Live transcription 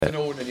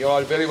you're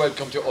all very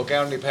welcome to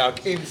O'Garney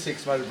Park in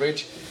 6 Mile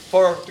Bridge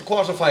for the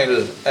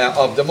quarter-final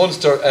of the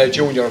Munster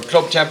Junior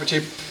Club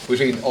Championship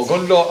between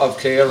Ogonnelloe of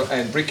Clare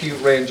and Bricky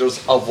Rangers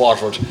of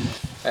Waterford.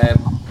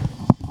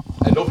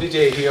 A lovely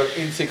day here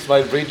in 6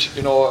 Mile Bridge,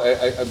 you know,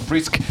 a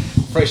brisk,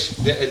 fresh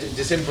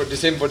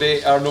December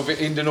day, or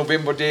in the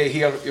November day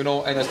here, you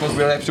know, and I suppose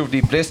we're absolutely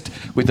blessed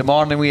with the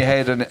morning we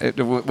had, and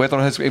the weather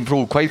has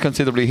improved quite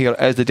considerably here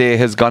as the day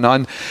has gone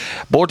on.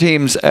 Both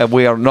teams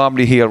we are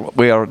normally here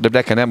wear the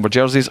black and amber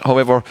jerseys.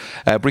 However,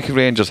 Bricky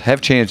Rangers have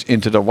changed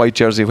into their white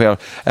jersey, where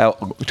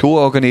two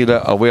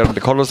Ogonnelloe are wearing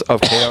the colours of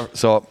Clare.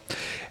 So,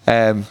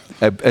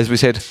 as we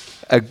said,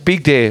 a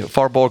big day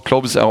for both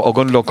clubs.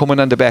 Ogonnelloe coming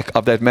on the back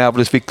of that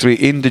marvellous victory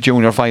in the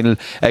junior final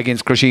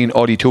against Crusheen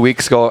only 2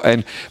 weeks ago,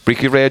 and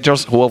Bricky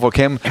Rangers, who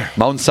overcame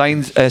Mount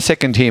Sign's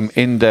second team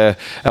in the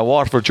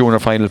Waterford junior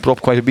final, put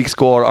up quite a big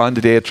score on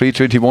the day,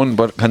 3-21,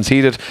 but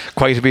conceded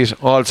quite a bit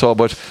also.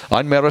 But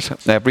on merit,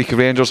 Bricky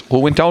Rangers, who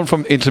went down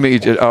from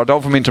intermediate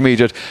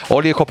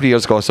only a couple of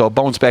years ago, so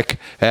bounced back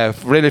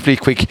relatively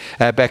quick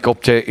back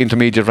up to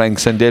intermediate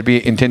ranks, and they'll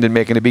be intended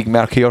making a big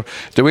mark here.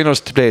 The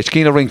winners to play,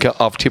 Skeena Rinka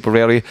of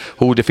Tipperary,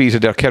 who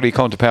defeated their Kerry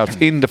counterparts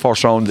in the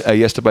first round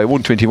yesterday by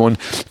 121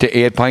 to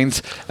 8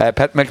 points.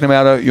 Pat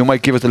McNamara, you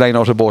might give us the line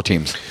out of both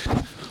teams.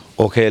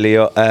 Okay,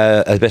 Leo,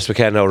 as best we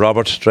can now.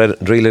 Robert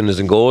Dreelan is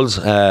in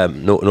goals.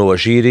 Noah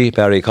Sheedy,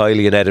 Barry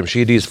Kiley and Adam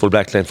Sheedy is full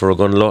back line for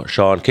Ogonnelloe.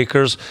 Sean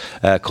Kickers,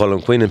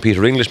 Colin Quinn and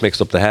Peter English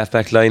makes up the half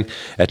back line.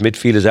 At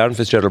midfield is Aaron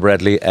Fitzgerald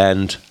Bradley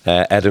and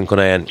Adam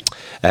Conan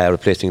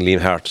replacing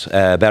Liam Hart.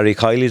 Barry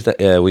Kiley is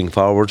the wing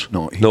forward.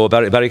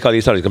 Barry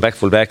Kiley, sorry, he's gone back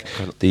full back.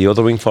 The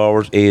other wing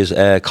forward is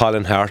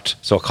Colin Hart.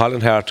 So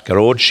Colin Hart,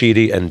 Garrod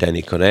Sheedy and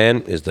Danny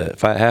Conan is the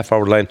half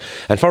forward line.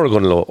 And for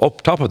Ogonnelloe,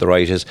 up top of the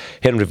right is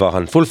Henry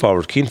Vaughan, full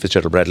forward Keane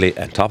Fitzgerald Bradley,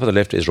 and top of the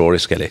left is Rory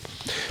Skelly.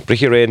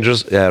 Bricky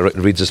Rangers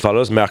reads as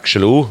follows: Mark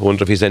Shalhoub, I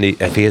wonder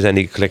if he has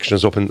any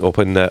collections up in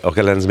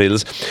O'Callaghan's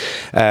Mills.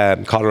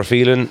 Conor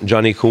Phelan,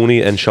 Johnny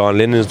Cooney and Sean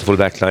Lennon is the full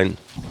back line.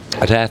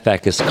 At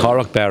half-back is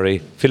Cormac Barry,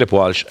 Philip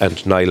Walsh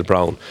and Niall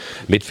Brown.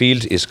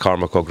 Midfield is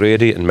Cormac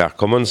O'Grady and Mark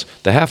Cummins.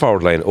 The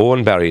half-forward line,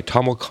 Owen Barry,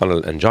 Tom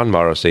O'Connell and John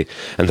Morrissey.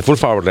 And the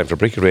full-forward line for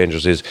Bricky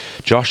Rangers is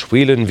Josh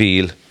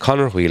Whelan-Veal,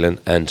 Conor Whelan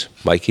and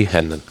Mikey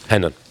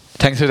Hennon.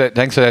 Thanks for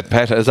that,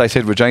 Pat. As I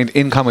said, we're joined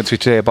in commentary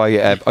today by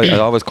I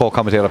always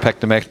co-commentator Pat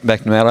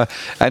McNamara,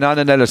 and on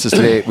analysis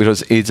today with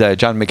us is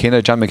John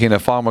McKenna. John McKenna,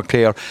 former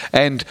Clare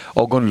and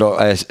Ogonnelloe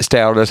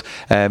starlet,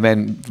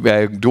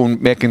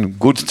 making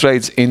good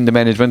strides in the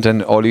management,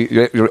 and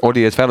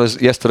Oli as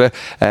fellas yesterday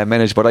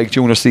managed Bodyke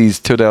Junior C's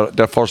to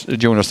their first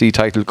Junior C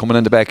title, coming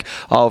on the back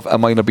of a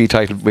minor B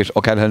title with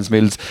O'Callaghan's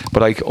Mills.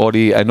 Bodyke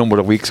Oli a number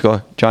of weeks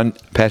ago. John,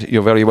 Pat,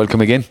 you're very welcome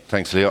again.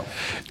 Thanks, Leo.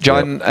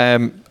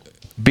 John,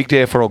 big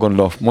day for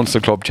Ogonnelloe, Munster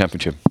Club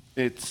Championship.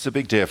 It's a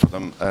big day for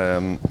them.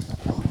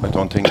 I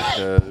don't think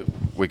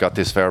we got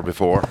this far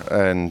before,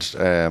 and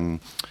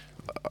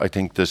I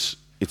think that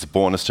it's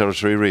bonus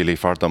territory really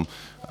for them.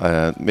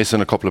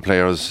 Missing a couple of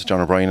players,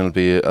 John O'Brien will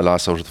be a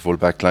loss out of the full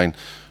back line,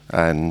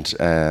 and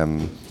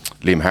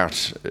Liam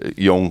Hart,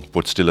 young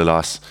but still a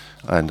loss.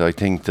 And I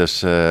think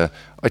that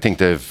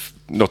they've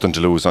nothing to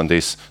lose on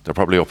this. They're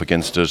probably up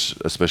against it,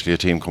 especially a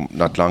team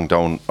not long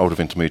down out of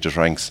intermediate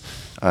ranks.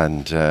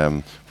 And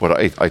but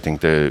I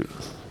think they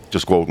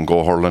just go out and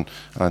go hurling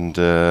and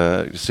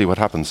see what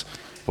happens.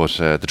 But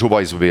the two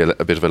boys will be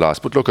a bit of a loss.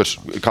 But look at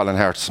Colin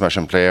Hart,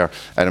 smashing player.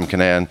 Adam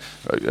Kinane,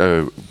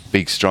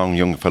 big, strong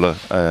young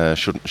fella,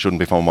 shouldn't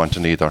be found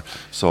wanting either.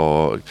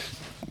 So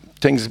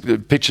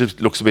pitch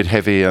looks a bit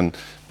heavy and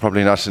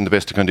probably not in the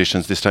best of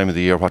conditions this time of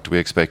the year. What do we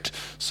expect?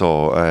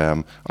 So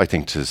I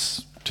think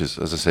tis,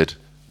 as I said,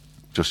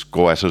 just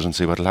go at it and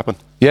see what will happen.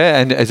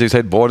 Yeah, and as you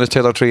said, bonus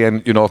territory,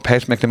 and you know,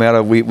 Pat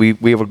McNamara,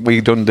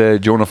 we done the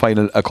junior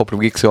final a couple of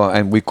weeks ago,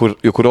 and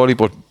you could only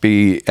but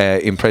be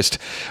impressed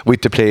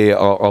with the play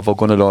of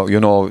Ogonnelloe.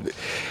 You know,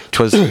 it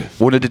was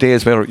one of the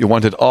days where you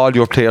wanted all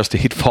your players to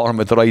hit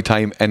form at the right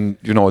time, and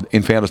you know,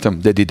 in fairness to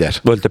them, they did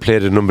that. Well, they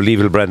played an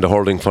unbelievable brand of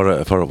hurling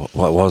for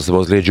what was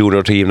the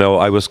junior team. Now,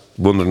 I was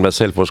wondering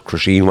myself, was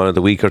Crusheen one of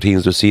the weaker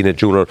teams we've seen at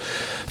junior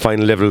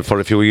final level for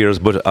a few years?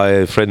 But I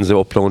have friends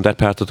up in that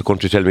part of the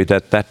country tell me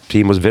that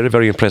team was very,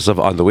 very impressive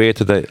on the way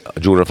to the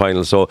junior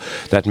final, so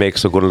that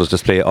makes Ogonnelloe's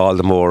display all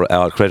the more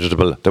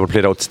creditable. They were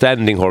played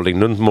outstanding hurling,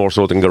 none more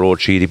so than Garrod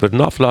Sheedy, but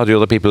an awful lot of the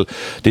other people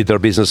did their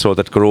business so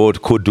that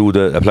Garrod could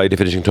apply the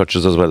finishing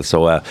touches as well.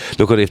 So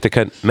look at if they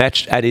can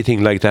match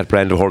anything like that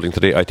brand of hurling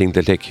today, I think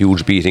they'll take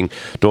huge beating.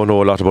 Don't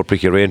know a lot about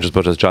Bricky Rangers,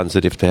 but as John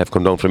said, if they have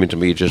come down from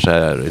intermediate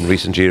in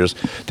recent years,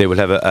 they will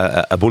have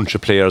a bunch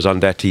of players on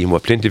that team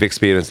with plenty of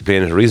experience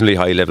playing at a reasonably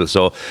high level,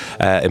 so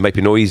it might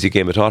be no easy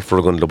game at all for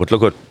Ogonnelloe. But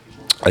look at,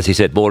 as he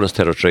said, bonus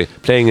territory,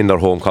 playing in their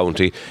home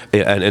county,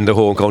 and in the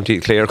home county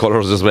Clare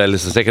colours as well.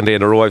 It's the second day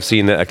in a row I've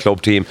seen a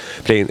club team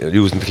playing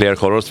using the Clare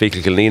colours.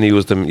 Fecal Kilnina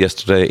used them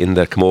yesterday in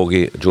the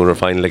Camogie junior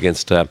final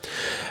against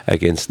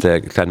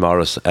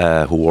Clanmorris,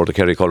 who wore the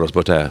Kerry colours.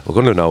 But we're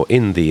going to now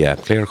in the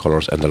Clare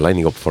colours, and they're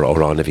lining up for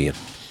Oran Navian.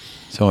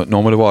 So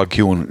no matter what,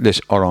 Kuhn,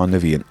 let Oran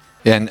Navian.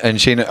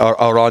 and Shane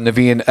are on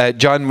Naveen.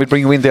 John, we'll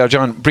bring you in there.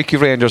 John, Bricky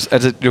Rangers,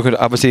 look at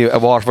obviously a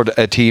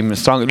Waterford team,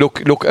 strong.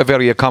 Look, a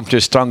very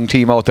accomplished, strong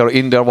team out there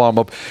in their warm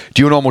up.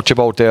 Do you know much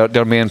about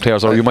their main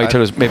players, or you might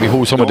tell us maybe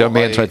who some of their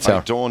main threats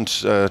are? I don't.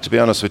 To be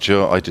honest with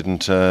you, I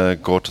didn't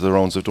go to the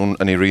rounds of doing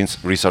any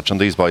research on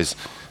these boys.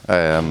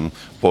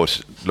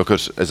 But look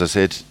at, as I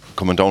said,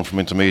 coming down from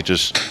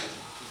intermediate,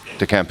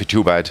 they can't be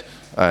too bad,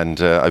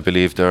 and I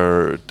believe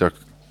they're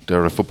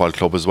a football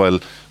club as well,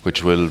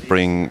 which will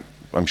bring,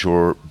 I'm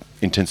sure,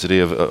 intensity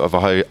of a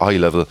high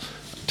level,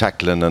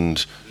 tackling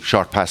and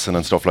short passing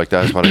and stuff like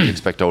that is what I'd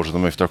expect out of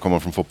them if they're coming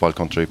from football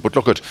country. But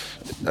look at,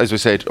 as we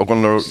said,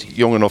 O'Gunlow are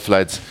young enough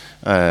lads,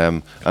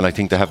 and I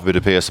think they have a bit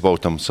of pace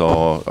about them,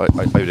 so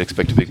I would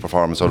expect a big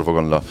performance out of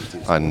O'Gunlow.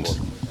 And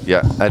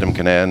yeah, Adam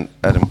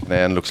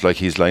Kinane looks like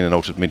he's lining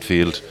out at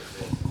midfield.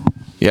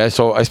 Yeah,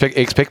 so I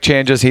expect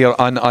changes here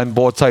on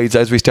both sides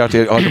as we start.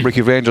 All the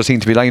Bricky Rangers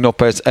seem to be lining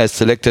up as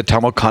selected.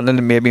 Tom O'Connell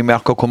and maybe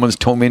Marco Cummins,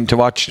 two men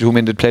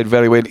that played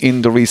very well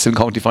in the recent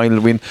county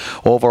final win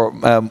over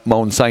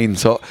Mount Sion.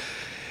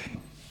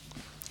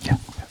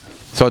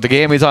 So the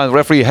game is on.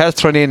 Referee has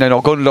thrown in, and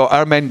O'Gunlow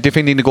are men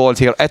defending the goals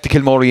here at the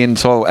Kilmorey end.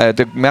 So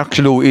the Mark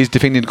Chalou is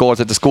defending the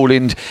goals at the school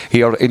end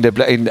here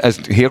as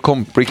here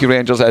come Bricky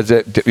Rangers as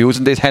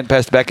using this hand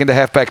pass back in the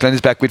half back line.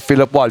 Is back with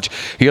Philip Walsh.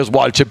 Here's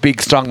Walsh, a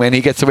big strong man.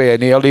 He gets away,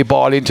 an early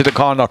ball into the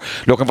corner.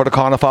 Looking for the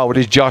corner forward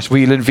is Josh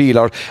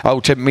Whelan-Wheeler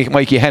out to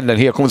Mikey Hanlon.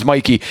 Here comes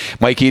Mikey.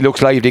 Mikey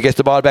looks lively. Gets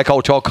the ball back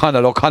out to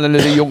O'Connell. O'Connell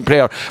is a young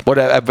player, but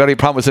a very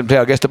promising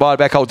player. Gets the ball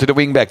back out to the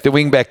wing back. The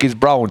wing back is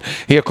Brown.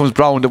 Here comes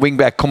Brown, the wing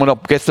back coming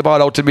up. Gets the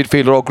ball out to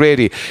midfielder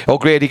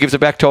O'Grady gives it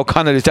back to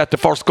O'Connell. Is that the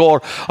first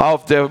score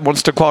of the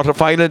Munster quarter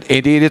final?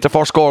 Indeed, it's the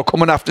first score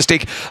coming off the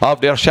stick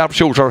of their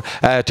sharpshooter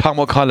Tom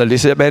O'Connell.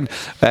 This is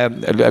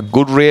a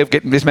good rave,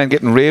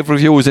 getting rave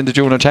reviews in the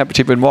junior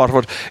championship in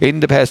Waterford in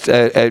the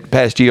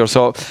past year.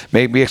 So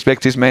maybe we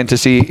expect this man to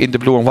see in the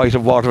blue and white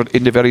of Waterford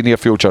in the very near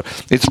future.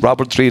 It's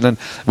Robert Treelan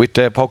with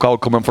puck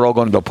out coming for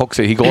O'Gunlow.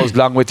 Pucksy, he goes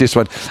long with this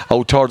one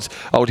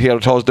out here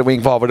towards the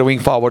wing forward. The wing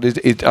forward is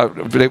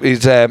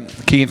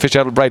Cian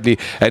Fitzgerald Bradley,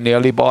 and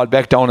nearly ball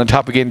back down on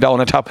top.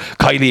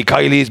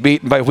 Kiley is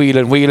beaten by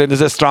Whelan. Whelan is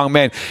a strong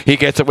man. He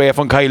gets away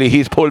from Kiley.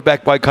 He's pulled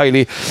back by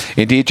Kiley.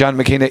 Indeed, John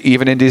McKenna,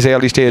 even in these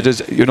early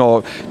stages,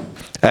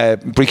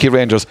 Bricky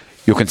Rangers,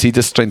 you can see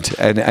the strength,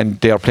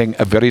 and they are playing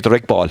a very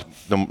direct ball.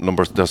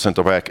 Their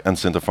centre back and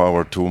centre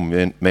forward, two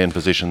main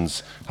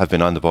positions, have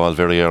been on the ball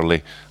very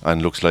early,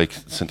 and looks like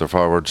centre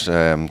forward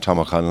Tom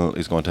O'Connell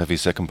is going to have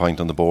his second point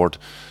on the board.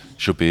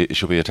 Should be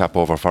a tap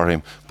over for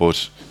him,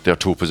 but there are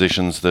two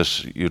positions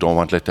that you don't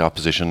want to let the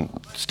opposition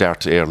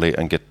start early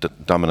and get the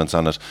dominance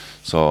on it.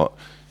 So,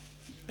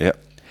 yeah.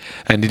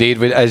 And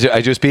indeed,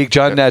 as you speak,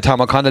 John,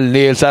 Tom O'Connell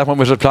nails that one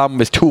with a problem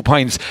with 2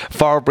 points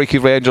for Bricky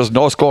Rangers.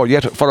 No score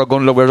yet for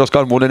O'Gunlow. We're just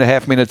gone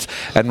 1.5 minutes,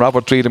 and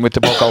Robert Treelan with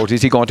the puck out.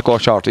 Is he going to go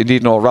short?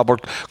 Indeed, no.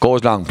 Robert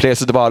goes long,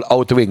 places the ball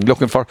out the wing,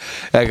 looking for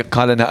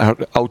Colin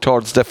out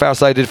towards the far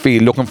side of the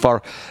field, looking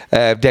for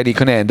Denny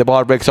Kinane. The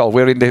ball breaks out.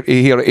 We're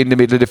here in the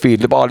middle of the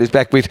field. The ball is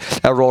back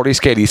with Rory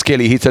Skelly.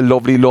 Skelly hits a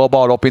lovely low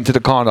ball up into the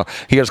corner.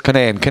 Here's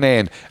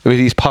Kinane with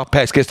his pop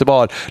pass, gets the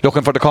ball,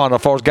 looking for the corner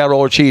for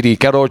Garrod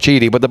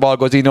Cheedy, but the ball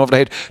goes in over the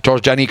head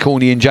towards Johnny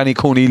Cooney, and Johnny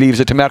Cooney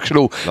leaves it to Mark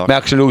Chalou.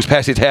 Mark Chalou's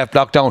pass is half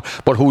blocked down,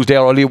 but who's there?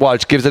 Ollie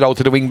Walsh gives it out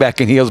to the wing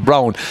back, and here's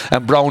Brown,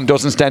 and Brown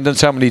doesn't stand on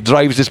ceremony,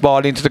 drives this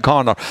ball into the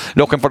corner,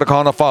 looking for the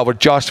corner forward,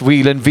 Josh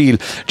Whelan-Veal.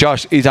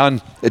 Josh is on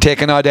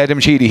taking on Adam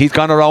Sheedy. He's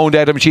gone around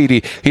Adam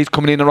Sheedy. He's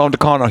coming in around the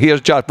corner. Here's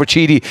Josh, but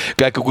Sheedy,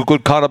 like a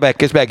good cornerback,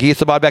 gets back. He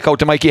hits the ball back out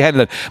to Mikey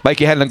Hanlon.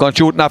 Mikey Hanlon going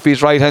shooting off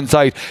his right hand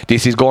side.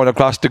 This is going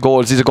across the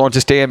goals. Is it going to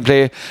stay in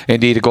play?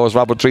 Indeed it goes.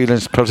 Robert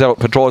Treelan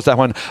patrols that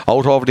one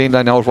out over the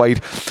inline, out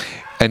wide.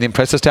 An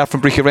impressive start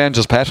from Bricky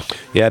Rangers, Pat.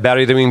 Yeah,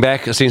 Barry, the wing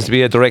back, seems to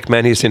be a direct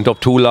man. He sent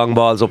up 2 long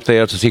balls up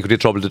there to secretly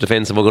trouble the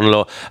defence of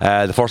O'Gunlow.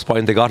 The first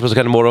point they got was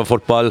kind of more of a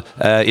football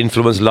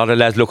influence. A lot of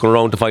lads looking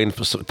around to find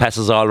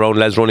passes all around,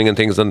 lads running and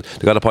things, and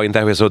they got a point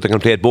that way, so they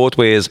can play it both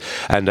ways.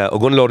 And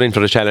O'Gunlow in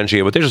for the challenge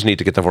here, but they just need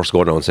to get the first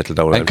goal now and settle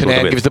down. And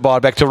Kinane gives the ball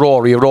back to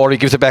Rory. Rory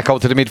gives it back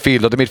out to the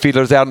midfielder. The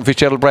midfielder is Arden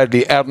Fitzgerald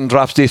Bradley. Arden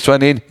drops this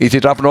one in. Is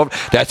he dropping over?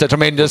 That's a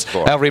tremendous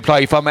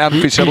reply from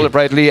Arden Fitzgerald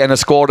Bradley, and a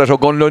score that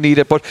O'Gunlow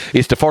needed. But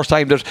it's the first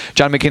time that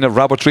John McKenna,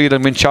 Robert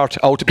Treelan went short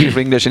out to Peter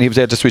English, and he was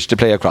able to switch the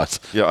play across.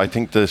 Yeah, I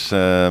think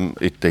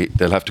that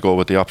they'll have to go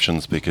with the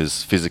options,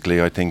 because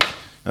physically I think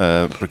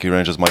Bricky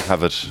Rangers might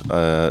have it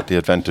the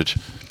advantage.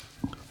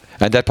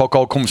 And that puck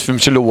out comes from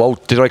Chalou,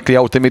 out directly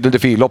out the middle of the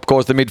field. Up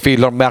goes the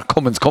midfielder, Mark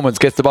Cummins. Cummins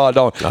gets the ball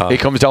down. He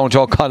comes down to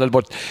O'Connell,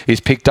 but he's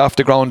picked off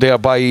the ground there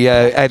by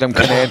Adam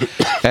Kinane,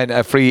 and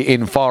a free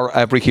in for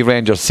Bricky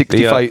Rangers,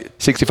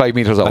 65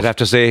 metres out. I'd have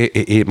to say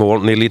he more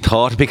nearly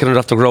thought picking it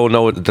off the ground.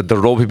 Now the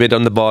rope he made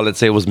on the ball, I'd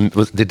say was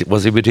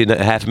he within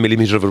a half a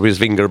millimetre of his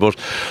finger, but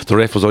the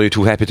ref was only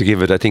too happy to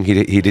give it. I think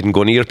he didn't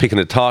go near picking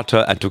it, thought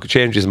and took a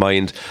change his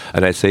mind,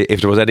 and I'd say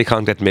if there was any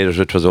contact made,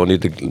 it was only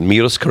the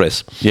merest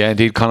caress. Yeah,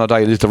 indeed. Conor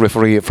Dyle is the referee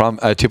referee from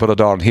tip of the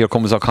door. Here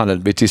comes O'Connell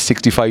with his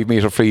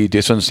 65-metre free.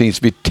 This one seems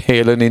to be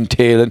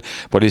tailing,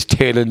 but he's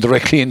tailing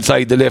directly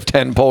inside the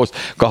left-hand post.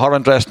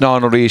 Goharan dressed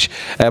non Orish,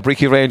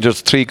 Bricky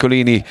Rangers, 3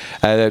 Colini,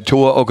 2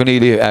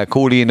 O'Gonili,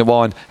 Cooley in the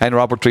 1, and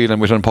Robert Dreelan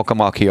with an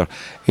Puckamock here.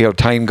 Here,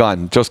 time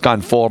gone, just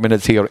gone 4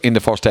 minutes here in the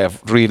first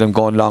half. Dreelan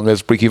going long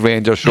as Bricky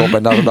Rangers show up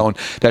and not down.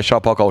 That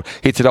shot puck out,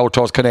 hits it out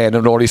towards Kinane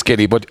and Rory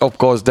Skilly, but up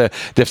goes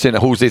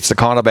it's the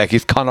cornerback.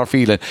 It's Conor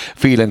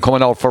Phelan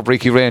coming out for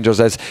Bricky Rangers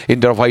as in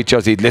their white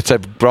jersey. Let's a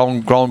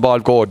ground ball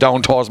go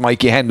down towards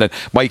Mikey Hanlon.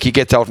 Mikey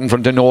gets out in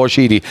front of Noah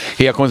Sheedy.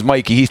 Here comes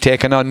Mikey, he's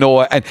taking on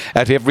Noah, and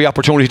at every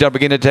opportunity they're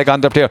beginning to take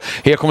on their player.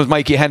 Here comes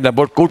Mikey Hanlon,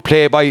 but good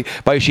play by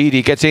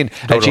Sheedy, gets in,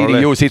 and Sheedy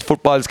uses his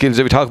football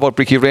skills. We talk about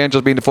Bricky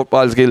Rangers being the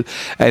football skill,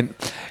 and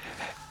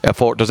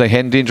there's a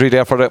hand injury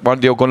there for one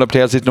of the O'Gunlow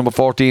players. His number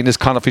 14 is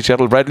Conor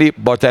Fitzgerald-Bradley,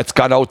 but that's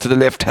gone out to the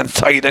left hand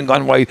side and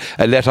gone wide.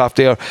 A let off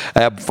there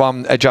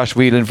from Josh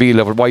Whelan-Veal,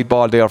 a wide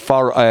ball there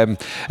for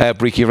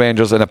Bricky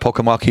Rangers, and a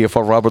Puckamock here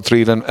for Robert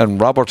Dreelan. And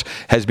Robert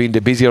has been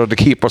the busier of the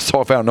keepers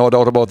so far, no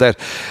doubt about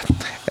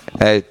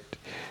that.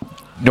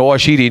 Noah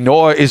Sheedy.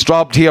 Noah is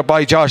dropped here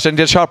by Josh, and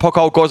the shot puck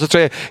out goes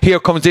astray. Here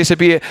comes this.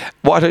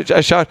 What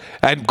a shot,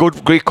 and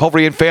good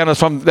recovery in fairness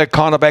from the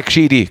cornerback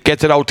Sheedy.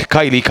 Gets it out to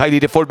Kylie,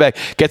 the fullback,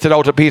 gets it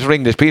out to Peter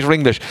English.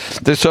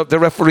 The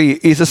referee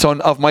is the son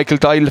of Michael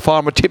Dial, the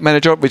former tip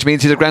manager, which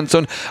means he's a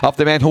grandson of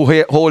the man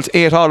who holds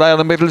 8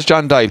 All-Ireland medals,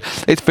 John Dial.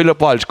 It's Philip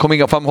Walsh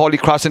coming up from Holy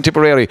Cross in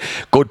Tipperary.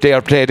 Good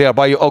play there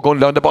by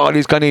O'Gunlow. The ball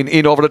is gone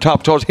in over the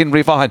top towards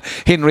Henry Vaughan.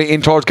 Henry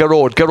in towards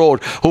Garrod,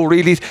 who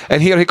really,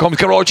 and here he comes,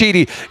 Garrod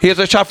Sheedy. Here's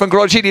a shot from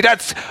Garrod Sheedy.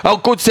 That's a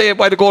good save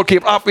by the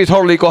goalkeeper. Off with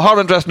Hurley,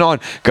 Goharan dressed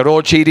on.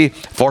 Garrod Sheedy,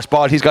 first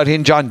ball he's got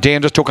in. John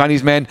Dangerous took on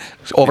his men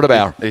over the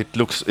bar. It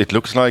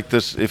looks like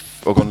that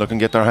if O'Gunlow can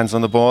get their hands on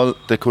the ball,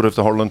 they could have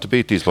the hurling to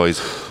beat these boys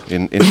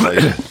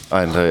inside.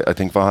 And I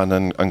think Vaughan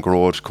and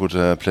Garrod could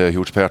play a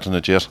huge part in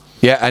it yet.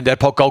 Yeah, and that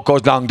puck out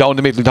goes long down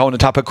the middle, down the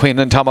top of Quinn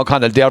and Tom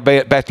O'Connell. Their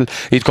battle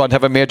is going to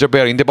have a major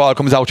bearing. The ball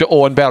comes out to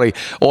Owen Barry.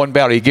 Owen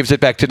Barry gives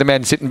it back to the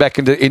men sitting back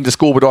in the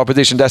scuba door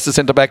position. That's the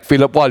centre back,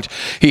 Philip Walsh.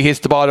 He hits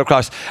the ball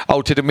across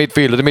out to the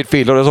midfielder. The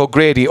midfielder is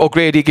O'Grady.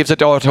 O'Grady gives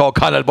it out to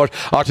O'Connell, but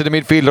out to the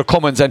midfielder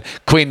Cummins, and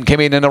Quinn came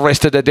in and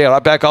arrested it there.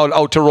 Back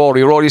out to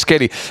Rory. Rory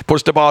Skelly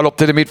puts the ball up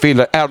to the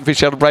midfielder. Aaron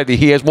Fitzgerald-Bradley.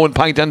 He has 1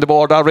 point on the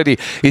board already.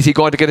 Is he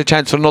going to get a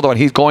chance for another one?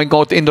 He's going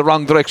out in the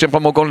wrong direction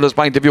from O'Gunlow's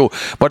point of view,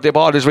 but the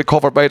ball is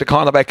recovered by the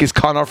cornerback. Is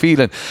Conor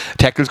Phelan.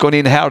 Tackle's going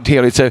in hard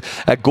here. It's a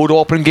good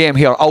open game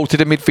here. Out to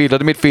the midfielder.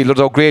 The midfielder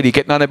is O'Grady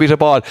getting on a bit of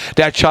ball.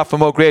 That shot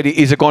from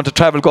O'Grady, is it going to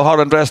travel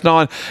Goharan dressed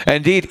on?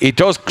 Indeed, it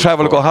does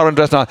travel Goharan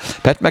dressed on.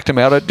 Pat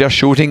McNamara, their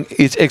shooting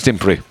is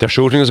exemplary. Their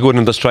shooting is good,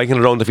 and the striking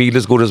around the field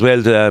is good as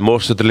well.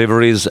 Most of the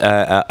deliveries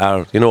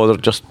are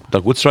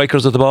they're good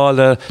strikers of the ball.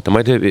 There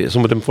might be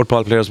some of them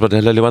football players, but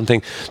I'll tell you one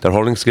thing: their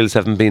hurling skills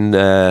haven't been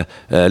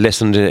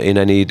lessened in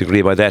any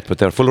degree by that. But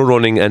they're full of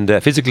running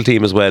and physical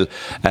team as well.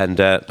 And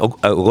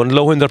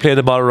O'Gunlow, when they're playing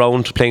the ball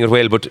around, playing it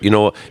well, but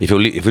if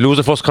you lose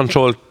the first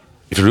control,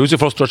 if you lose your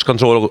first touch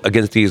control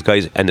against these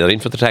guys and they're in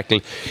for the tackle,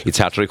 it's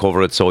hard to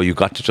recover it. So you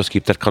got to just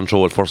keep that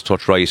control, first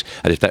touch right.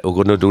 And if we're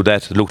going to do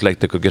that, it looked like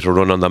they could get a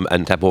run on them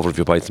and tap over a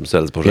few points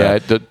themselves. But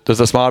there's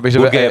a small bit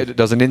of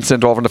there's an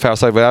incident over on the far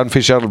side where Aaron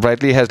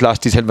Fitzgerald-Bradley has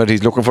lost his helmet.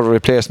 He's looking for a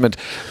replacement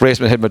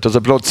helmet. There's a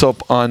blood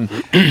sub on.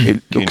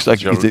 It looks like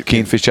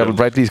Keane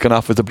Fitzgerald-Bradley's gone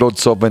off with a blood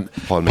sub, and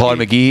Paul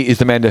McGee is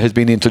the man that has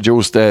been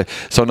introduced,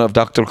 son of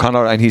Dr.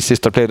 Connor, and his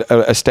sister played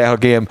a star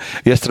game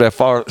yesterday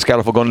for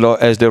Scariff O'Gunlow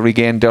as they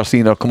regained their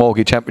senior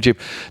Camogie Championship.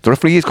 The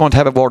referee is going to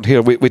have a word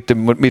here with the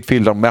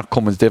midfielder Mark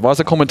Cummins. There was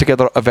a coming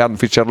together of Aaron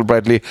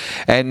Fitzgerald-Bradley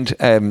and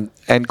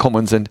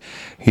Cummins, and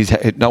he's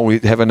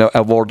having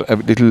a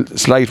little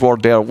slight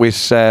word there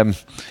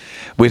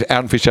with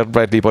Aaron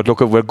Fitzgerald-Bradley, but look,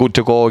 we're good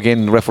to go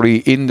again. Referee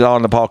in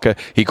the Parker,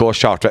 he goes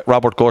short.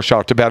 Robert goes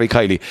short to Barry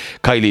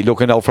Kiley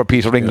looking out for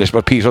Peter English,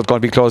 but Peter's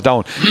going to be closed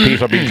down.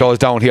 Peter being closed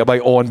down here by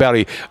Owen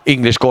Barry.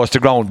 English goes to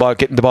ground,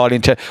 getting the ball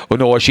into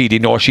Noah Sheedy.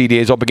 Noah Sheedy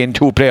is up again,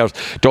 2 players,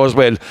 does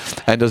well,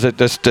 and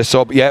there's the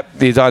sub,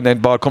 he's on,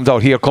 and ball comes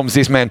out. Here comes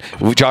this man,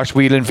 Josh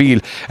Whelan-Veal,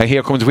 and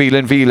here comes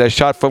Whelan-Veal. A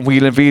shot from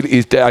Whelan-Veal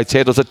is, I'd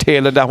say there's a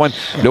tail in that one.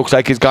 Looks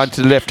like he's gone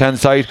to the left hand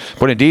side,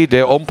 but indeed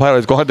the umpire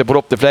is going to put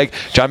up the flag.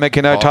 John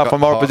McKenna top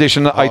from our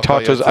position. I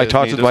thought it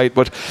was wide,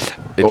 but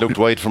it looked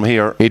wide from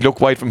here. It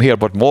looked wide from here,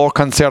 but more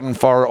concern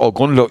for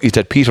O'Gunlow is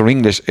that Peter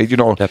English,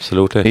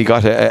 absolutely, he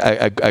got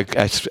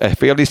a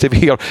fairly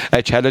severe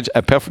challenge,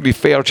 a perfectly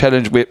fair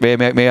challenge.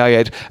 May I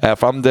add,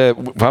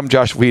 from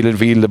Josh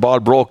Whelan-Veal. The ball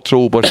broke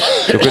through, but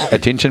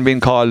attention being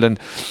called, and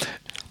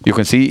you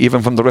can see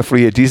even from the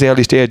referee at these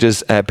early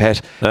stages,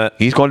 Pat,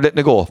 he's going to let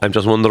it go. I'm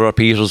just wondering, are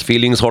Peter's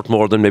feelings hurt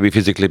more than maybe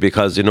physically,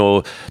 because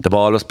the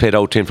ball was played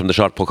out to him from the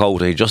shot puck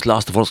out. He just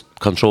lost the first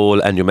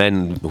control, and your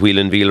man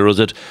Whelan-Veal was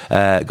it,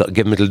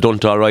 gave him a little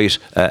dunt, all right,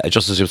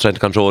 just as he was trying to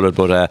control it.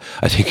 But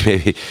I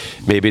think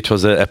maybe it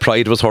was a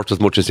pride was hurt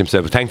as much as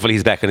himself. But thankfully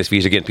he's back on his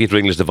feet again. Peter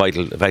English, the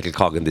vital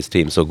cog in this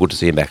team, so good to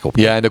see him back up.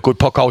 Yeah, and a good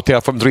puck out there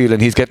from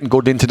Dreelan. He's getting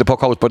good into the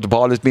puck out, but the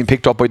ball is being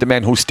picked up by the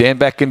man who's staying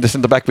back in the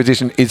centre back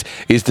position is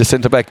the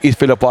centre back correct. Is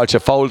Philip Walsh a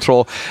foul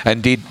throw?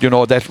 And did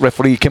that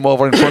referee came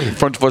over in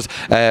front of us,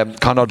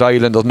 Conor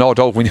Doyle, and there's no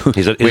doubt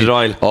he's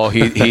Doyle. Oh,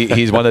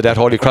 he's one of that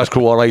Holy Cross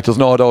crew, all right. There's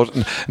no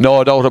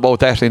doubt about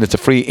that. And it's a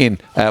free in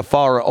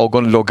for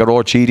Ogunlo.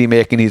 Garrod Sheedy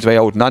making his way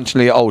out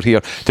nonchalantly out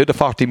here to the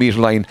 40-metre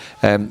line,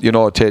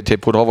 to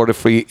put over the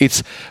free.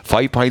 It's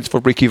 5 points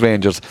for Bricky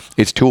Rangers.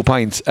 It's 2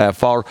 points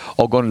for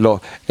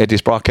Ogunlo.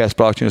 This broadcast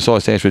brought to you in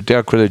association with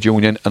Dare Credit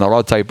Union, and our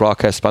outside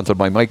broadcast sponsored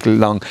by Michael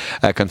Long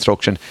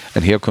Construction.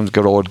 And here comes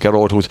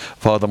Garrod, whose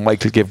father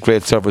Michael gave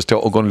great service to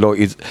Ogunlo.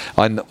 Is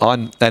on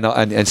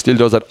and still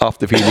does it off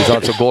the field. He's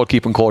also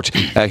goalkeeping coach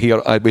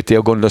here with the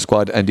Ogunlo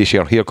squad. And this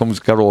year, here comes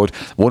Garrod.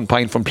 1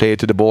 point from play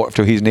to the board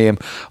to his name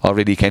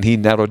already. Can he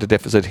narrow the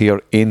deficit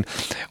here in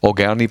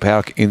O'Garney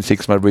Park in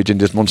Six Mile Bridge in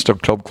this Munster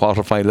Club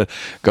quarter final?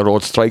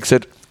 Garrod strikes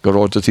it.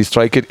 Garrod, does he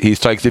strike it? He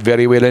strikes it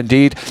very well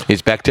indeed.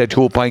 It's back to a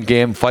 2-point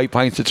game, 5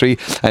 points to 3.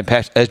 And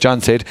Pat, as John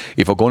said,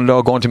 if Ogunlo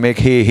are going to make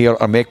hay here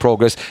or make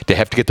progress, they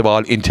have to get the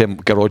ball into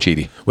Garrod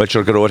Sheedy. Well,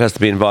 sure, Garrod has to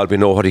be involved. We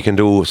know what he can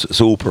do.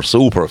 Super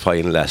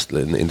final last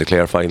in the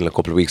Clare final a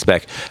couple of weeks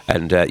back.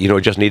 And,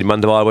 just need him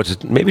on the ball.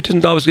 But maybe it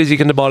isn't always easy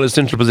getting the ball in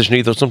central position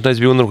either. Sometimes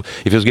you wonder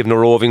if he was given a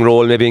roving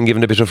role, maybe and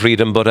given a bit of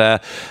freedom.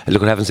 But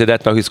look, having said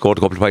that, now he scored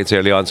a couple of points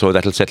early on, so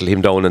that'll settle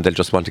him down and they'll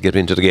just want to get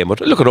into the game. But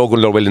look at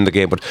Ogunlo well in the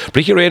game. But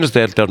Bricky Rangers,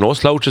 they're no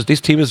slouches.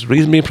 This team is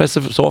reasonably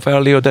impressive so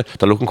far, Leo. They're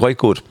looking quite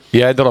good.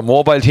 Yeah, they're a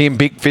mobile team,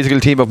 big physical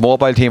team,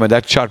 and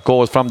that shot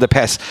goes from the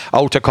pass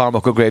out to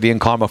Cormac O'Grady,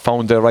 and Cormac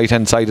found the right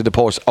hand side of the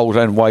post out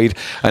and wide,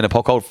 and a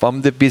puck out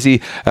from the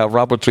busy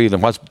Robert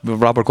Treeland. What's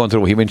Robert going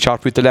through? He went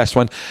short with the last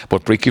one,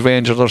 but Bricky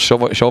Rangers are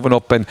shoving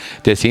up, and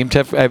they seem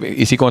to have.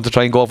 Is he going to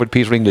try and go with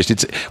Peter English?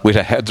 It's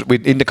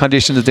in the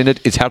conditions in it.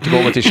 It's hard to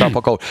go with this shot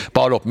puck out.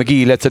 Ball up.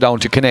 McGee lets it down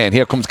to Kinane.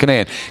 Here comes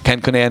Kinane.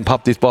 Can Kinane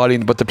pop this ball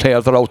in? But the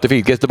players are out the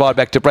field. Gets the ball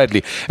back to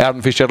Bradley.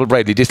 Aaron Fitzgerald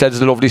Bradley. This lad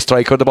is a lovely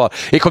striker of the ball.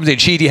 He comes in.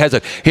 Sheedy has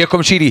it. Here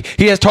comes Sheedy.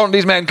 He has turned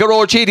his man.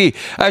 Garrod Sheedy.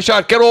 A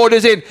shot. Garrod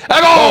is in. A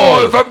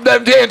goal from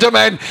them danger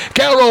man.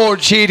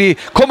 Garrod Sheedy.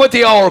 Come at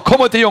the hour.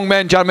 Come at the young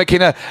man. John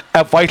McKenna.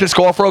 A vital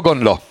score for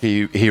Ogunlo.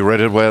 He read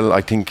it well.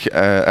 I think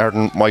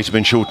Arden might have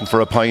been shooting for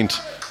a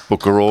point, but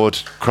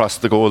Garrod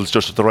crossed the goals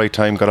just at the right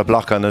time, got a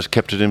block on it,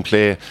 kept it in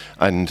play,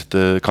 and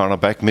the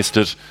cornerback missed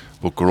it.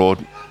 But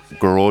Garrod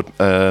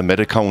made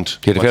it count.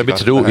 He had a fair bit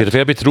to do.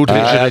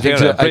 I think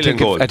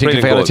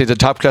it's a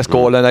top class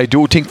goal, and I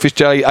do think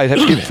Fitzgerald. I have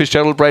to give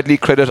Fitzgerald Bradley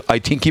credit. I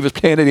think he was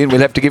playing it in. We'll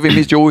have to give him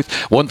his due.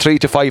 1-3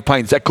 to 5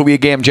 points. That could be a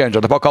game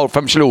changer. The puck out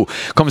from Shlew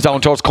comes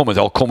down towards Cummins.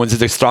 Cummins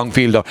is a strong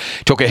fielder.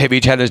 Took a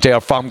heavy challenge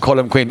there from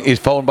Colin Quinn. Is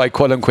found by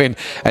Colin Quinn,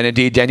 and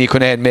indeed Danny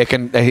Cunane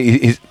making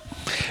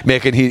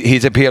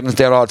his appearance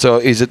there also.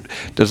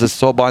 There's a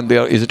sub on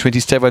there? Is it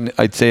 27?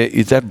 I'd say,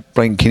 is that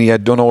Brian Kinney? I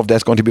don't know if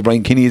that's going to be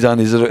Brian Kinney's on.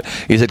 Is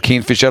it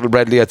Keane Fitzgerald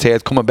Bradley? I'd say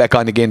it's coming back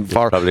on again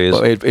for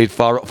Ogunlo.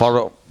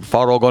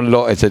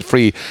 It's a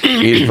free.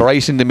 It's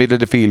right in the middle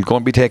of the field,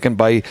 going to be taken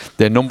by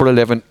the number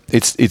 11.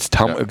 It's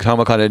Tom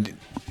O'Connell.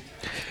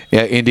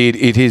 Yeah, indeed,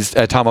 it is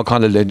Tom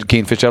O'Connell and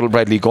Keane Fitzgerald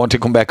Bradley going to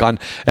come back on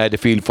the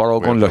field for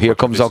Ogunlo. Here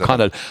comes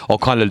O'Connell.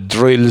 O'Connell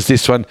drills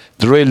this one,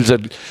 drills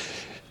it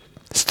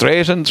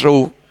straight and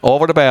through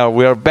over the bar.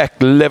 We're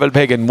back level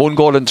pegging. 1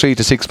 goal and 3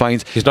 to 6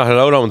 points. He's not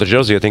allowed on the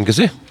jersey, I think, is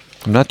he?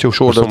 I'm not too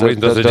sure.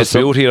 There's a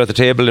dispute here at the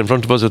table in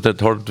front of us with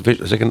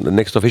the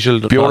next official.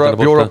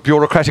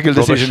 Bureaucratical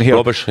decision here.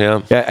 Rubbish,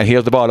 yeah. And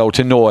here's the ball out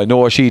to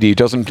Noah Sheedy.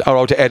 Or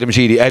out to Adam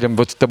Sheedy. Adam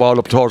puts the ball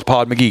up towards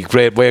Paul McGee.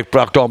 Great work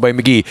blocked down by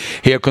McGee.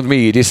 Here comes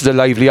McGee. This is a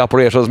lively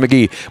operator as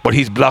McGee. But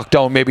he's blocked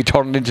down, maybe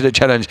turned into the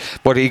challenge.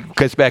 But he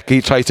gets back.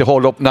 He tries to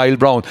hold up Niall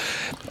Brown.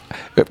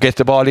 Gets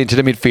the ball into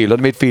the midfield.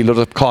 On the midfield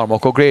of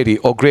Cormac O'Grady.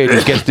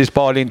 O'Grady gets this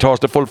ball in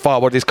towards the full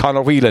forward. Is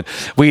Conor Whelan.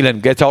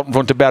 Whelan gets out in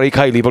front of Barry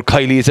Kiley, but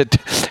Kiley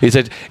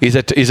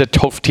is a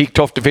tough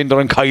defender,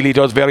 and Kiley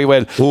does very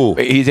well. Ooh.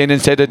 He's in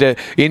instead of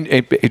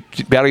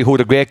Barry, who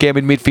had a great game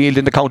in midfield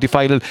in the county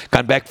final,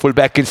 gone back full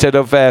back instead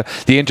of the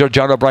injured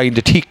John O'Brien,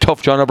 the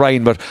tough John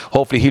O'Brien, but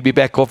hopefully he'll be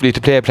back, hopefully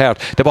to play a part.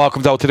 The ball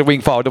comes out to the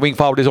wing forward. The wing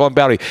forward is on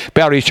Barry.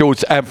 Barry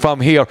shoots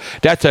from here.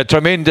 That's a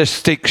tremendous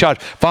stick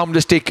shot from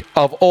the stick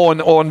of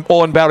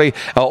Owen Barry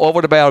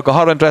over the bar.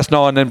 Gohar and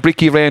Dressnaw, and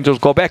Bricky Rangers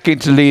go back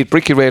into the lead.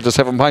 Bricky Rangers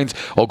 7 points.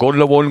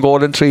 Ogunlo 1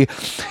 goal and 3.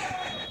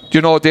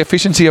 You know, the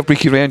efficiency of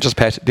Bricky Rangers,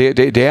 Pat,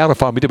 they are a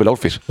formidable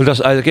outfit. Well,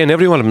 again,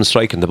 every one of them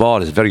striking the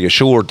ball is very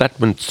assured. That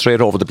went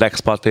straight over the black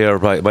spot there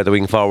by the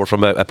wing forward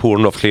from a poor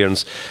enough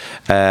clearance.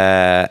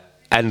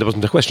 And there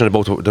wasn't a question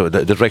about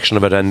the direction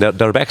of it, and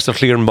their backs are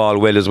clearing ball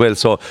well as well.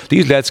 So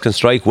these lads can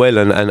strike well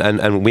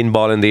and win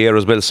ball in the air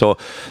as well. So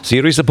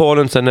serious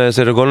opponents, and as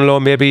Ogunlo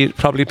maybe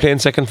probably playing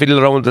second fiddle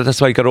around. That's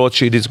why Garrod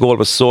Sheedy's goal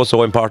was so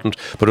important.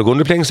 But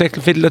Ogunlo playing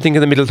second fiddle, I think,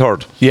 in the middle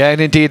third. Yeah,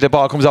 and indeed the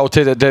ball comes out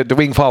to the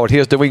wing forward.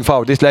 Here's the wing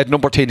forward. This lad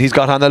number 10, he's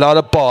got on a lot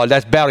of ball.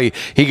 That's Barry.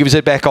 He gives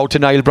it back out to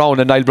Niall Brown,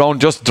 and Niall Brown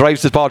just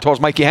drives his ball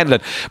towards Mikey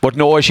Hanlon. But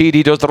Noah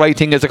Sheedy does the right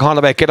thing as a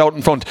cornerback, get out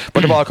in front.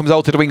 But the ball comes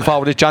out to the wing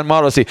forward. It's John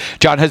Morrissey.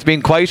 John has been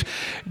been quiet.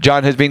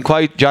 John has been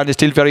quiet. John is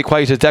still very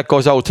quiet as that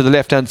goes out to the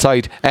left-hand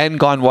side and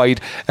gone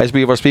wide, as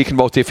we were speaking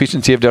about the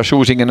efficiency of their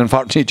shooting, and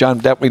unfortunately, John,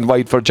 that went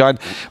wide for John.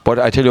 But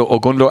I tell you,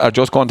 Ogundlo are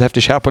just going to have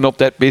to sharpen up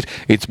that bit.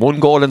 It's 1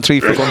 goal and 3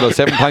 for Ogundlo,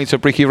 7 points for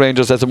Bricky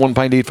Rangers. That's a 1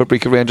 point lead for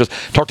Bricky Rangers.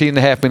 13 and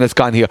a half minutes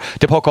gone here.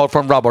 The puck out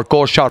from Robert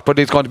goes short, but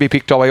it's going to be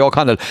picked up by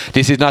O'Connell.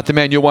 This is not the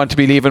man you want to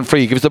be leaving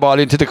free. Gives the ball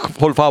into the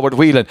full forward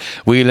Whelan.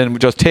 Whelan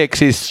just takes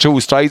his 2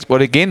 strides,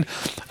 but again,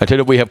 I tell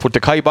you, we have put the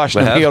kibosh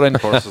in here, and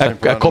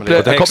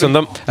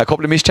a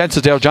couple of missed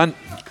chances there, John.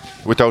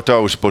 Without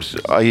doubt, but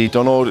I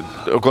don't know.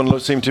 Ogonnelloe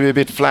seem to be a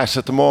bit flat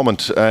at the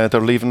moment. They're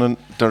leaving.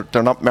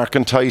 They're not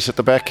marking tight at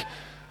the back.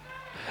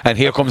 And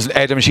here comes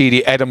Adam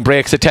Sheedy. Adam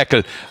breaks a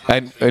tackle,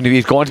 and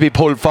he's going to be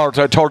pulled for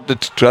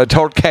the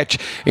third catch.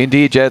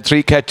 Indeed,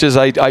 3 catches.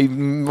 I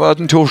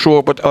wasn't too sure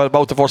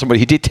about the first one, but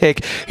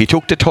he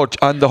took the touch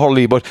on the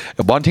hurley. But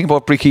one thing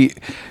about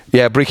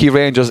Bricky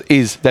Rangers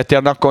is that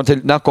they're not going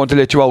to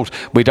let you out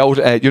without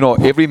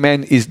every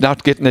man is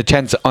not getting a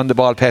chance on the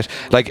ball, Pat.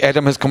 Like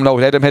Adam has come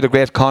out. Adam had a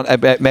great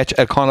match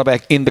at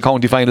cornerback in the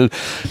county final,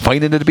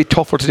 finding it a bit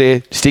tougher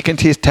today, sticking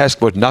to his task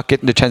but not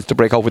getting the chance to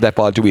break out with that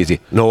ball too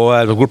easy.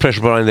 No, good pressure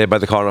behind there by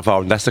the corner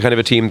forward. That's the kind of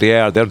a team they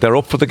are. They're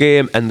up for the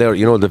game, and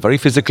they're very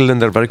physical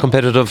and they're very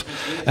competitive,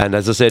 and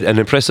as I said, an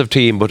impressive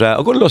team. But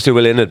Ogonnelloe still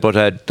will in it,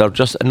 but they're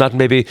just not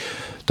maybe.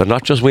 They're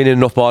not just winning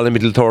enough ball in the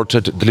middle third to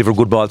deliver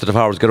good ball to the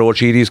forwards. Gerard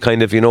Sheedy's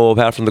kind of,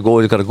 apart from the goal,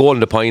 he's got a goal in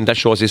the point, that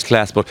shows his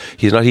class, but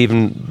he's not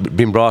even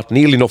been brought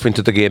nearly enough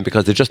into the game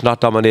because they're just not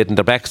dominating.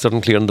 Their backs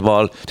aren't clearing the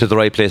ball to the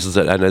right places,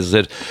 and as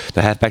I said,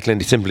 the half-back line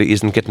simply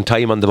isn't getting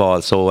time on the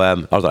ball. So,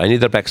 or any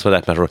of their backs for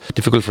that matter.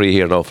 Difficult free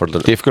here now for the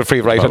difficult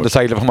free right on the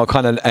side of him,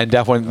 O'Connell, and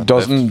that one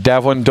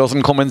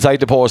doesn't come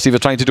inside the post. He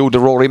was trying to do the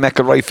Rory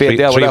McIlroy fade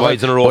there, three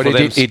wides in a row,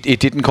 but it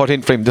didn't cut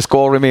in for him. The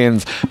score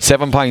remains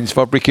 7 points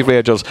for Bricky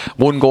Rangers,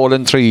 1 goal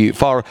and 3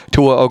 for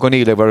Tua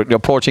Ogonnelloe. We're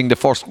approaching the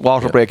first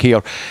water break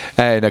here,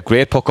 and a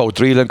great puck out.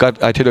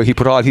 Dreelan he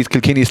put all his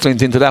Kilkenny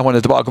strength into that one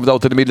as the ball comes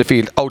out to the middle of the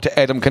field, out to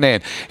Adam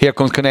Kinane. Here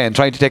comes Kinane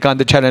trying to take on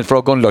the challenge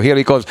for Ogonnelloe. Here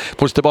he goes,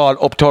 puts the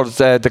ball up towards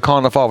the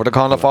corner forward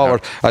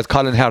as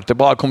Colin Hart. The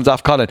ball comes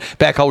off Colin,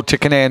 back out to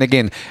Kinane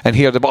again, and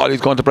here the ball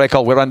is going to break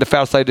out. We're on the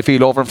far side of the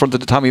field, over in front of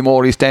the Tommy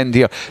Morey stand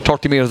here,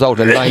 30 metres out,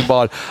 a line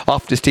ball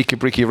off the stick of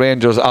Bricky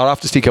Rangers, or off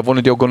the stick of one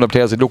of the Ogonnelloe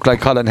players. It looked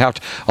like Colin Hart,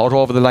 out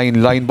over the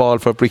line ball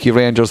for Bricky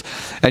Rangers.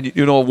 And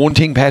one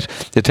thing, Pat,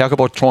 they talk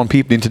about throwing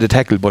people into the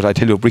tackle, but I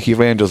tell you, Bricky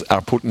Rangers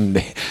are putting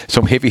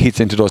some heavy hits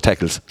into those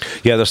tackles.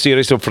 Yeah, they're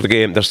serious up for the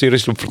game.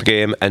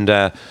 And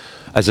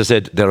as I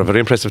said, they're a very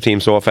impressive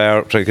team so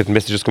far. Trying to get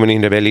messages coming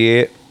in.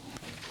 Belly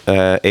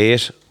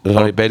 8.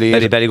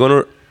 Belly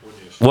Gunner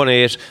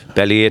 1-8,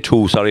 Belly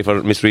 8-2. Sorry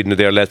for misreading it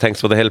there.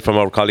 Thanks for the help from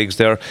our colleagues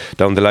there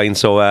down the line.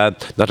 So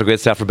not a great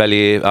start for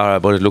Belly,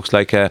 but it looks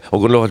like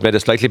Ogonnelloe has made a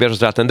slightly better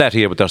start than that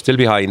here, but they're still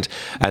behind.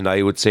 And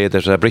I would say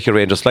that Bricky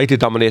Rangers slightly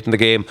dominating the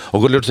game.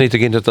 Ogonnelloe just need to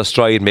get into the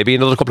stride. Maybe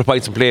another couple of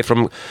points in play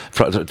for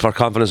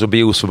confidence would be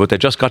useful, but they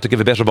just got to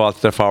give a better ball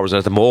to their forwards. And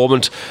at the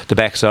moment, the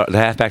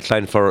half-back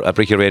line for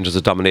Bricky Rangers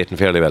is dominating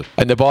fairly well.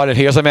 And the ball, and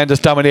here's a man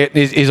that's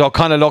dominating is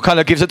O'Connell.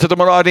 O'Connell gives it to the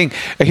marauding.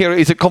 Here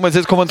is it coming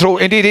through.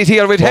 Indeed, he's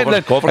here with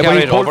Henlon.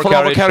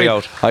 Carried.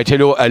 I tell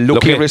you, a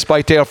lucky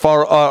respite there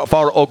for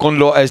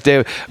Ogonnelloe as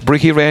the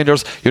Bricky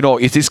Rangers.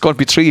 Is this going to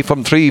be 3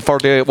 from 3 for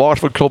the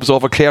Waterford clubs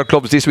over Clare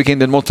clubs this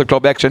weekend in Munster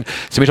club action?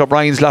 Smith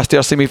O'Brien's lost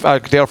their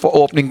there for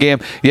opening game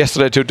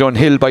yesterday to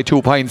Dunhill by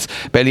 2 points.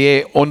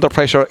 Bellier under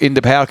pressure in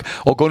the park.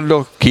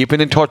 Ogonnelloe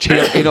keeping in touch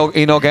here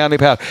in O'Garney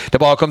Park. The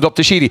ball comes up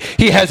to Sheedy.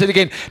 He has it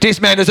again.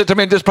 This man is a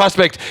tremendous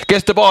prospect.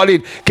 Gets the ball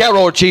in.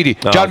 Garrod Sheedy.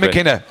 John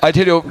McKenna. I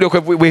tell you, look,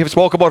 we have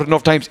spoken about it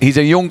enough times. He's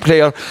a young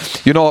player.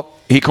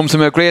 He comes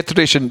from a great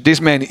tradition. This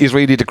man is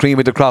really the cream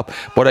of the crop.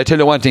 But I tell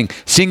you one thing,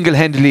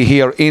 single-handedly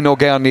here in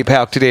O'Garney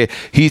Park today,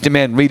 he's the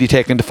man really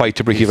taking the fight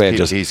to Bricky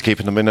Rangers. He's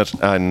keeping them in it,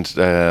 and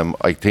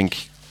I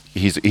think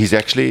he's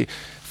actually,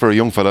 for a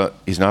young fella,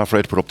 he's not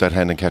afraid to put up that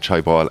hand and catch high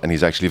ball, and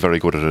he's actually very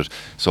good at it.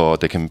 So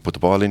they can put the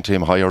ball into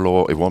him high or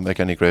low. It won't make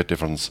any great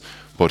difference.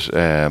 But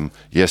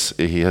yes,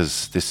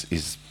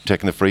 he's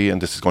taking the free, and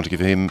this is going to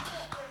give him.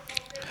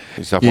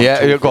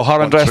 Yeah, you go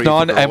Horan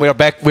Dressnon, and we're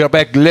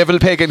back level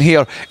pegging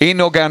here in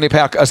O'Garney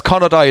Park as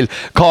Conor Doyle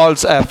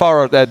calls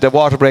for the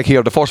water break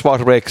here, the first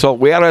water break. So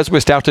we are, as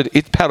we started,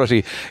 it's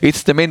parity.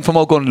 It's the men from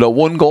Ogonnelloe,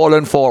 1 goal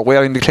and 4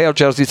 wearing the Clare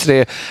jerseys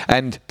today,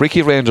 and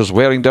Bricky Rangers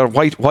wearing their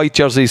white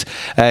jerseys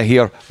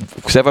here,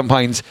 7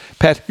 points.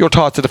 Pat, your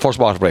thoughts of the first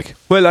water break?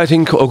 Well, I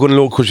think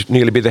Ogonnelloe could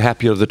nearly be the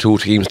happier of the two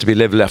teams to be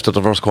level after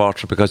the first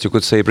quarter, because you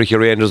could say Bricky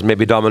Rangers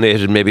maybe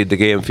dominated maybe the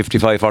game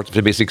 55-40,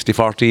 maybe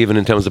 60-40 even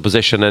in terms of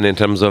possession and in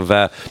terms of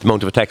the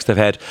amount of attacks they've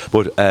had.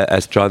 But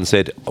as John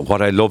said,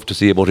 what I love to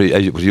see about a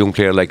young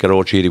player like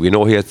Gerard Sheedy, we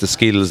know he has the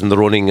skills and the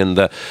running and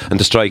the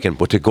striking,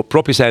 but to go put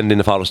up his hand in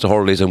the Forest of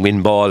hurleys and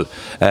win ball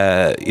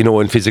in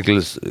tight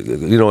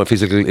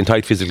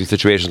physical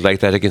situations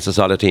like that against a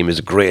solid team is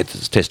a great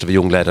test of a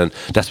young lad, and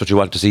that's what you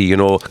want to see.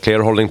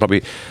 Clare hurling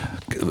probably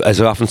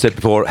as I often said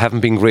before,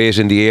 haven't been great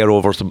in the air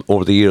over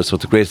the years, so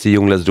it's great to see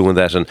young lads doing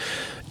that. And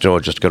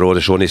just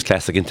Garrod showing his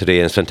class again today,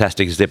 and it's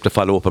fantastic he's able to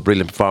follow up a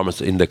brilliant performance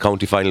in the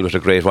county final with a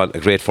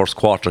great first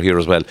quarter here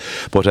as well.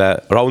 But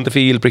around the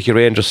field, Bricky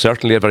Rangers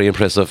certainly are very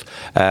impressive.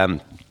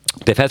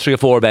 They've had 3 or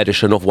 4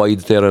 badish enough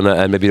wides there,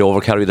 and maybe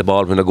overcarry the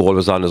ball when a goal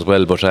was on as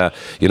well. But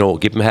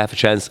give them half a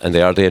chance, and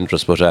they are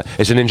dangerous. But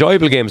it's an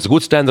enjoyable game. It's a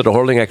good standard of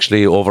hurling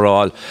actually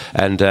overall,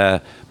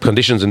 and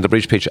conditions in the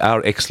bridge pitch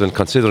are excellent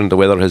considering the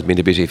weather has been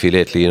a bit iffy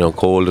lately.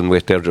 Cold and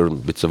wet there,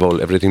 bits of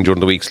everything during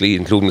the week, sleet,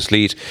 including the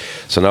sleet.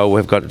 So now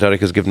we've got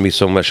Derek has given me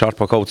some short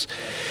puck outs.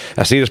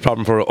 A serious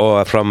problem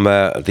from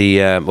the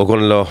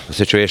Ogonnelloe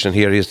situation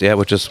here is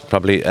which is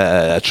probably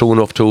true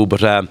enough too,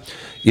 but.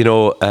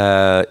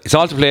 It's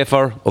all to play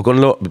for.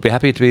 Ogonnelloe would be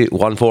happy to be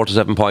 1-4 to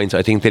 7 points.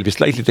 I think they'll be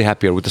slightly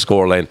happier with the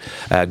scoreline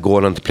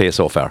going on to play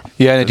so far.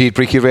 Yeah, and indeed,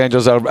 Bricky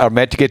Rangers are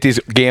meant to get this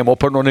game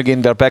up and running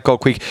again. They're back out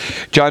quick.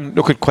 John,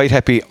 quite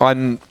happy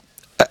on.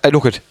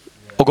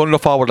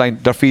 Ogonnelloe forward line,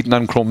 they're feeding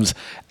on crumbs,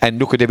 and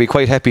they'll be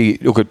quite happy.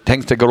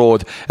 Thanks to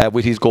Garrod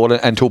with his goal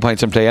and 2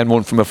 points in play and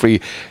 1 from a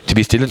free to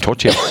be still in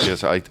touch here.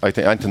 Yes, I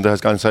think Antrim has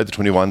gone inside the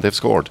 21. They've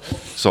scored,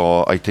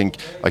 so I think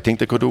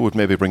they could do with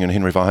maybe bringing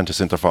Henry Vaughan to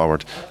centre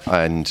forward,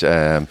 and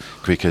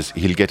because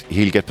he'll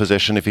get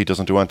possession if he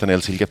doesn't do anything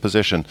else. He'll get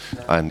possession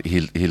and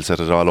he'll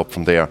set it all up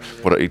from there.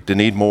 But they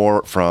need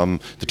more from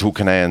the 2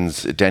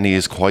 Canans. Denny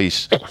is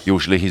quiet.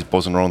 Usually he's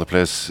buzzing around the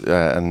place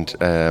and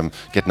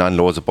getting on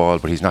loads of ball,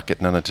 but he's not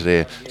getting on it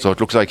today. So it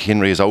looks like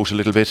Henry is out a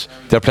little bit.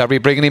 They're probably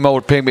bringing him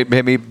out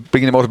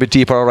a bit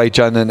deeper, all right,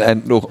 John,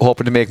 and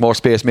hoping to make more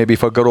space maybe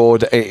for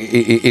Garrod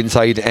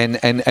inside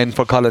and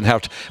for Colin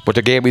Hart. But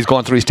the game is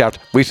going to restart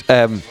with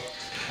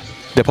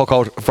the puck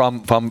out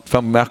from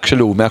Mark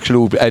Shalhoub. Mark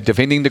Shalhoub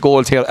defending the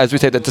goals here, as we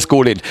said at the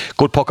school end.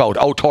 Good puck out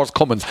towards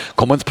Cummins.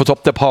 Cummins puts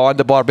up the paw and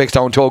the ball breaks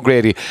down to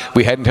O'Grady.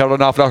 We hadn't heard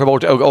an awful lot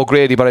about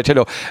O'Grady, but I tell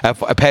you,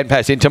 a pen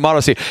pass into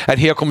Morrissey, and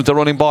here comes the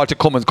running ball to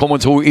Cummins.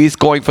 Cummins, who is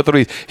going for the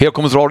read. Here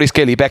comes Rory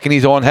Skelly back in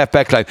his own half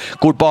back line.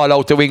 Good ball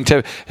out the wing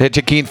to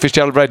Keane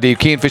Fitzgerald Bradley.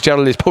 Keane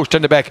Fitzgerald is pushed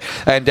in the back,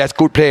 and that's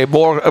good play.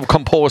 More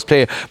composed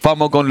play from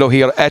Ogonnelloe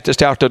here at the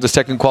start of the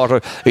second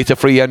quarter. It's a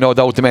free, and no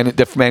doubt the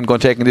man going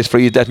taking this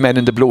free is that man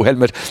in the blue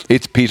helmet.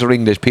 It's Peter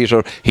English.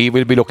 Peter, he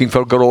will be looking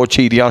for Garrod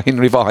Cheedy or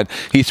Henry Vaughan.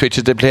 He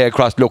switches the play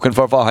across looking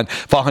for Vaughan.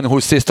 Vaughan,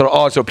 whose sister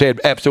also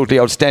played absolutely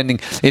outstanding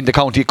in the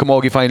County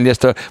Camogie final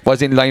yesterday,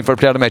 was in line for a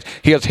player of the match.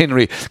 Here's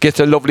Henry, gets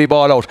a lovely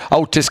ball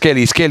out to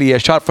Skelly. Skelly, a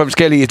shot from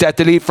Skelly. Is that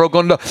the lead for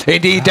Ogonnelloe?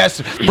 Indeed,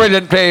 that's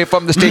brilliant play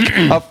from the stick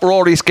of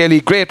Rory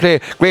Skelly. Great play,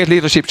 great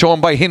leadership shown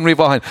by Henry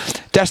Vaughan.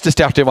 That's the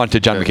start they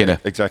wanted, John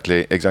McKenna.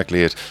 Exactly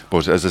it.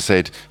 But as I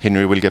said,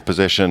 Henry will get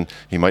possession.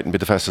 He mightn't be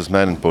the fastest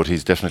man, but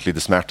he's definitely the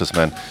smartest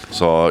man.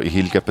 So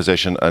he'll get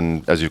possession,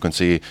 and as you can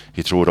see,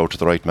 he threw it out to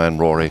the right man,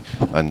 Rory,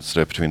 and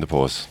straight between the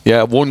posts.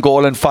 Yeah, 1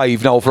 goal and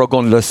 5 now for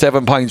Ogonnelloe.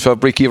 7 points for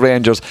Bricky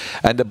Rangers,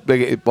 and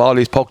the ball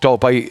is poked out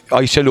by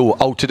Aishalou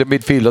out to the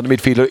midfield. On the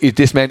midfielder,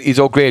 this man is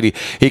O'Grady.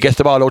 He gets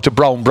the ball out to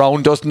Brown.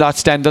 Brown does not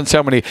stand on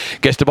ceremony.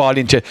 Gets the ball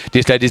into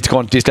this lad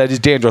is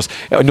dangerous.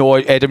 No,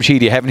 Adam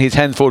Sheedy having his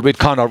hands full with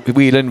Connor,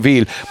 wheel and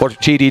veal,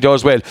 but Sheedy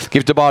does well.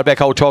 Gives the ball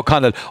back out to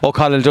O'Connell.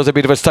 O'Connell does a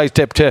bit of a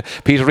sidestep to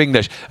Peter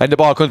English, and the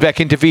ball comes back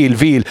into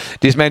Veal.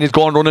 This man is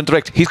going running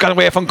direct. He's gone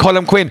away from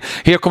Colm Quinn.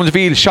 Here comes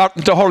Veal, short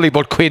into Hurley,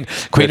 but Quinn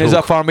is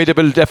a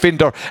formidable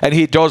defender, and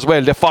he does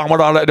well. The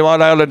former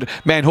All-Ireland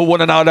man who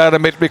won an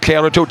All-Ireland with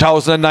Clare in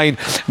 2009,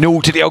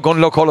 new to the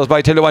Ogonnelloe colours. But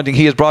I tell you one thing,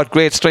 he has brought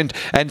great strength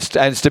and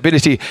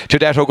stability to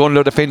that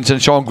Ogonnelloe defence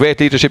and shown great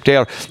leadership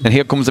there. And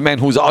here comes the man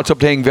who's also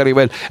playing very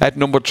well at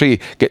number 3,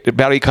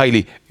 Barry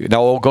Kiley.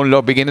 Now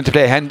Ogonnelloe beginning to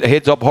play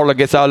heads up. Hurler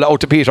gets all out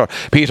to Peter.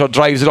 Peter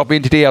drives it up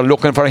into the air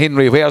looking for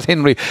Henry. Where's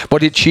Henry?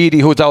 But it's Sheedy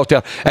who's out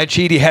there, and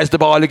Sheedy has the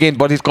ball again,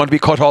 but he's going to be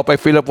cut off by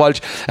Philip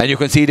Walsh, and you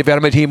can see the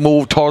moment he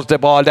moved towards the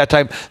ball that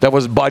time, there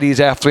was bodies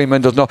after him,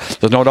 and there's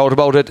no doubt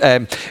about it.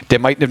 They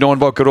mightn't have known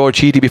about Garrod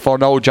Sheedy before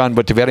now, John,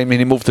 but the very minute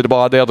he moved to the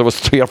ball there was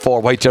 3 or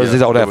 4 white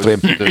jerseys out after him.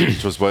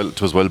 It was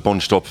well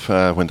bunched up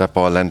when that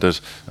ball landed,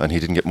 and he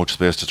didn't get much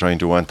space to try and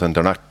do anything.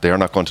 They're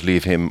not going to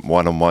leave him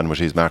one-on-one with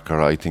his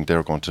marker. I think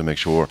they're going to make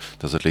sure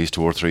there's at least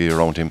 2 or 3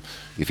 around him.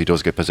 If he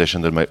does get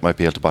possession, they might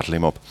be able to battle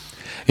him up.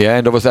 Yeah,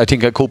 and there was, I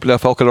think, a couple of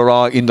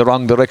Focal in the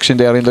wrong direction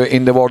there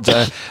in the words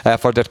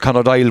for that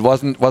Conor Doyle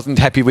wasn't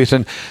happy with.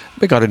 And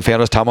we got, in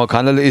fairness, Tom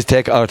O'Connell,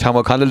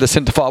 the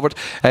centre forward,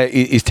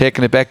 is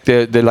taking it back.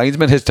 The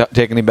linesman has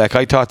taken him back.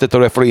 I thought that the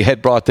referee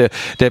had brought the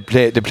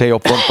play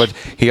up front, but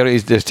here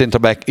is the centre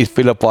back is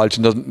Philip Walsh,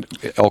 and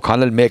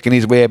O'Connell making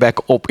his way back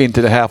up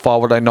into the half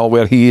forward line now,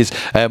 where he is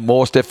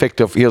most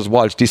effective. Here's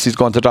Walsh. This is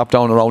going to drop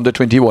down around the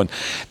 21.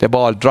 The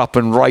ball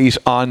dropping right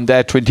on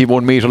that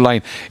 21 metre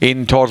line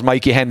in towards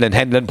Mikey Hanlon.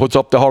 Hanlon puts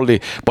up the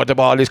hurley, but the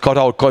ball is cut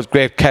out because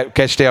great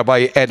catch there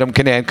by Adam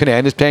Kinane.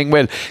 Kinane is playing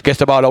well, gets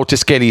the ball out to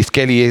Skelly.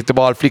 Skelly is the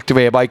ball flicked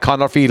away by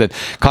Conor Phelan.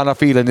 Conor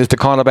Phelan is the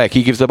cornerback.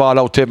 He gives the ball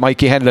out to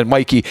Mikey Hanlon.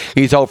 Mikey,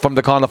 he's out from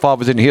the corner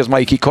forwards, and here's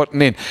Mikey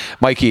cutting in.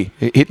 Mikey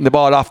hitting the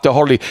ball off the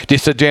hurley.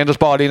 This is a dangerous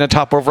ball in on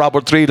top of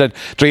Robert Dreelan.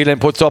 Dreelan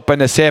puts up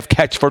and a safe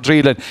catch for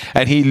Dreelan,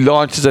 and he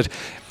launches it.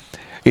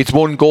 It's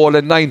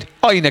 1-9.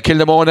 Aina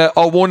Kilnamona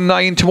or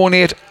 1-9 to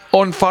 1-8.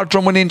 On for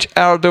Drummond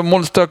are the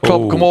Munster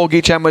Club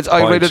Camogie champions.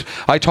 I read it.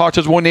 I thought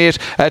it was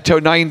 1-8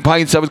 to 9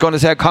 points. I was going to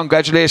say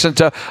congratulations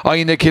to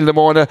Aina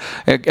Kilnamona.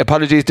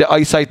 Apologies, the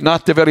eyesight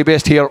not the very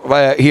best here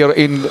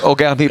in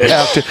O'Garney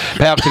Park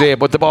today.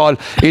 But the ball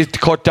is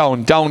cut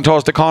down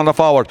towards the corner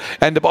forward,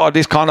 and the ball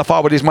this corner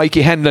forward is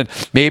Mikey Henlon.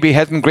 Maybe he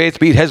hasn't great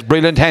speed, has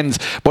brilliant hands,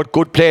 but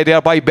good play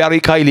there by Barry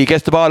Kiley.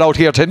 Gets the ball out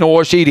here to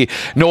Noah Sheedy.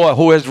 Noah,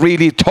 who has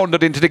really turned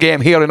it into the game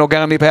here in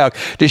O'Garney Park.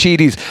 The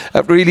Sheedys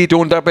really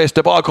doing their best.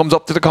 The ball comes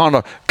up to the corner.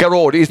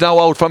 Garrod is now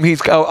out from his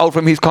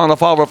corner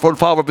forward, full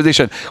forward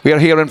position. We are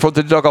here in front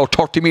of the dugout,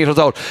 30 metres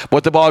out,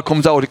 but the ball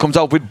comes out. It comes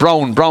out with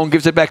Brown. Brown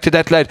gives it back to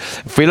that lad,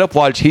 Philip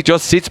Walsh. He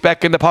just sits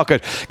back in the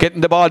pocket, getting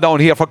the ball down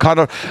here for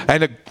Connor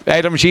and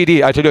Adam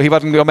Sheedy. I tell you, he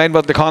wasn't your man,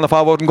 but the corner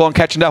forward wouldn't go and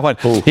catching that one.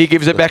 He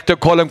gives it back to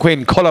Colin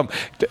Quinn. Colin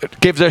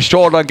gives a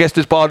shoulder and gets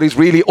this ball. He's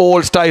really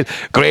old style.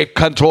 Great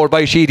control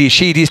by Sheedy.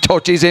 Sheedy's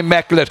touch is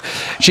immaculate.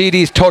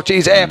 Sheedy's touch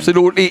is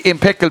absolutely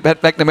impeccable.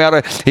 Pat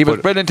McNamara, he was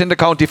brilliant in the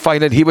county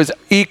final. He was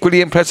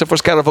equally impressive for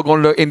Scariff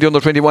Ogonnelloe in the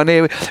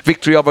under-21A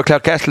victory over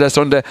Clarecastle last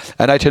Sunday.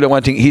 And I tell you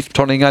one thing, he's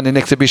turning on an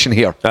exhibition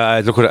here.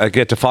 Look, I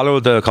get to follow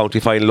the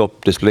county final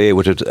up display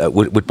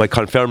with by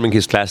confirming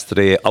his class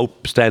today.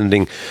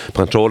 Outstanding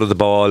control of the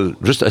ball,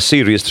 just a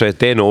serious threat.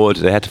 They know it.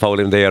 They had to foul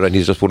him there, and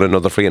he's just put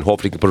another free, and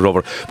hopefully he can put it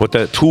over. But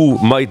the two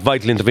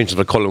vital interventions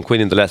for Colin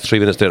Quinn in the last 3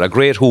 minutes there. A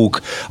great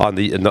hook on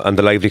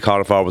the lively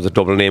corner forward with the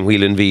double name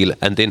wheel and veal,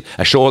 and then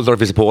a shoulder of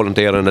his opponent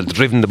there, and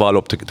driven the ball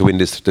up to win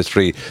this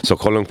free. So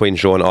Colin Quinn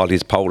showing all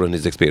his power and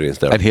his experience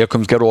there. And here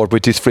comes Garrod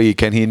with his free.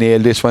 Can he nail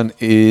this one?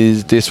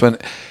 Is this one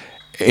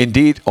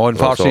indeed,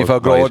 unfortunately for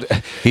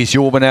Garrod, he's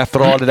human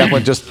after all, and that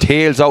one just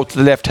tails out to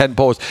the left hand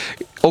post.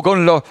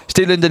 Ogonnelloe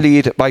still in the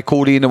lead by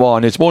Colleen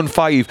Awan. It's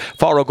 1-5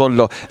 for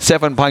Ogonnelloe,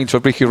 7 points for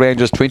Bricky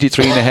Rangers.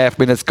 23.5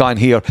 minutes gone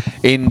here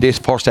in this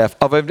first half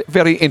of a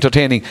very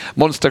entertaining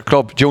Munster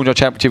Club Junior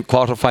Championship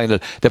quarter final.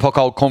 The puck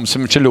out comes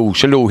from Shalou.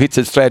 Shalou hits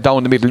it straight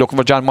down the middle, looking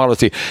for John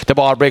Morrissey. The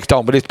ball breaks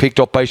down, but it's picked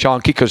up by Sean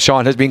Kickers.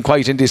 Sean has been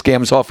quiet in this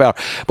game so far,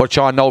 but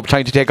Sean now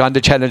trying to take on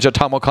the challenger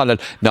Tom O'Connell.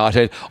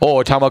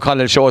 Tom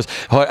O'Connell shows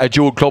a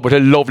Jude Club with a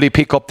lovely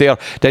pick up there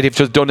that if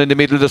just done in the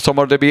middle of the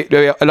summer, there'll be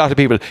a lot of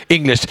people.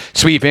 English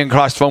sweeping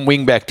across from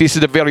wing back. This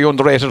is a very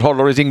underrated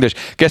hurler, is English.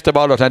 Gets the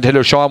ball out and tell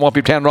you Sean won't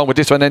be playing wrong with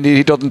this one, and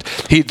he doesn't.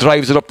 He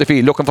drives it up the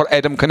field, looking for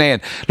Adam Conan,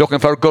 looking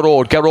for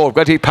Garrod,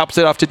 but he pops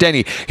it off to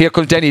Denny. Here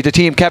comes Denny, the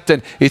team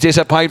captain. Is this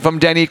a point from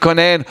Denny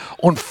Conan?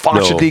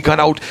 Unfortunately gone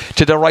out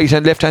to the right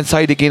and left hand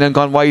side again and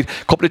gone wide.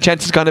 Couple of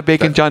chances gone to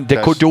Bacon John.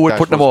 They could do it,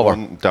 putting them over.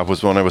 That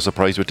was one I was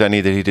surprised with Denny,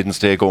 that he didn't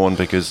stay going,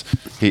 because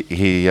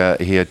he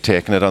had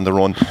taken it on the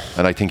run,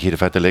 and I think he'd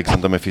have had the legs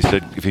on them if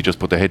he just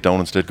put the head down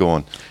instead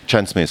going.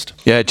 Chance missed.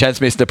 Yeah, chance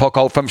missed. The puck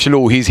out from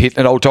Shalou. He's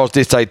hitting it out towards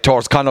this side,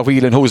 towards Conor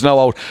Whelan, who's now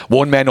out.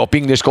 One man up.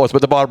 English goes,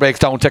 but the ball breaks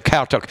down to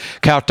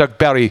Cartuck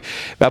Barry.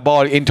 A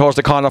ball in towards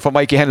the corner for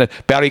Mikey Henlon.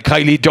 Barry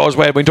Kiley does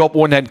well. Went up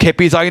one hand, kept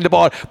his eye on the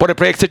ball, but it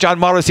breaks to John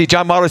Morrissey.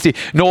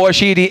 Noah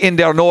Sheedy in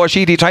there. Noah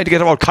Sheedy trying to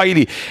get about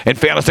Kiley. In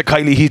fairness to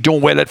Kiley, he's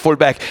doing well at full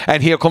back.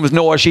 And here comes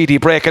Noah Sheedy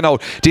breaking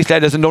out. This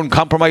lad is an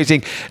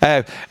uncompromising.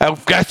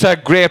 That's a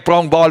great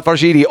brown ball for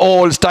Sheedy.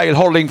 Old style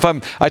hurling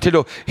from, I tell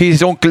you,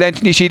 his uncle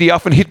Anthony Sheedy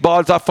often hit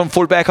balls off from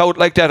full back out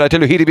like that. I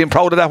tell you, he'd have been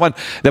proud of that one.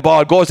 The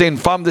ball goes in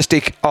from the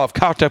stick of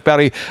Cartuck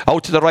Barry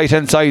out to the right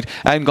hand side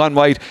and gone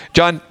wide.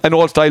 John, an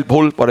old style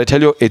pull, but I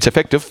tell you, it's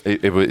effective.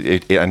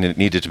 And it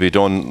needed to be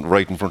done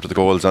right in front of the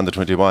goals on the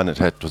 21.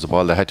 It was a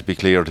ball that had to be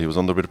cleared. He was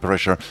under a bit of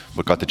pressure,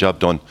 but got the job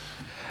done.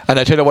 And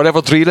I tell you,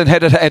 whatever Dreelan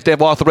had at the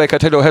water break, I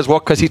tell you, has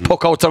worked, because his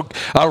puck outs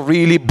are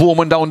really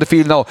booming down the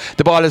field now.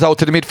 The ball is out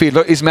to the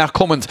midfielder, is Mark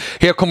Cummins.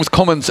 Here comes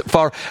Cummins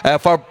for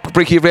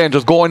Bricky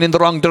Rangers, going in the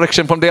wrong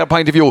direction from their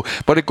point of view,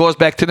 but it goes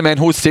back to the man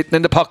who's sitting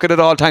in the pocket at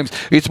all times.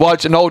 It's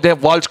Walsh. Now they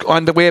have Walsh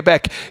on the way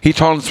back. He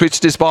turns, switches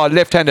this ball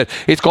left-handed.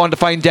 It's going to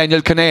find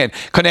Daniel Conan.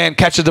 Conan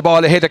catches the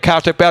ball ahead of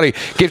Carter Barry,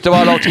 gives the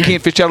ball out to Keane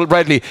Fitzgerald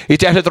Bradley. He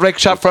gets a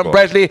direct shot from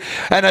Bradley,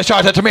 and a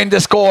shot, a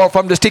tremendous score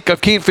from the stick of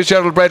Keane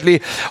Fitzgerald Bradley.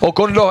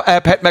 Ogonnelloe,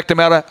 Pat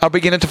McNamara are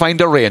beginning to find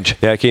their range.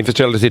 Yeah, Keane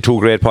Fitzgerald has hit 2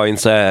 great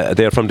points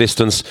there from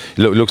distance.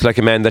 Looks like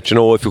a man that,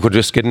 if you could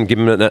just give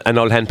him an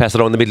all-hand pass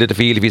around the middle of the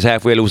field, if he's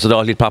halfway loose at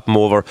all, he'd pop him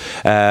over.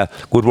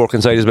 Good work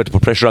inside his bit to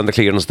put pressure on the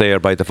clearance there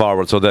by the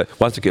forward. So the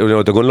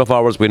Ogonnelloe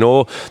forwards, we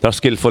know they're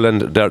skillful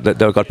and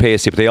they've got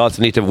pace, but they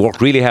also need to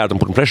work really hard on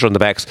putting pressure on the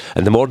backs,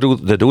 and the more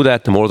they do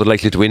that, the more they're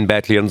likely to win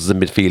back clearances in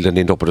midfield and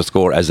end up with a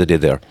score as they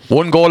did there.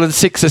 1 goal and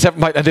 6 or 7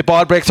 points, and the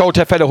ball breaks out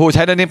to a fellow who's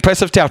had an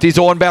impressive start. He's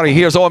Owen Barry.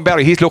 Here's Owen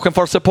Barry. He's looking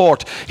for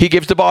support. He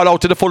gives the ball out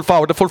to the full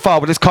forward. The full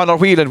forward is Conor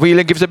Whelan.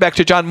 Whelan gives it back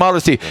to John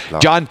Morrissey.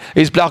 John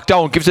is blocked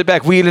down, gives it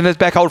back. Whelan is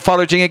back out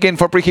foraging again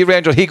for Bricky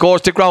Rangers. He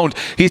goes to ground.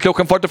 He's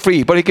looking for the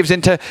free, but he gives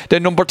into the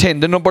number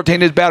 10. The number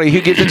 10 is Barry.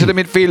 He gives into the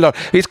midfielder.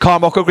 It's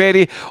Cormac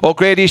O'Grady.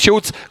 O'Grady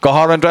shoots.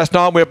 Gahar and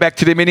Drasnaw. We're back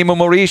to the minimum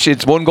Maurice.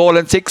 It's 1 goal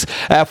and 6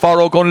 for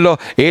Ogonnelloe.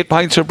 8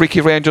 points for Bricky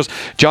Rangers.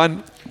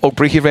 John,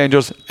 Bricky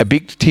Rangers, a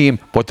big team,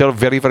 but they're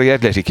very, very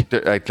athletic.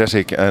 They're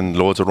athletic and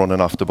loads of running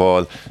off the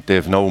ball.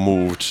 They've now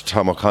moved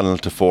Tom O'Connell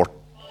to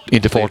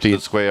into play to 14.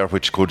 the square,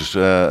 which could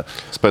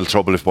spell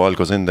trouble if ball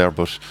goes in there.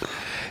 But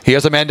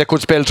here's a man that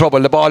could spell trouble.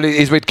 The ball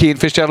is with Keane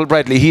Fitzgerald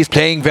Bradley. He's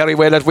playing very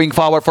well at wing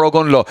forward for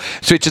Ogunlo.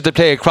 Switches the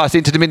play across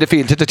into the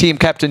midfield to the team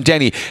captain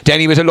Denny.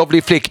 Denny with a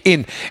lovely flick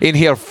in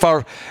here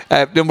for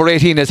number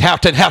 18 is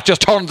Hart, and Hart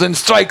just turns and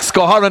strikes.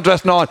 Go Horan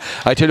dressing on.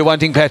 I tell you one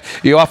thing, Pat,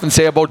 you often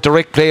say about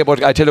direct play,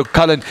 but I tell you,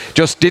 Colin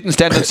just didn't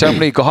stand in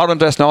ceremony. Go Horan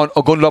dressing on.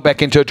 Ogunlo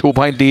back into a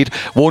 2-point lead,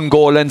 1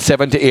 goal and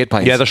 7 to 8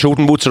 points. Yeah, they're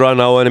shooting boots around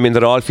now, and I mean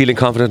they're all feeling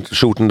confident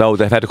shooting now.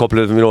 They've had a couple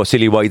of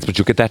silly wides, but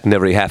you get that in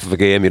every half of a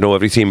game.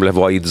 Every team will have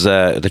wides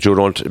that you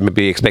don't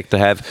maybe expect to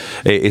have.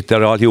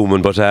 They're all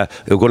human, but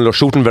they're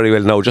shooting very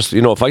well now. Just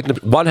fighting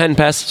one hand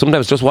pass.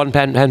 Sometimes just one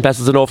hand pass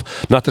is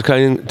enough. Not to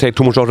kind of take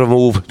too much out of a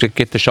move to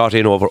get the shot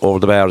in over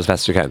the bar as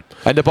fast as you can.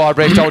 And the ball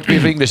breaks out to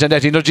Peter English, and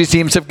that energy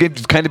seems to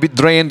kind of be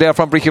drained there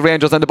from Bricky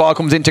Rangers, and the ball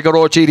comes into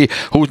Garrod Sheedy,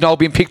 who's now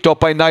been picked up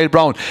by Niall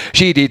Brown.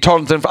 Sheedy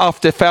turns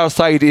off the far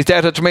side. Is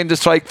that a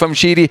tremendous strike from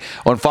Sheedy?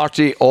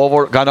 Unfortunately,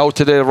 gone out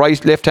to the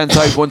left hand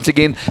side once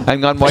again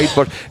and gone wide,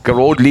 but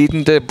Garrod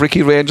leading the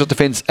Bricky Rangers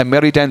defence, and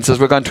Merry Dances.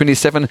 We're gone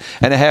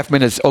 27.5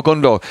 minutes.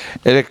 Ogunlo,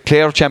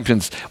 Clare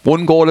champions,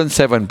 1 goal and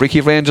 7.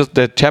 Bricky Rangers,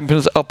 the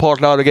champions of Port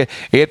Lorga,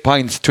 8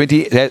 points.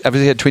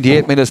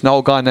 28 minutes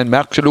now gone, and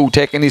Mark Chalou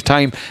taking his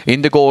time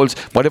in the goals.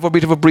 Whatever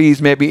bit of a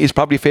breeze maybe is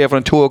probably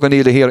favouring two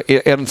Ogunila here.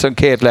 Ernson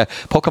Caitla,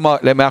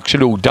 Puckamart, Mark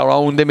Chalou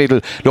down the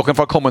middle looking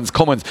for Cummins,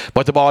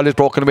 but the ball is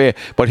broken away.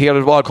 But here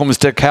the ball comes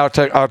to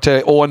Carter or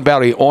to Owen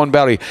Barry.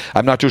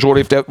 I'm not too sure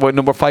if that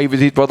number 5 is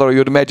his brother.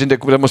 You'd imagine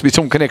there must be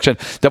some connection.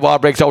 The ball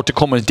breaks out to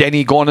Cummins.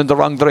 Denny going in the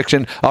wrong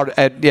direction,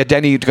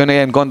 Denny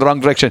going the wrong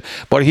direction,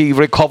 but he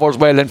recovers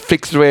well and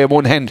flicks away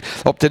one hand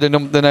up to the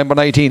number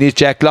 19 is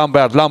Jack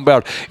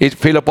Lombard is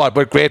Philip Watt,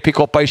 but great pick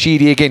up by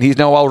Sheedy again. He's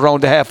now out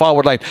around the half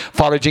forward line,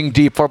 foraging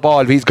deep for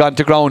ball. He's gone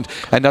to ground,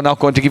 and they're not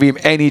going to give him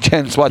any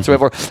chance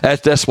whatsoever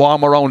as they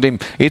swarm around him.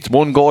 It's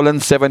 1 goal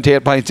and 7 to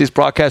 8 points. This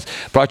broadcast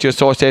brought to you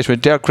association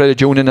with Dare Credit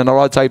Union and our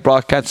outside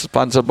broadcast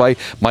sponsored by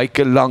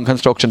Michael Long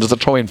Construction. There's a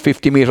throw in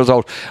 50 metres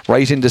out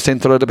right in the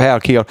centre of the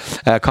park here.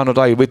 Conor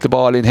Doyle with the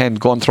ball in hand,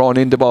 going throwing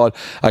in the ball.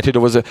 I think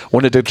there was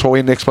one of the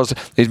throw-in experts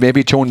is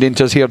maybe tuned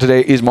into us here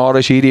today is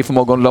Maura Sheedy from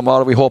Ogunlo.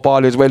 Maura, we hope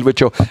all is well with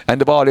you. And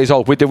the ball is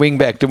out with the wing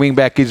back. The wing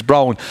back is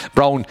Brown.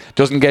 Brown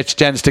doesn't get a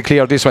chance to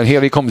clear this one.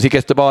 Here he comes. He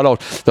gets the ball out.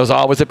 There's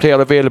always a player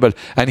available,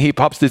 and he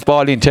pops this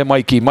ball into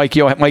Mikey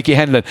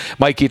Hanlon.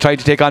 Mikey trying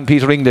to take on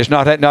Peter English.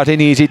 Not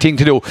an easy thing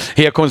to do.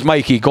 Here comes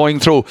Mikey going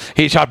through.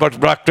 He shot, but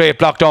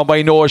blocked down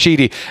by Noah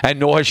Sheedy, and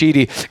Noah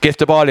Sheedy gets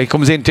the ball. He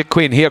comes into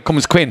Quinn. Here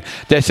comes Quinn,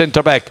 the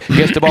centre back,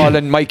 gets the ball,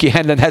 and Mikey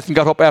Hanlon hasn't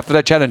got up after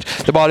that challenge.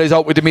 The ball is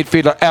out with the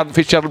midfielder Aaron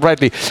Fitzgerald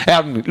Bradley.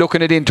 Aaron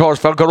looking it in towards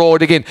for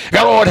Garrod again.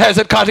 Garrod has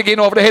it caught again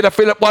over the head of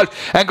Philip Walt,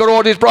 and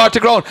Garrod is brought to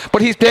ground,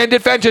 but he's playing the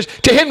advantage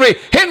to Henry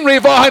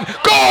Vaughan.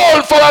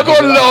 Goal for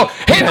Ogunlo.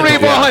 Henry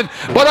Vaughan.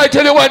 But I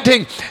tell you one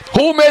thing,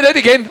 who made it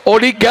again?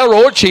 Only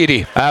Garrod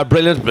Sheedy.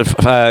 Brilliant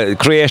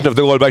creation of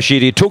the goal by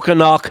Sheedy. Took a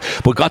knock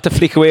but got the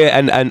flick away,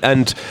 and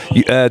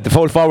the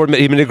full forward,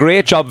 he made a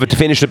great job of it to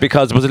finish it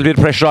because there was a little bit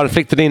of pressure on it,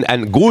 flicked it in,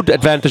 and good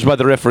advantage by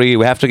the referee.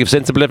 We have to give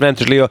sensible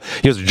advantage, Leo.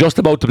 He was just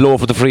about to blow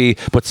for the free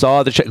but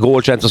saw the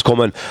goal chances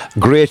coming.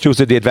 Great use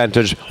of the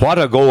advantage. What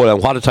a goal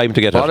and what a time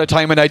to get it. What a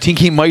time, and I think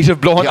he might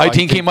have blown. I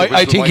think he might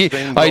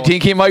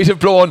have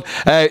blown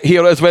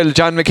here as well.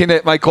 John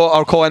McKinnon,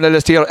 our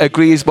co-analyst here,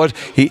 agrees, but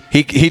he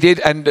did,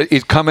 and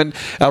it's coming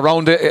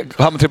around the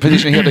commentary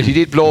position here that he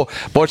did blow,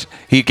 but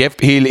he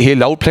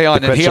allowed play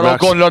on, and here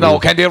Ogunlo now.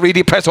 Can they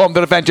really press home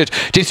the advantage?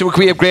 This will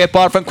create a great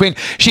ball from Quinn.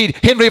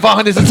 Henry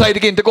Vaughan is inside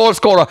again, the goal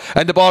scorer,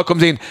 and the ball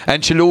comes in,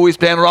 and Chalou is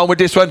playing around with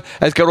this one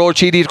as Garrod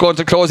Sheedy is going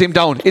to close him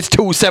down. It's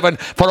 2-7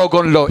 for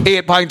Ogunlo,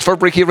 8 points for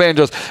Bricky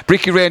Rangers.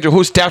 Bricky Rangers,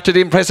 who started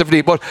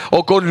impressively, but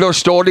Ogunlo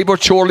slowly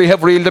but surely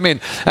have reeled them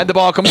in, and the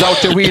ball comes out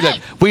to Whelan.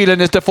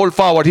 Whelan is the full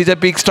forward. He's a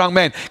big strong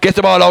man. Gets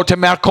the ball out to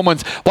Mark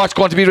Cummins. What's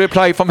going to be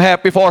reply from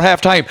before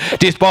half time?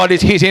 This ball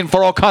is hit in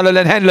for O'Connell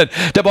and Hanlon.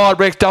 The ball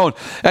breaks down,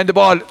 and the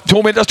ball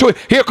 2 minutes to it.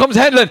 Here comes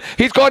Hanlon.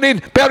 He's gone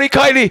in. Barry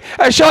Kiley,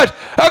 a shot,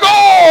 a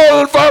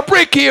goal for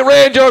Bricky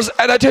Rangers.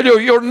 And I tell you,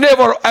 you're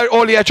never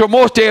only at your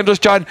most dangerous,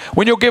 John,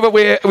 when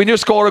you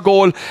score a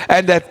goal,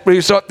 and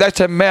that's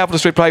a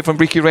marvellous reply from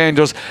Bricky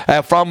Rangers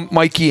from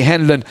Mikey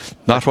Hanlon.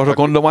 Not what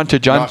Ogunlo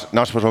wanted, John.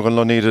 Not what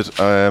Ogunlo needed,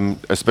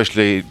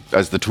 especially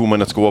as the 2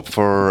 minutes go up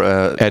for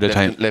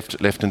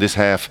left in this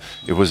half.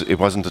 It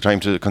wasn't the time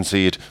to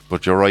concede,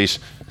 but you're right.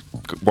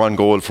 1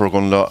 goal for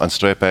Ogunlo and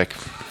straight back.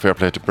 Fair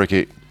play to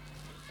Bricky.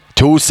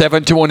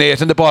 2-7 to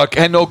 1-8 in the ball.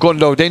 And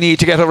Ogunlo, they need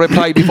to get a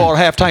reply before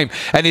half time,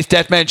 and it's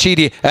that man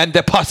Sheedy and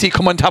the posse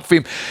come on top of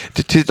him.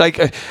 It's like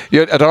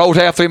they're out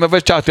after him of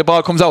his shot. The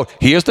ball comes out.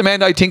 Here's the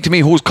man, I think, to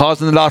me, who's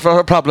causing a lot of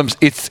her problems.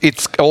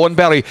 It's Owen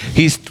Barry.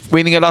 He's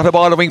winning a lot of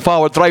ball wing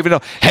forward, driving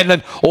up.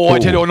 Henlon, I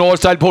tell you, an old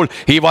style pull.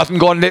 He wasn't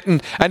going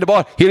letting, and the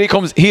ball, here he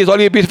comes. He is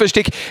only a bit of a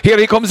stick. Here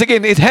he comes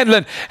again. It's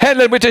Henlon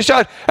with the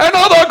shot.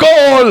 Another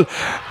goal.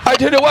 I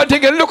tell you one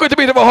thing, and look at the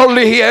bit of a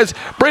hurley he has.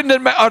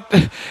 Brendan,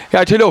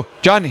 I tell you,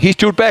 John, he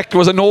stood back. There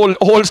was an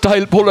old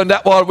style pull on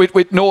that wall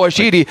with Noah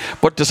Sheedy,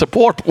 but the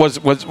support was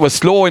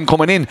slow in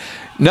coming in.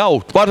 Now,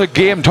 what a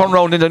game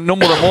turnaround in a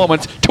number of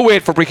moments.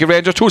 2-8 for Bricky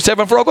Rangers,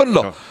 2-7 for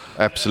Ogonnelloe. No,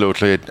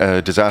 absolutely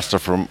a disaster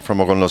from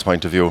Ogonnelloe's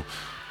point of view.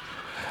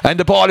 And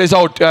the ball is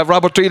out.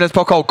 Robert Dreelan's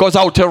puck out. Goes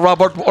out to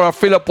Robert or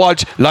Philip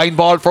Walsh. Line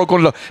ball for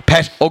Ogonnelloe.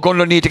 Pat,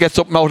 Ogonnelloe need to get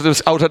something out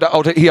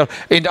of here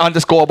on the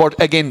scoreboard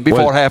again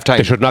before half time.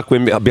 They should not go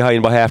in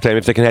behind by half time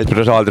if they can help it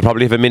at all. They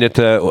probably have a minute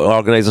to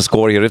organise a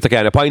score here if they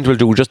can. A point will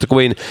do just to go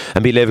in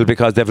and be level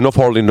because they have enough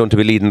hurling done to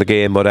be leading the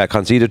game. But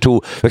conceded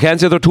 2. We can't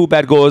say they're 2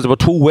 bad goals. They were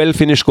 2 well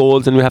finished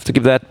goals, and we have to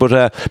give that.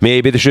 But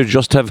maybe they should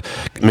just have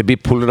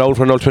pulled it out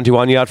for an old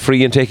 21-yard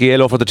free and take a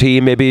yellow for the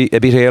team. Maybe a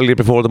bit earlier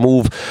before the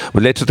move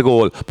led to the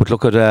goal. But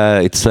look at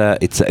it's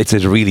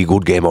a really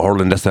good game of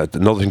hurling. That's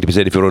another thing to be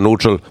said. If you're a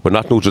neutral, we're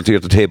not neutral here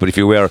at the table, but if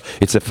you were,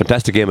 it's a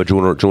fantastic game of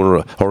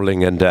junior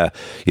hurling, and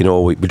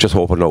we just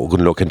hope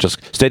Ogonnelloe can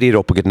just steady it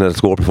up and get another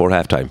score before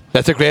half time.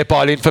 That's a great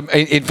ball in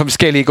from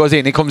Skelly. Goes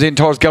in, he comes in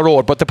towards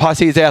Garrod, but the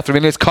posse is after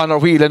him. It's Conor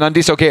Whelan on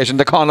this occasion,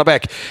 the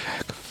cornerback.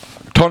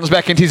 Turns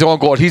back into his own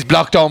goal. He's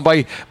blocked down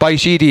by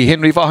Sheedy.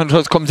 Henry Vaughan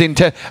comes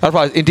into.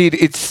 Indeed,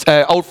 it's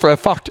out for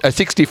a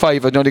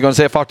 65. I'm only going to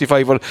say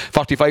 45 or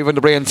 45 on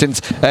the brain since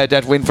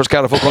that win for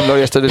Scariff Ogonnelloe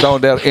yesterday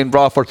down there in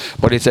Bradford.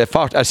 But it's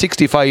a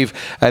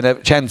 65 and a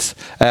chance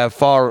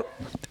for.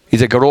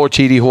 He's a Garrod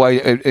Sheedy who I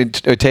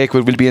take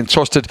will be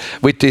entrusted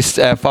with this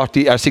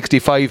 40 or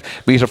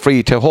 65 metre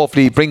free to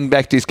hopefully bring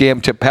back this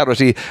game to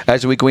parity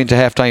as we go into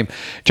half time.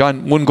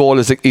 John, 1 goal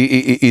is a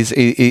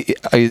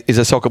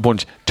sucker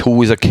punch,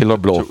 2 is a killer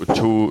blow.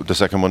 The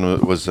second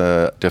one was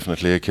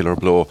definitely a killer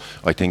blow.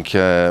 I think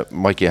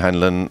Mikey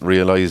Hanlon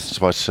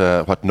realised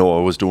what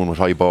Noah was doing with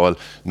high ball.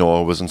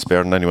 Noah wasn't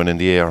sparing anyone in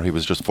the air. He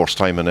was just first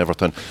time in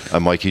everything,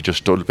 and Mikey just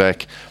stood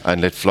back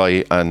and let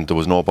fly, and there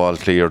was no ball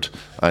cleared,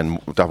 and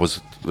that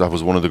was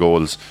one of the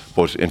goals.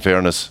 But in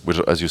fairness,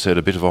 with, as you said,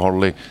 a bit of a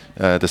hurley,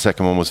 the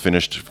second one was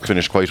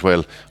finished quite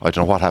well. I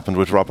don't know what happened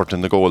with Robert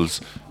in the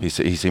goals. He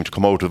seemed to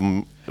come out of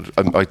them,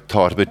 I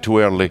thought, a bit too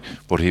early,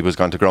 but he was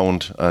gone to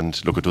ground,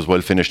 and look, it was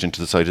well finished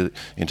into the side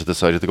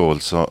of the goal.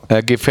 So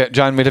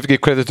John, we'll have to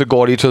give credit to the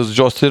goalie. It was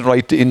just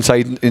right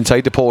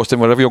inside the post,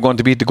 and wherever you're going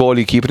to beat the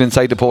goalie, keep it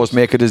inside the post,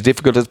 make it as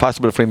difficult as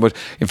possible for him. But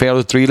in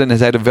fairness, Dreelan has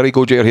had a very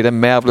good year. He had a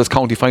marvellous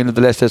county final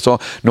to Leicester, so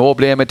no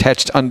blame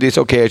attached on this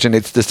occasion.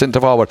 It's the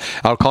centre forward,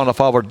 our corner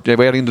forward,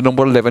 wearing the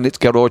number 11. It's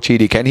Garrod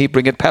Sheedy. Can he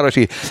bring it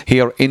parity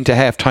here into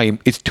half time?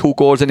 It's 2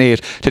 goals and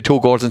 8 to 2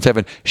 goals and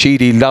 7.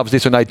 Sheedy loves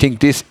this one. I think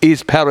this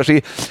is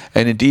parity,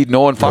 and indeed,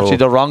 no, unfortunately,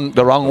 the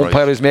wrong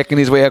umpire is making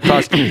his way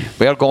across.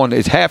 We're going.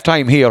 It's half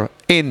time here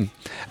in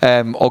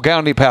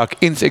O'Garney Park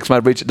in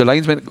Sixmile Bridge. The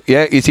linesman,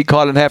 is he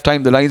calling half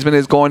time? The linesman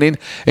is going in,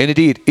 and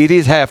indeed it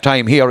is half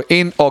time here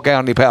in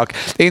O'Garney Park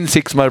in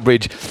Sixmile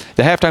Bridge.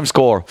 The half time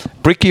score: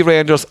 Bricky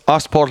Rangers,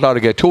 Osport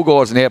Lorrigate, 2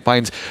 goals and 8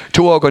 points.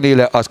 2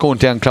 Ogonnelloe,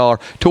 Oscounty and Clore,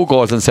 2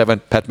 goals and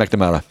 7. Pat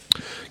McNamara.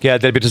 Yeah,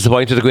 they'll be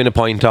disappointed to go in a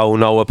point now.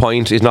 Now, a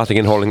point is nothing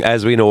in hurling,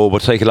 as we know,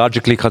 but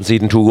psychologically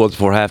conceding 2 goals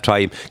before half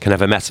time can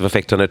have a massive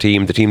effect on a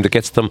team. The team that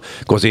gets them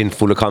goes in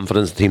full of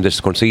confidence. The team that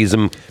concedes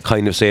them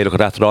kind of say, look,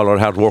 after all our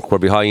hard work, we're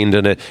behind,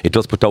 and it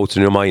does put doubts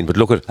in your mind. But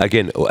look at,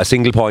 again, a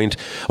single point.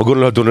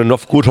 Ogonnelloe have done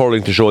enough good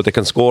hurling to show they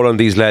can score on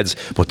these lads,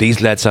 but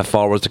these lads have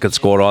forwards that can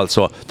score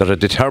also. They're a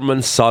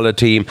determined, solid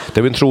team.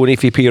 They went through an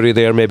iffy period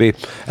there, maybe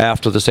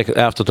after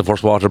the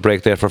first water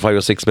break there for 5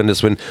 or 6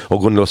 minutes when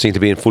Ogonnelloe seemed to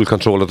be in full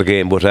control of the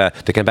game, but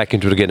they came back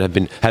into it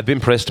again, have been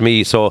pressed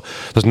me. So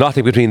there's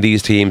nothing between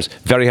these teams.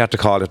 Very hard to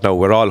call it now.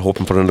 We're all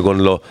hoping for an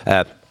Ogonnelloe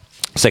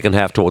second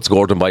half towards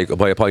Gordon by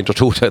a point or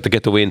two to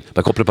get the win, by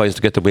a couple of points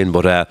to get the win,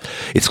 but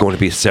it's going to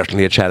be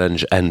certainly a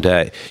challenge, and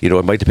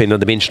it might depend on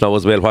the bench now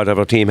as well.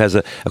 Whatever team has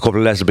a couple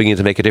of lads to bring in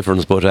to make a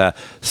difference, but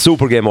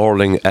super game of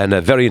hurling and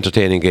a very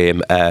entertaining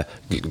game.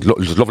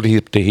 Lovely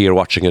to hear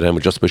watching it, and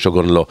we just wish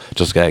Ogonnelloe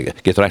just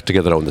get their act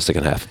together on the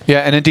second half. Yeah,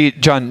 and indeed,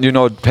 John,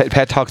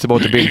 Pat talks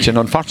about the bench, and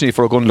unfortunately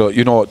for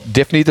Ogonnelloe,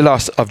 definitely the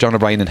loss of John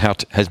O'Brien and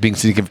Hart has been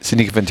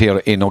significant here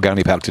in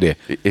O'Garney Park today.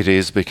 It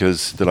is,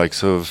 because the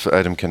likes of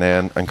Adam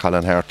Kinane and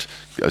Colin Hart,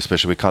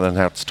 especially with Colin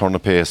Hart's turn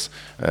of pace,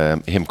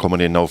 him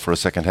coming in now for a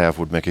second half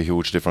would make a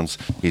huge difference.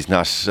 He's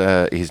not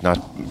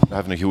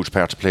having a huge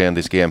part to play in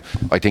this game.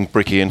 I think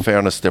Bricky, in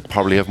fairness, they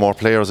probably have more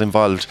players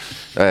involved.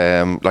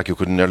 Like you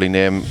couldn't nearly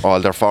name all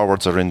their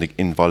forwards are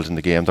involved in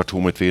the game. Their 2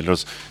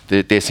 midfielders,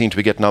 they seem to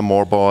be getting on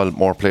more ball,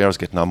 more players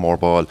getting on more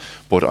ball.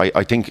 But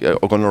I think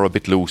Ogonnelloe are a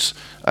bit loose.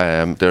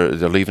 They're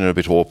leaving it a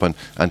bit open,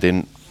 and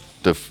then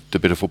the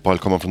bit of football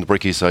coming from the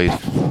Bricky side,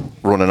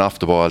 running off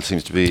the ball,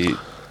 seems to be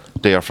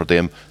there for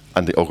them,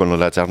 and the Ogonnelloe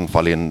lads aren't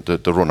following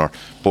the runner.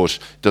 But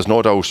there's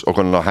no doubt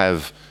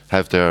Ogonnelloe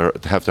have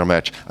their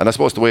match, and I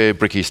suppose the way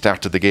Bricky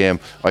started the game,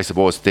 I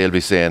suppose they'll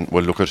be saying,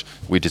 well, look,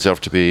 we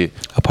deserve to be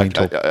a point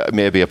up,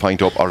 maybe a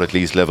point up, or at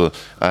least level.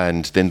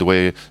 And then the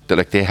way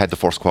they had the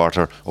first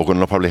quarter,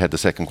 Ogonnelloe probably had the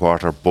second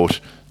quarter, but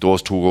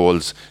those 2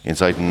 goals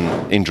inside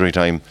in injury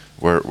time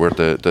were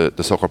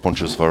the sucker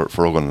punches for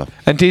Ogonnelloe.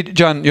 Indeed,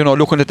 John,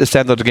 looking at the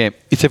standard of the game,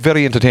 it's a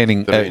very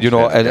entertaining,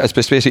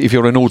 especially if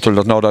you're a neutral,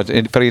 there's no doubt,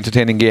 a very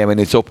entertaining game, and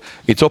it's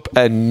up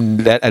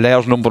and a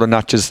large number of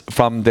notches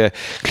from the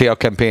Clare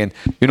campaign.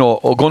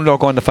 Ogonnelloe are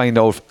going to find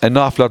out an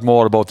awful lot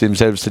more about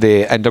themselves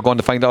today, and they're going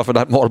to find out a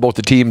lot more about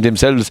the team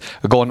themselves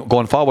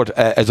going forward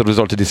as a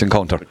result of this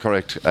encounter.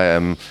 Correct.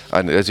 And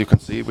as you can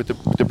see with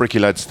the Bricky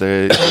lads,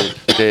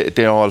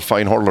 they're all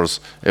fine hurlers,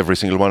 every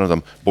single one of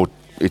them, but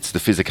it's the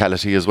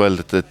physicality as well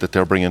that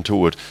they're bringing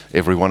to it.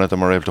 Every one of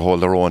them are able to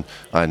hold their own,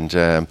 and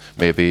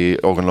maybe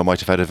Ogonnelloe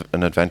might have had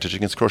an advantage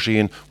against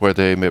Crusheen, where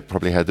they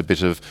probably had a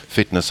bit of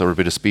fitness or a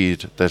bit of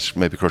speed that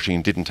maybe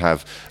Crusheen didn't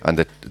have, and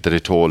that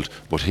it told.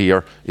 But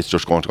here it's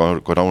just going to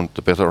go down.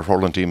 The better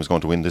hurling team is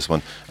going to win this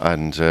one,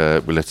 and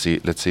let's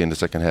see in the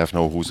second half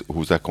now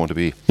who's that going to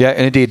be. Yeah,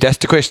 and indeed that's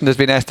the question that's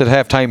been asked at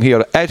half time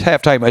here. At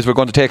half time, as we're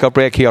going to take our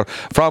break here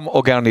from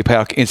O'Garney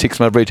Park in 6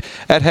 Mile Bridge,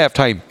 at half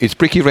time it's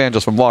Bricky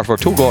Rangers from Waterford,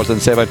 2 goals and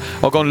 7.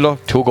 Ogonnelloe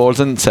 2 goals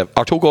and 7,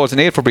 or 2 goals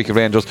and 8 for Bricky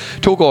Rangers,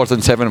 2 goals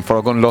and 7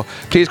 for Ogonnelloe.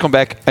 Please come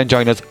back and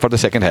join us for the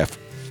second half.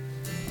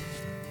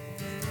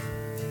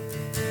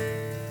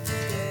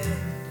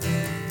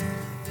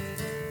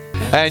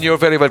 And you're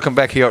very welcome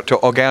back here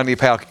to O'Garney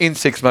Park in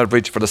 6 Mile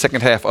Bridge for the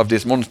second half of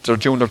this Munster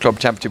Junior Club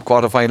Championship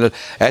quarter-final.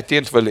 At the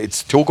interval,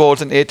 it's 2 goals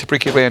and 8 to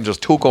Bricky Rangers,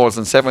 2 goals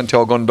and 7 to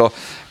Ogonnelloe.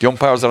 The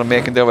umpires are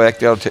making their way back.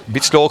 They're a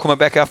bit slow coming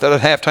back after that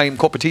half-time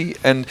cup of tea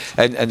and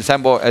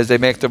Sambo as they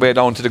make their way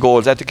down to the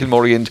goals at the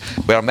Kilmurray end,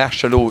 where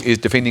Marshalloo is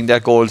defending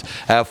that goals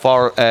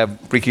for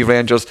Bricky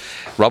Rangers.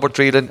 Robert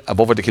Dreelan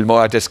above at the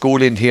Kilmurray at the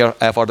school end here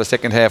for the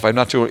second half. I'm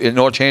not sure,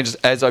 no changes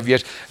as of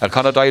yet.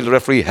 Conor Doyle, the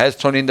referee, has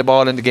thrown in the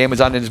ball and the game is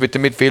on, and it's with the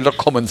midfielder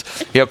Cummins.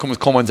 Here comes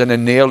Cummins, and a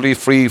nearly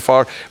free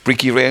for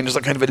Bricky Rangers.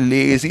 A kind of a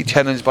lazy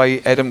challenge by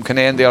Adam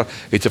Kinane there.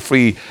 It's a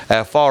free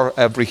for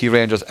Bricky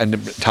Rangers,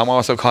 and Tom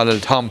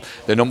O'Connell,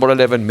 the number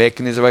 11,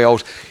 making his way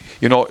out.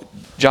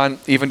 John,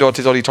 even though it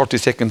is only 30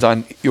 seconds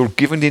on, you're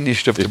giving the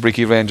initiative to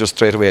Bricky Rangers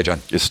straight away,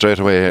 John. Yeah, straight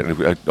away.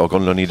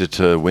 Ogonnelloe needed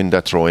to win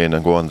that throw in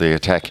and go on the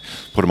attack,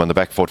 put him on the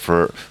back foot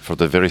for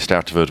the very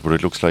start of it, but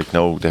it looks like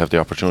now they have the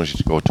opportunity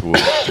to go 2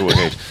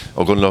 ahead.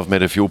 Ogonnelloe have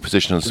made a few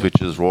positional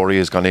switches. Rory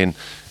has gone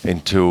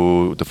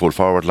into the full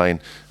forward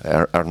line.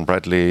 Aaron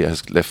Bradley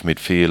has left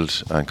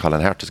midfield, and Colin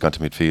Hart has gone to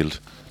midfield.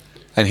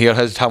 And here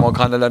has Tom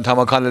O'Connell, and Tom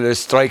O'Connell is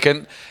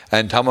striking,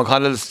 and Tom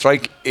O'Connell's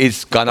strike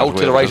is gone out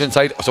to the right hand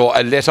side, so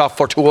a let off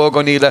for 2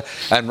 Ogonnelloe,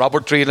 and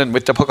Robert Dreelan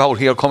with the puck out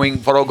here coming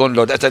for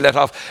Ogonnelloe. That's a let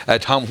off.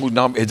 Tom, who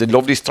now is a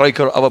lovely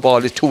striker of a ball,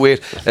 is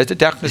 2-8 as the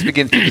darkness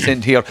begins to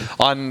descend here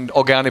on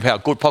O'Garney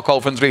Park. Good puck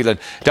out from Dreelan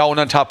down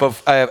on top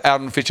of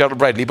Aaron Fitzgerald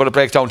Bradley, but it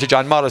breaks down to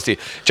John Morrissey.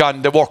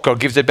 John, the worker,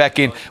 gives it back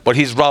in, but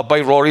he's robbed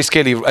by Rory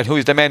Skelly, and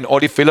who's the man?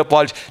 Only Philip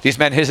Walsh. This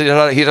man has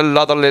a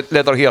lot of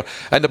leather here,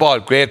 and the ball,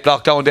 great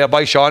block down there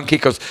by Sean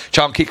Kickers.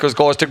 Sean Kickers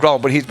goes to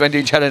ground, but he's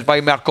been challenged by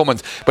Mark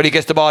Cummins, but he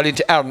gets the ball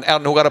into Aaron,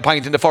 who got a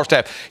point in the first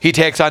half. He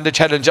takes on the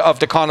challenge of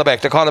the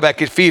cornerback. The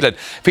cornerback is Phelan.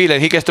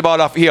 He gets the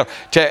ball off here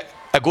to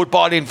a good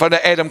ball in for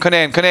the Adam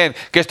Kinane. Kinane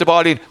gets the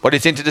ball in, but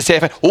it's into the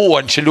safe. And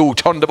Shalhoub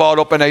turned the ball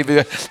up, and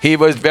he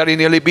was very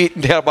nearly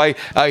beaten there by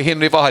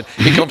Henry Vaughan.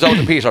 He comes out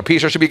to Peter.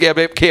 Peter should be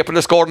capable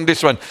of scoring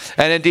this one.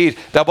 And indeed,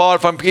 the ball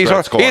from Peter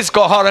is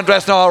Goharan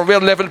Dresnor, real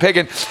level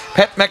pegging.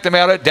 Pat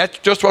McNamara, that's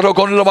just what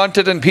Ogonnelloe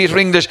wanted, and Peter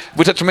English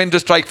with a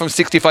tremendous strike from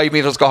 65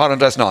 metres, Goharan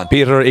Dresnor.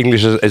 Peter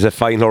English is a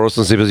fine horse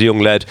since he was a young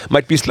lad.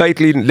 Might be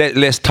slightly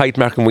less tight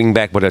marking wing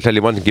back, but I'll tell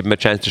you one thing, give him a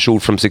chance to shoot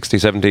from 60,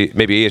 70,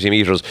 maybe 80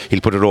 metres. He'll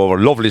put it over.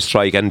 Lovely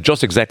strike, and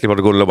just exactly what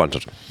Ogonnelloe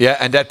wanted. Yeah,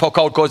 and that puck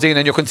out goes in,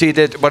 and you can see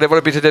that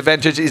whatever bit of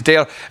advantage is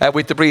there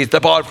with the breeze. The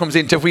ball comes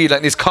into Whelan,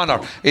 and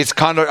it's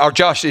Connor or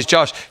Josh.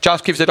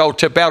 Josh gives it out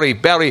to Barry.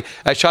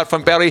 A shot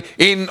from Barry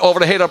in over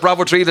the head of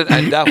Bravo Treelan,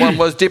 and that one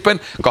was dipping.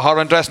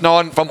 Goharan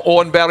Dresnon from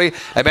Owen Barry,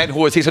 a man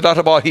who has hit a lot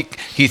of ball.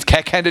 He's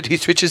cack-handed, he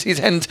switches his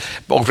hands.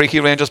 But Bricky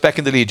Rangers back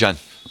in the lead, John.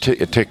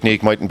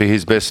 Technique mightn't be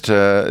his best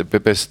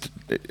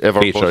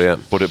ever, feature,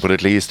 but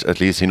at least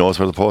he knows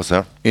where the posts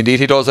are.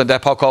 Indeed he does, and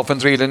that puck off from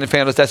Dreelan, in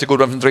fairness, that's a good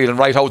one from Dreelan,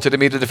 right out to the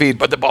middle of the field,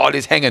 but the ball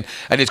is hanging,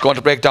 and it's going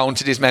to break down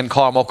to this man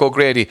Cormac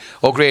O'Grady.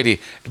 The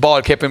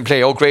ball kept in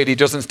play. O'Grady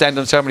doesn't stand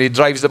on ceremony,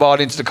 drives the ball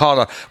into the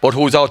corner, but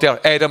who's out there?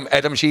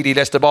 Adam Sheedy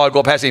lets the ball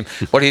go past him,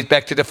 but he's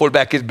back to the full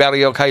back is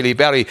Barry O'Kiley.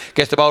 Barry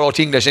gets the ball out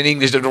to English, and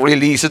English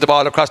releases the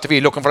ball across the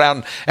field looking for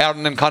Aaron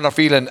and Connor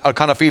Phelan,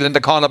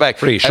 the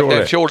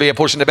cornerback. Surely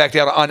pushing it back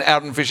there on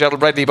Aaron Fitzgerald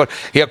Bradley, but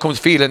here comes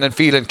Phelan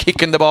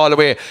kicking the ball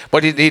away,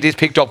 but it is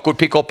picked up. Good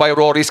pick up by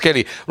Rory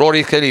Skelly,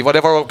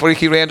 whatever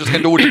Bricky Rangers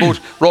can do with the boot,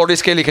 Rory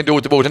Skelly can do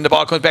with the boot, and the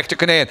ball comes back to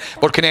Kinane,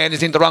 but Kinane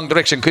is in the wrong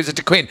direction because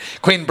it's to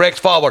Quinn breaks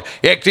forward.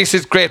 This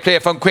is great play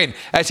from Quinn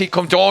as he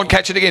comes down,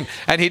 catch it again,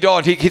 and he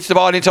hits the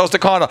ball in towards the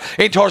corner,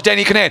 in towards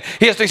Denny Kinane.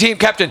 Here's the team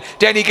captain.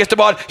 Denny gets the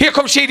ball. Here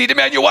comes Sheedy, the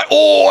man you want.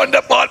 And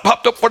the ball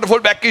popped up for the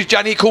fullback is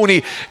Johnny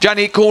Cooney,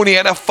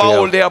 and a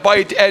foul there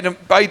by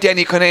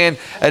Denny Kinane.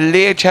 A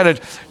late challenge.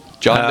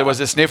 John, there was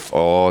a sniff.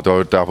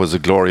 That was a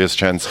glorious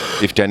chance.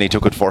 If Denny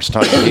took it first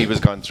time, he was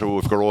gone through.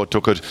 If Garrod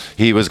took it,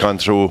 he was gone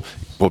through.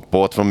 But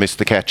both of them missed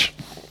the catch.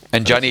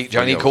 And Johnny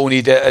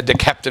Cooney, the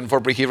captain for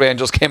Bricky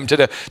Rangers, came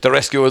to the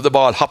rescue of the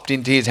ball, hopped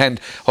into his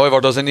hand.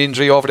 However, there's an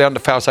injury over there on the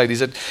far side.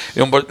 He's at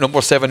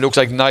number 7. Looks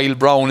like Niall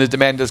Brown is the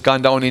man that's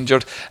gone down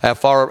injured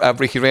for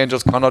Bricky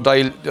Rangers. Conor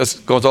Doyle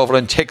just goes over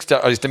and checks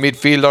is the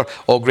midfielder.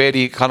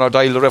 O'Grady, Conor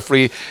Doyle, the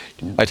referee.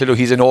 I tell you,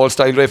 he's an old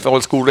school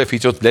ref.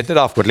 He's just letting it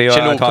off. But Leo,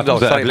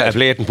 a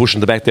blatant push in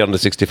the back there on the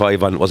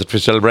 65 on, was it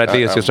Fitzgerald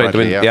Bradley?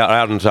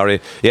 Aaron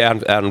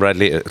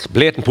Bradley.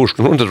 Blatant push,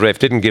 run to the ref,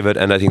 didn't give it,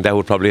 and I think that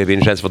would probably have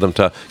been a chance for them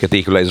to get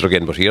the equaliser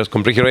again. But here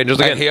comes Bricky Rangers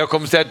again. And here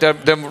comes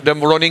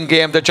them running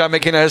game that John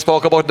McKenna has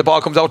spoke about. The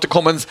ball comes out to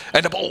Cummins,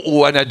 and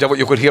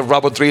you could hear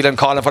Robert Dreelan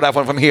calling for that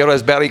one from here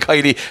as Barry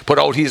Kiley put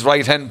out his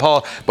right hand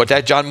paw. But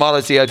that John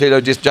Morrissey, I tell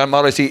you, John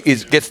Morrissey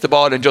gets the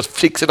ball and just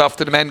flicks it off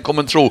to the man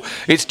coming through.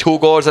 It's 2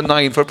 goals and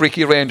 9 for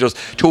Bricky Rangers,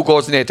 2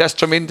 goals and 8. That's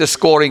tremendous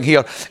scoring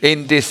here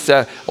in this.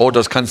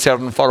 There's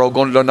concern for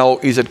O'Gunlow now.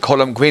 Is it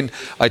Colm Quinn?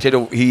 I tell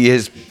you, he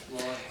has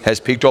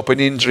picked up an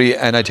injury,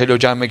 and I tell you,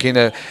 John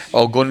McKenna,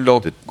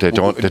 O'Gunlow, they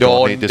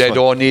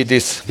don't need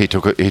this. He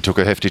took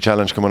a hefty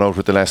challenge coming out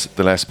with the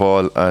last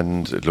ball,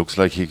 and it looks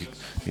like he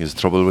has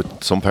trouble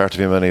with some part of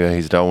him anyway.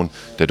 He's down.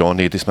 They don't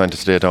need this man to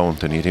stay down.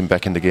 They need him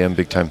back in the game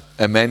big time.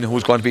 A man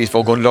who's going to be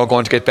for Gunlow,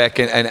 going to get back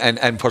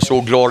and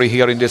pursue glory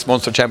here in this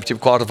Munster Championship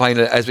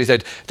quarter-final. As we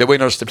said, the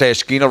winners to play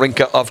Skeena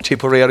Rinka of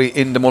Tipperary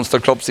in the Munster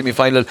Club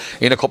semi-final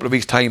in a couple of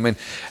weeks' time. And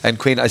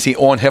Quinn, I see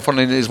Owen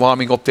Heffernan is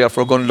warming up there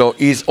for Gunlow.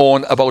 Is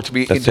Owen about to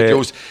be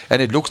introduced?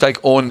 And it looks like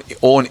Owen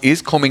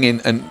is coming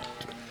in, and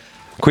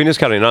Quinn is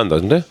carrying on,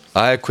 doesn't he?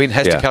 Quinn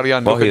has to carry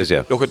on. Look, there's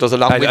a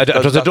long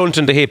there's a dunt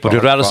in the hip, but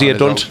you'd rather see a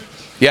dunt.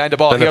 Yeah, and the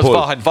ball, here's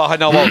Vaughan. Vaughan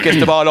now gets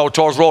the ball out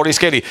towards Rory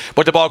Skelly,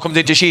 but the ball comes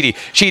into Sheedy.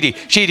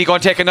 Sheedy going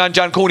to take it on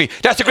John Cooney.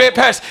 That's a great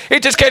pass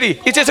into Skelly.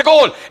 Is this a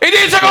goal? It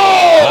is a goal!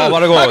 Oh,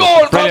 what a goal! A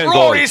goal from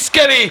Rory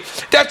Skelly.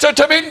 That's a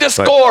tremendous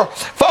score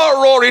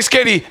for Rory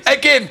Skelly.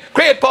 Again,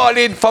 great ball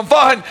in from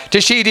Vaughan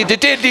to Sheedy, the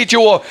deadly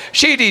duo.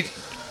 Sheedy,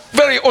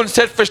 very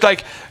unselfish,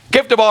 like,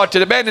 give the ball to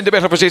the man in the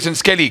better position,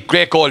 Skelly.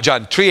 Great goal,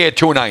 John.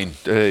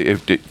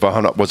 3-8-2-9.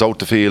 Vaughan was out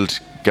the field,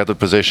 gathered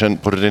possession,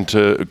 put it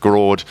into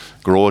Grode.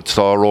 Grode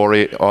saw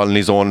Rory all on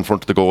his own in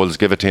front of the goals,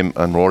 give it to him,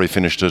 and Rory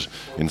finished it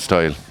in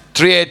style.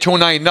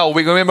 3-8-2-9. Now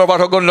we remember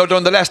what O'Gunlow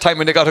done the last time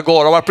when they got a goal,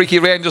 or what Bricky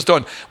Rangers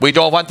done. We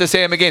don't want the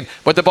same again.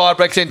 But the ball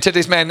breaks into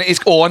this man is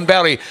Owen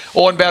Barry.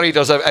 Owen Barry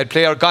does a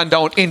player gone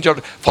down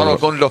injured for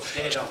O'Gunlow.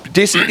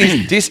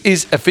 This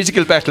is a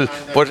physical battle,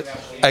 but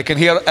I can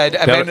hear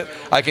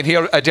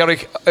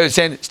Derek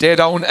saying, "Stay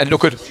down and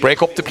look at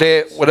break up the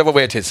play, whatever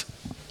way it is."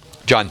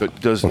 John,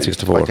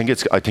 I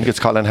think it's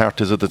Colin Hart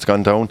that's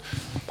gone down.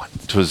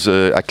 It was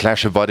a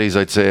clash of bodies,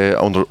 I'd say,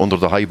 under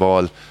the high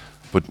ball,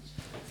 but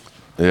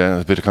yeah,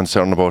 a bit of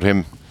concern about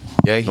him.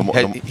 Yeah,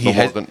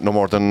 no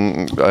more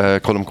than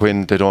Colm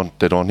Quinn. They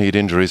don't need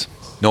injuries.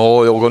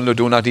 No, O'Gunlow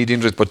do not need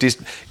injuries, but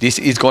this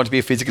is going to be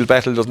a physical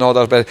battle. There's no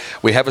doubt about it.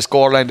 We have a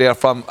scoreline there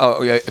from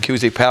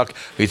Cusack Park.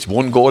 It's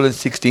 1 goal and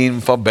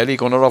 16 for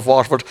Ballygunner of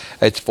Waterford.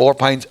 It's 4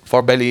 points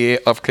for Bally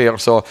of Clare.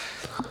 So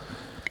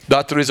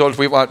not the result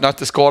we want, not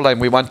the scoreline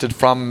we wanted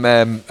from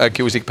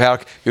Cusack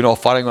Park. You know,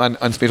 following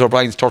on Smith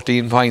O'Brien's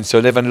 13 points, so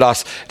 11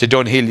 loss to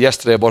Dunhill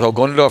yesterday. But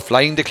O'Gunlow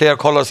flying the Clare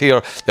colours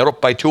here. They're up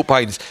by 2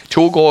 points,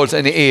 2 goals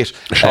and 8,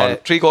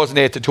 3 goals and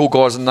 8 to 2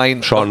 goals and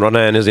 9. Sean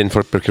Ronan is in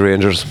for Bricky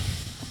Rangers.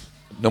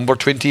 Number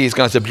 20 is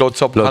going to say blood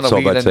sub Conor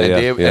Whelan,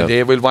 and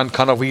they will want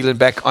Conor Whelan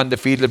back on the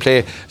field of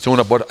play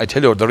sooner. But I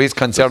tell you, there is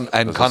concern,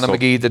 and Conor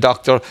McGee, the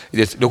doctor,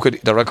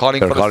 they're calling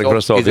for a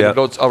sub. Is it a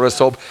blood or a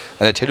sub?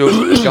 And I tell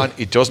you, John,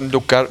 it doesn't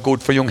look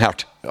good for young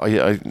Hart.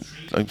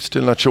 I'm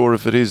still not sure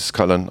if it is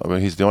Colin. I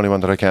mean, he's the only one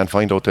that I can't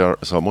find out there,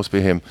 so it must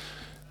be him.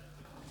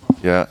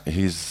 Yeah,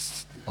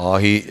 he's.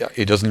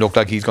 He doesn't look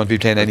like he's going to be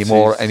playing any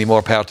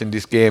more part in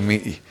this game.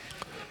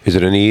 Is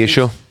it any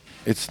issue?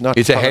 It's not.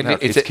 It's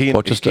Keane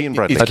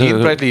Bradley. It's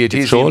Keane Bradley. It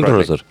is shoulder,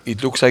 is it?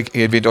 It looks like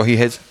he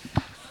has.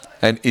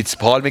 And it's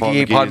Paul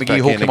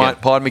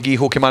McGee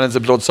who came on as a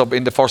blood sub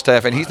in the first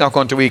half, and he's not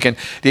going to weaken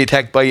the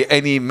attack by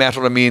any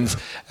matter of means.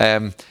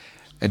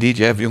 Indeed,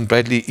 young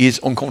Bradley is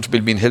uncomfortable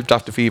being helped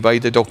off the field by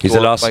the doctor,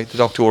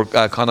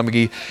 Conor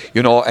McGee,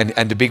 you know,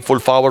 and the big full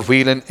forward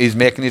Whelan is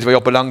making his way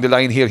up along the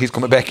line here. He's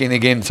coming back in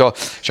again. So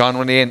Sean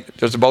Ronayne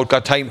just about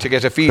got time to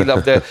get a feel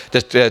of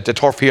the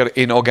turf here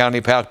in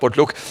O'Garney Park. But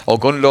look,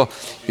 O'Gunlow,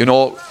 you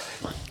know,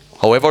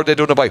 however they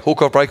do it by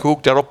hook or by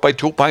hook, they're up by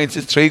 2 points.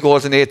 It's 3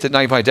 goals and 8 to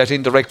 9 points. That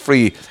indirect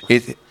free.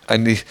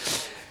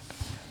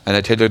 And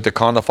I tell you, the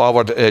corner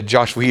forward,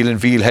 Josh Whelan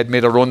had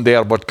made a run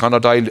there, but Conor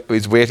Doyle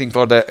is waiting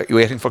for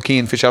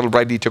Keane Fitzgerald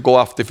Bradley to go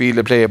off the field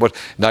of play. But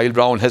Niall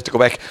Brown has to go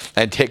back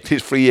and take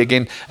this free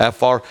again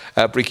for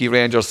Bricky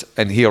Rangers.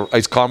 And here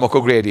is Cormac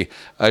O'Grady,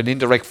 an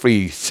indirect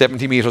free,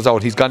 70 metres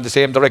out. He's gone the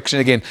same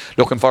direction again,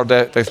 looking for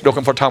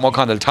Tom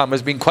O'Connell. Tom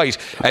has been quiet,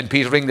 and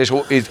Peter English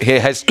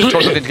has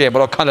turned it into game.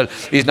 But O'Connell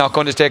is not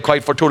going to stay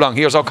quiet for too long.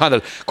 Here's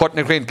O'Connell, cutting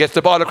the green, gets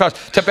the ball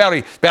across to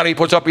Barry. Barry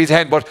puts up his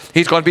hand, but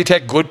he's going to be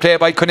taken. Good play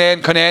by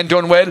Conan. Conan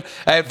done well.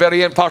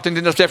 Very important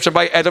interception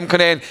by Adam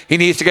Conan. He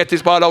needs to get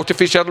this ball out to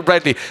Fitzgerald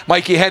Bradley.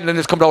 Mikey Henlon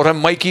has come out, and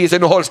Mikey is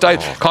in the whole style.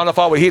 Corner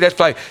forward, he lets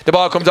fly. The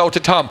ball comes out to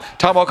Tom.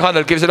 Tom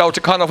O'Connell gives it out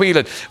to Conor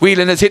Whelan.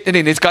 Whelan is hitting it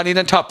in. It's gone in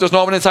on top. There's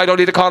no one inside,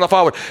 only the corner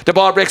forward. The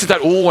ball breaks inside.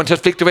 Oh, and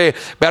just flicked away.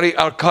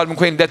 Colin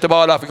Quinn let the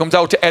ball off. It comes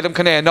out to Adam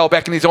Conan, now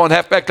back in his own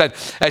half back line.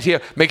 And here,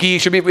 McGee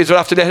should be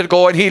have to let it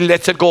go, and he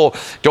lets it go.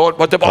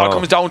 But the ball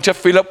comes down to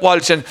Philip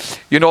Walsh, and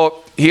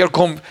here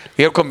come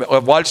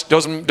Walsh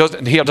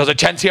doesn't here. There's a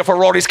chance here for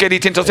Rory Skelly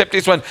to intercept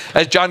this one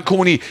as John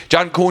Cooney,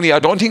 I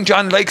don't think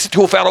John likes it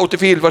too far out the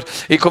field, but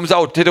he comes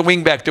out to the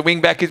wing back. The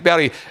wing back is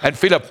Barry, and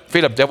Philip,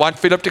 they want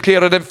Philip to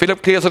clear it, and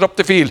Philip clears it up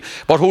the field.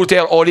 But who's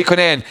there? Ollie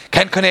Conan.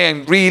 Can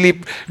Conan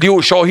really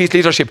show his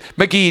leadership?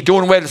 McGee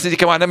doing well since he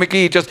came on, and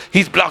McGee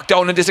he's blocked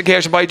down on this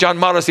occasion by John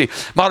Morrissey.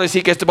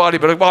 Morrissey gets the body,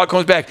 but the ball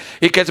comes back.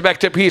 It gets back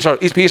to Peter.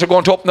 Is Peter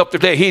going to open up the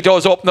play? He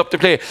does open up the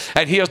play,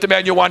 and here's the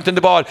man you want in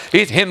the ball.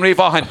 It's Henry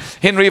Vaughan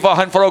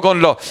for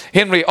Ogunlo.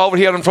 Henry over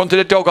here in front of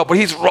the dugout, but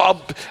he's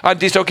robbed on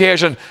this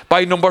occasion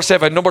by number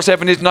 7. Number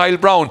 7 is Niall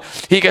Brown.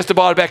 He gets the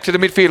ball back to the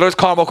midfielder. It's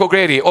Cormac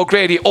O'Grady.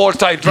 Old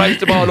style, drives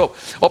the ball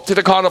up to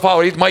the corner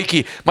forward. He's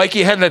Mikey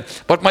Henlon,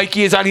 but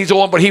Mikey is on his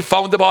own, but he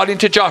found the ball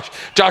into Josh.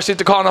 Josh is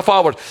the corner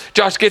forward.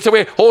 Josh gets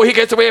away. He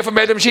gets away from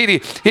Adam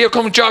Sheedy. Here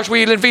comes Josh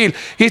Whelan-Field.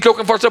 He's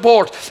looking for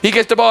support. He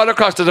gets the ball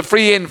across to the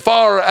free in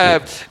for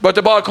but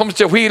the ball comes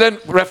to Whelan.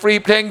 Referee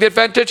playing the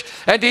advantage.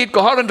 Indeed,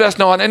 go Holland dressed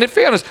now on. And in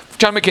fairness,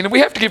 John McKinnon, we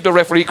have to give the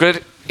referee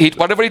credit.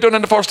 Whatever he done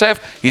in the first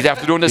half, he's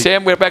after doing the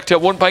same. We're back to a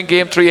 1-point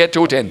game,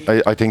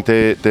 3-8-2-10. I think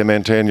they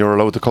maintain you're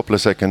allowed a couple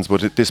of seconds,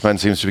 but this man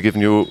seems to be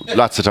giving you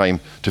lots of time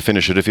to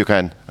finish it if you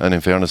can, and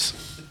in fairness,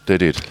 they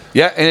did.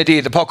 Yeah, and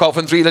indeed, the puck off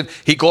in Dreelan.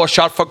 He goes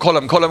shot for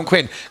Colm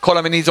Quinn.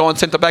 Colm in his own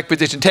centre-back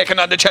position, taking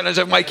on the challenge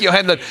of Mikey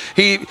O'Hanlon.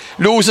 He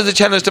loses the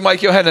challenge to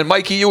Mikey O'Hanlon.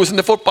 Mikey using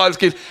the football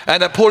skill,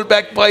 and a pull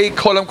back by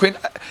Colm Quinn.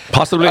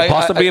 Possibly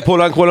a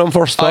pull on Colm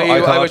first.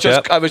 I was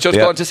just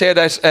going to say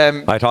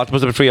that. I thought it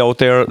was a bit free out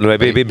there.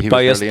 Maybe a bit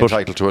biased, but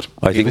entitled to it.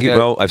 I think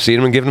I've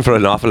seen him given for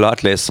an awful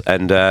lot less,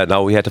 and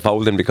now he had to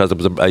foul him because it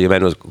was a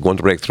man was going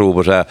to break through.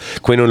 But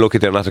Quinn unlucky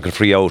there not to get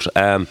free out.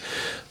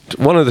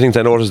 One of the things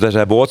I noticed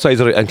that both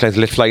sides are inclined to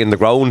let fly in the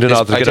ground and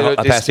all to get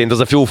a pass in. There's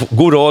a few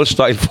good old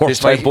style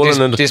first time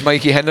pulling. This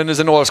Mikey Henlon is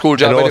an old school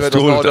job.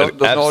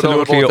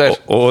 Absolutely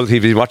old.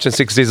 He's been watching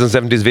 60s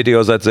and 70s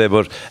videos, I'd say,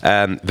 but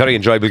very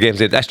enjoyable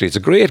games. Actually, it's a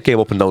great game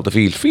up and down the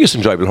field. Fierce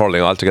enjoyable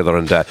hurling altogether,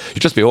 and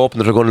you just be hoping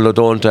that they're going to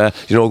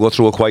don't go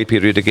through a quiet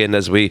period again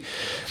as we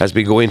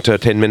go into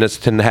 10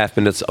 and a half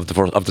minutes of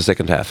the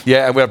second half.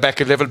 Yeah, and we're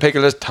back at level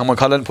pickle as Tom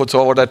O'Connell puts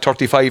over that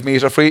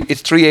 35-metre free.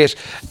 It's 3-8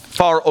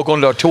 for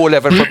Ogunlo,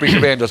 2-11 for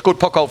British Rangers. Good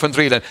puck out from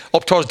Dreelan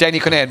up towards Danny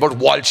Conan, but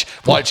Walsh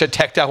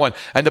attacked that one,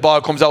 and the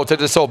ball comes out to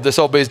the sub. The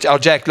sub is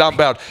Jack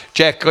Lombard.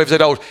 Jack gives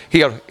it out.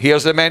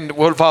 Here's the man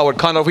full forward,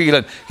 Conor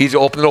Whelan. He's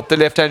opening up the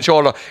left hand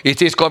shoulder. Is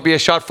this going to be a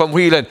shot from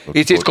Whelan?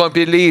 Is this going to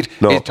be a lead?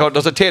 No.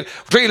 There's a tail.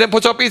 Dreelan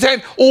puts up his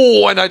hand.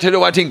 And I tell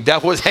you one thing,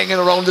 that was hanging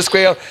around the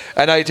square,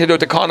 and I tell you,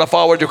 the corner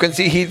forward, you can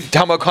see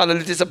Tom O'Connell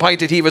is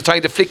disappointed. He was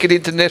trying to flick it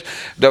into the net.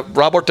 The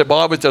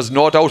ball was, there's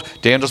no doubt,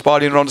 dangerous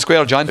ball in around the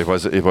square, John. It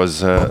was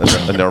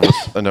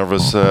a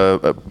nervous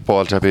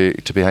ball to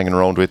be hanging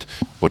around with,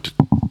 but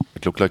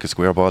it looked like a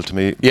square ball to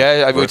me.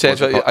 Yeah, I would say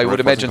so. I would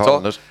imagine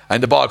so.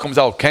 And the ball comes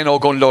out. Ken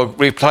Ogunlo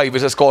reply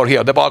with a score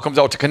here. The ball comes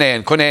out to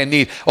Conan.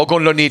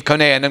 Ogunlo need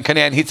Conan, and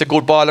Conan hits a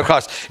good ball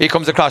across. He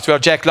comes across where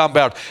Jack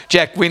Lombard.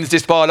 Jack wins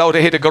this ball out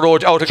ahead of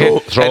Garage, out again.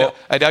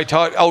 And I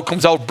thought out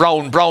comes out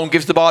Brown. Brown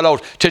gives the ball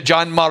out to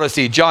John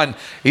Morrissey. John,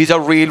 he's a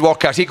real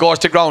worker. He goes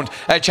to ground.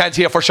 A chance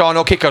here for Sean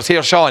O'Kickers.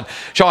 Here's Sean.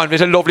 Sean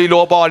with a lovely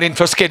low ball in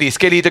for Skelly.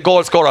 Skelly, the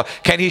goal scorer.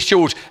 Can he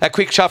shoot? A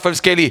quick shot from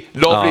Skelly.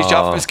 Lovely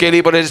shot from Skelly,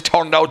 but it is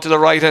turned out to the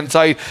right hand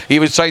side. He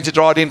was trying to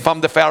draw it in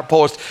from the far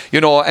post,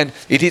 and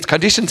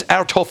conditions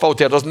are tough out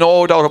there. There's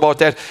no doubt about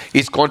that.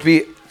 It's going to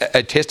be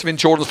a test of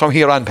endurance from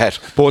here on, Pat.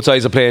 Both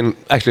sides are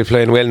actually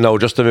playing well now.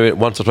 Just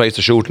once or twice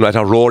to shoot, and I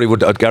thought Rory would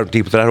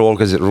guarantee put that hole,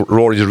 because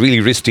Rory's really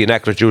risky and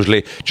accurate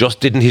usually. Just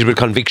didn't hit with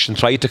conviction.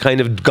 Tried to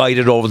kind of guide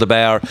it over the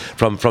bar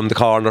from the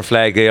corner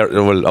flag, out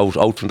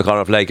from the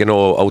corner flag,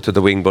 out to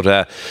the wing,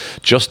 but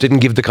just didn't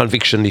give the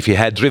conviction. If he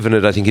had driven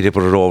it, I think he'd have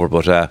put it over.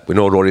 But we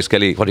know Rory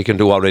Skelly, what he can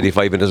do already.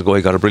 5 minutes ago,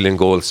 he got a brilliant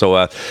goal. So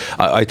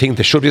I think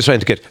they should be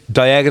trying to get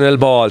diagonal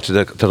ball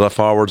to the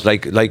forwards,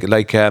 like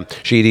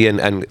Sheedy,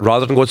 and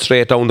rather than go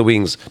straight down the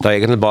wings,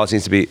 diagonal ball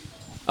seems to be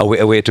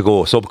a way to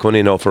go. Sub coming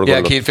in now for a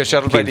goal. Keane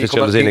Fitzgerald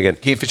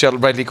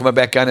Bradley coming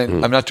back on,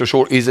 and I'm not too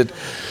sure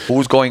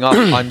who's going off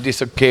on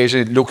this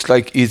occasion. It looks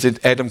like, is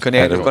it Adam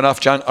Conan who's going off,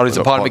 John, or is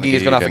it Paul McGee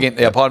is going off again?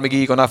 Paul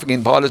McGee going off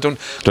again. Paul has done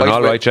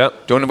all right,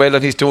 done well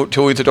on his two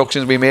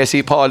introductions. We may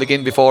see Paul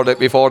again before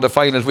the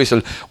final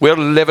whistle. We're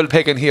level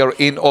pegging here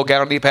in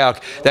O'Garney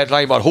Park. That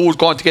line ball, who's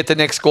going to get the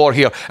next score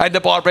here? And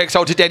the ball breaks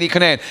out to Denny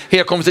Conan.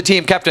 Here comes the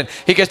team captain.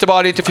 He gets the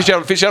ball into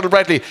Fitzgerald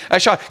Bradley. A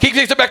shot. He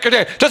takes it back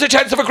there. There's a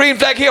chance of a green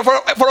flag here for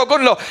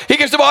Ogunlo. He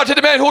gives the ball to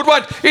the man who'd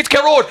won. It's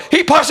Carrode.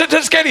 He passes it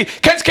to Skelly.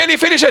 Can Skelly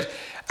finish it?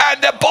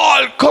 And the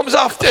ball comes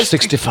off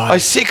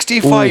 65.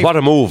 65. Ooh, what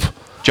a move.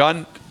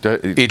 John,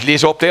 It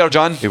lit up there,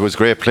 John. It was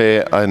great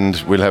play, and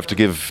we'll have to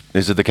give.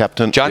 Is it the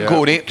captain? John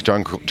Cooney.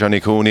 Johnny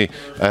Cooney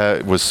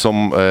was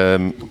some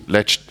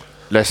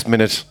last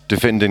minute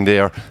defending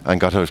there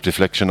and got a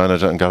deflection on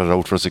it and got it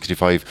out for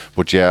 65.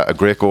 But yeah, a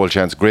great goal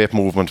chance, great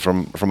movement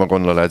from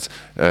Ogunlo lads.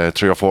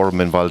 3 or 4 of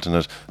them involved in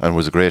it, and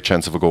was a great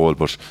chance of a goal.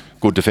 But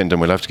good defending.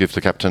 We'll have to give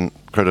the captain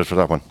credit for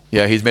that one.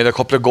 Yeah, he's made a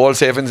couple of goal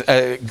savings,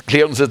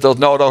 clearances. There's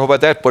no doubt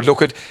about that. But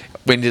look at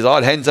when there's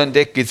all hands on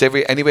deck. It's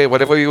anyway.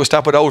 Whatever you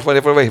stop it out,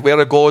 whatever way where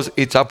it goes,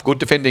 it's up. Good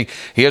defending.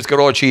 Here's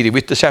Garrod Sheedy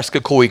with the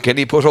Shaska Coy. Can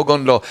he put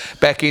Ogunlo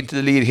back into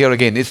the lead here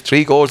again? It's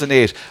 3 goals and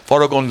 8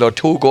 for Ogunlo.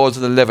 2 goals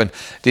and 11.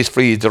 This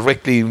free is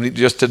directly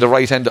just to the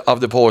right hand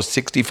of the post,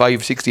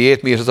 65,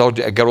 68 metres out.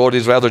 Garrod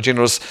is rather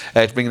generous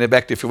at bringing it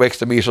back a few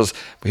extra metres.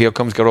 Here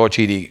comes Garrod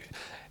Sheedy.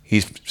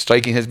 His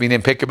striking has been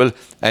impeccable,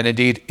 and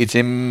indeed, is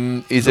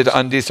it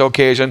on this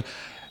occasion?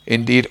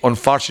 Indeed,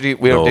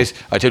 unfortunately, this,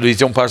 I tell you, these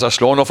jumpers are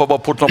slow enough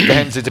about putting up the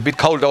hands. It's a bit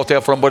cold out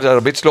there for them, but they're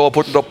a bit slow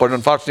putting it up. But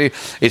unfortunately,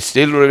 it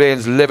still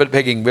remains level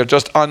pegging. We're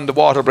just on the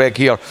water break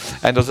here,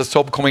 and there's a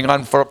sub coming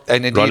on for,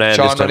 and indeed,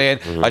 Sean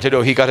Ronayne. I tell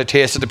you, he got a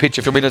taste of the pitch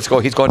a few minutes ago.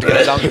 He's going to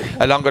get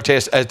a longer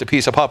taste as the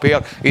piece of pop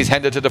here. He's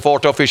handed to the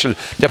 4th official.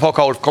 The puck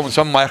out comes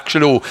from Mark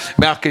Chalou.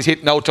 Mark is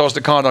hitting out towards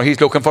the corner. He's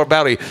looking for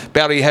Barry.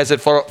 Barry has it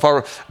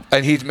for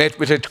and he's met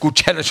with a good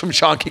challenge from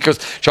Sean because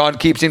Sean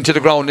keeps him to the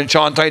ground, and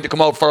Sean trying to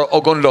come out for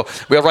Ogunlo.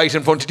 We're right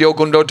in front of the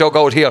Ogunlo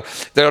dugout here.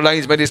 Their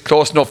linesman is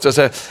close enough. There's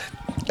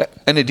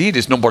and indeed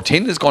his number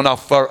 10 is gone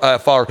off for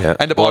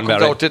and the ball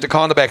comes out to the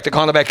cornerback. The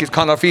cornerback is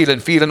Conor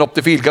Phelan up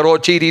the field.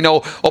 Garrod Sheedy now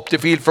up the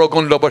field for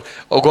Ogunlo, but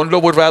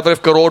Ogunlo would rather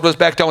if Garrod was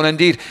back down.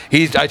 Indeed,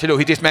 I tell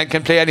you, this man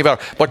can play anywhere,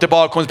 but the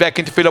ball comes back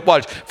into Philip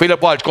Walsh.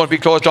 Philip Walsh going to be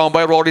closed down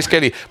by Rory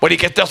Skelly, but he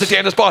does the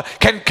dangerous ball.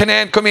 Can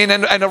Conan come in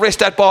and arrest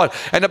that ball,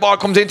 and the ball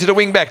comes into the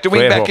wing back. The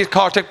wing back is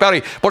Carter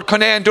Barry, but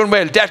Conan done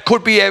well. That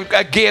could be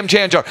a game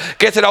changer.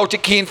 Gets it out to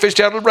Keane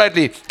Fitzgerald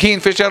Bradley.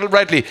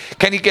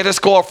 Can he get a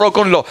score for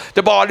Ogunlo?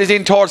 The ball is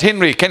in towards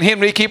Henry. Can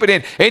Henry keep it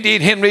in?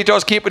 Indeed, Henry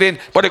does keep it in,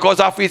 but it goes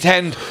off his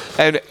hand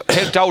and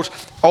helped out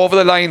over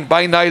the line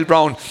by Niall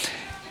Brown.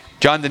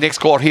 John, the next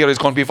score here is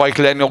going to be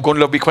vital, and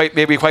Ogunlo will be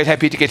quite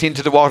happy to get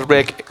into the water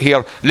break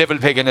here, level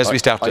pegging as we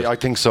started. I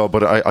think so,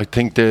 but I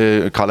think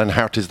Colin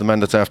Hart is the man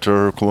that's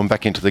after coming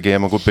back into the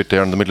game a good bit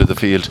there in the middle of the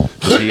field.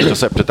 He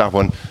intercepted that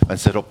one and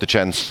set up the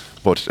chance.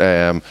 But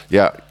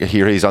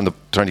here he's trying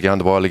to get on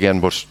the ball again,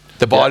 but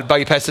the ball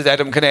bypasses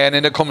Adam Conan,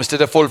 and it comes to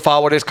the full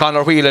forward is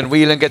Conor Whelan.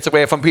 Whelan gets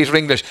away from Peter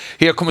English.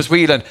 Here comes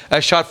Whelan.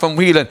 A shot from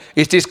Whelan.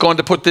 Is this going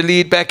to put the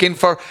lead back in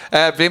for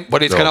Vim?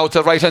 But it's gone out to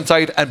the right hand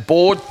side, and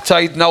both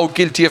sides now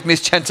guilty of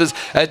missed chances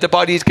as the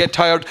bodies get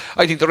tired.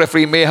 I think the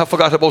referee may have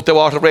forgot about the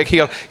water break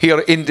here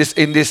in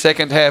this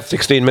second half.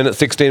 16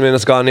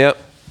 minutes gone, yeah.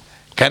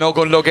 Can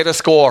Ogunlo get a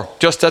score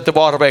just at the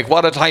water break?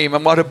 What a time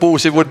and what a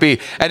boost it would be.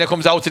 And it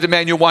comes out to the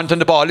man you want on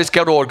the ball. It's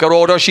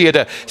Garrod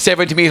O'Shea,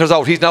 70 metres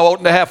out. He's now out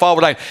in the half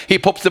forward line. He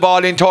pops the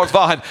ball in towards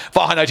Vaughan.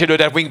 I tell you,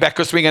 that wing back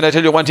was swinging. I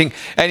tell you one thing,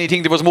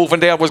 anything that was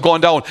moving there was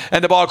going down.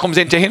 And the ball comes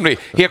into Henry.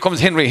 Here comes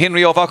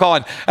Henry of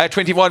O'Con at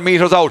 21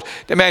 metres out.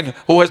 The man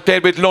who has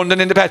played with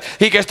London in the past.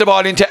 He gets the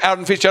ball into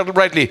Aaron Fitzgerald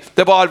Bradley.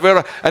 The ball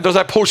and there's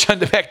a push on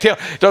the back there.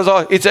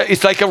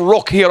 It's like a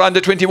ruck here on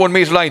the 21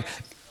 metre line.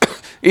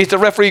 Is the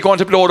referee going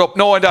to blow it up?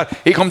 Knowing that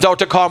he comes out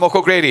to Cormac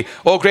O'Grady.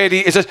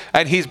 O'Grady is it,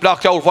 and he's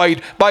blocked out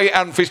wide by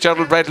Aaron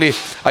Fitzgerald Bradley.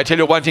 I tell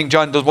you one thing,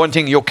 John, there's one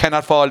thing you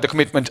cannot fault: the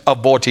commitment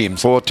of both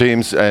teams.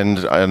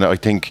 And I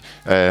think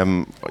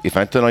if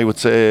Anton, I would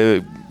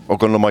say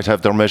Ogunlo might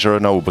have their measure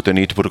now, but they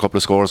need to put a couple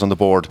of scores on the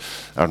board.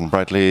 Aaron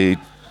Bradley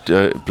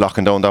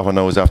blocking down that one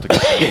now is after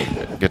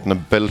getting a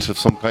belt of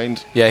some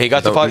kind. Yeah, he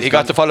got to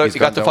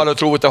follow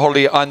through with the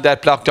hurley on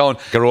that block down.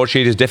 Garrod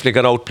Sheedy has definitely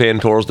got out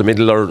playing towards the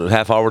middle or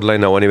half forward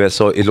line now anyway,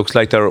 so it looks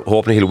like they're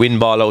hoping he'll win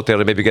ball out there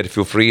and maybe get a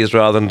few frees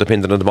rather than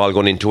depending on the ball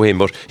going into him,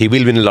 but he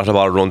will win a lot of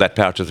ball around that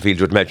part of the field,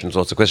 you would imagine. So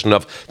it's a question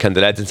of, can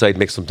the lads inside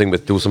do something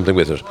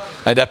with it.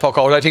 And that puck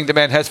out, I think the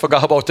man has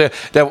forgot about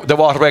the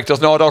water break. There's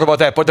no doubt about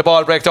that, but the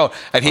ball breaks down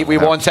and we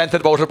won't send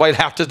it about it while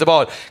Hart is the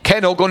ball.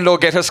 Can Ogunlo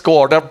get a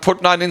score? They're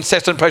putting on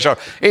incessant pressure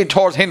in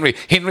towards Henry.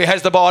 Henry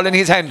has the ball in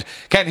his hand.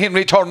 Can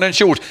Henry turn and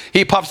shoot?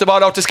 He pops the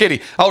ball out to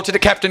Skilly, out to the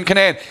captain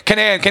Conan.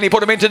 Can he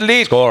put him into the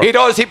lead? Score. He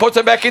does. He puts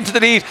him back into the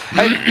lead.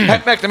 And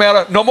Pat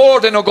McNamara, no more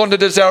than Ogunlo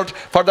deserved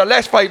for the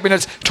last 5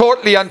 minutes,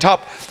 totally on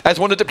top as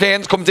one of the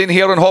planes comes in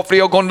here, and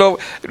hopefully Ogunlo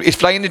is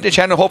flying into the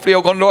channel. Hopefully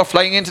Ogunlo are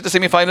flying into the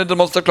semi-final of the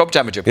Munster Club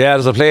Championship. Yeah,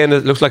 there's a plane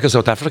that looks like a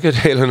South Africa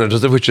tail in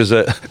it, which is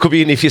could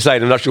be an iffy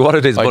side. I'm not sure what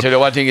it is. I tell you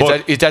one thing,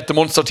 is that the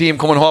Munster team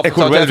coming home from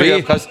South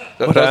Africa?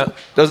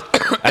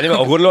 Anyway,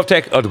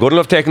 Ogunlo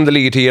have taken the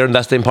lead here, and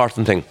that's the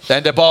important thing.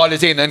 Then the ball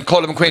is in, and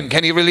Colm Quinn,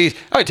 can he release?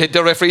 I tell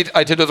the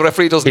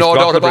referee there's no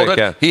doubt about it.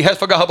 Yeah. He has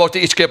forgot about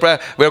the Ischkipra.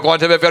 We're going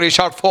to have a very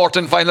sharp fourth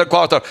and final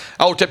quarter.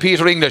 Out to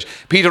Peter English.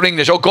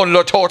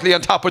 Ogunlo totally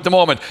on top at the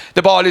moment.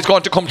 The ball is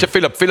going to come to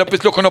Philip. Philip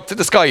is looking up to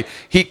the sky.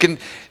 He can.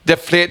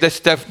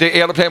 The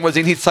aeroplane was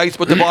in his sights,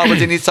 but the ball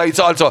was in his sights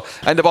also.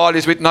 And the ball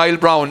is with Niall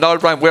Brown.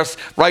 We're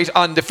right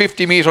on the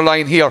 50 metre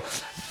line here.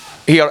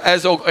 here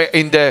as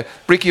in the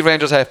Bricky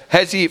Rangers half.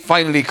 Has he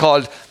finally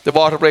called the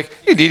water break?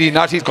 Indeed he's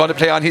not. He's going to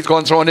play on. He's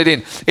going to throw it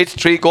in. It's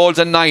 3 goals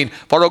and 9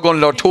 for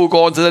Ogunlo, 2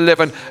 goals and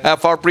 11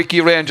 for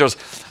Bricky Rangers.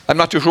 I'm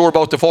not too sure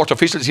about the fourth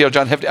officials here,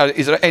 John.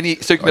 Is there any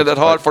signal at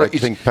all for I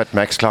think Pat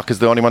Maxclock is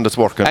the only one that's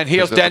working. And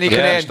here's Danny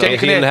Kinane. Danny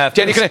 18.5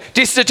 Kinane.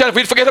 This is a chance.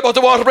 We'll forget about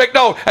the water break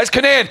now. As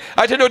Kinane,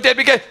 I don't know,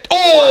 Debbie get.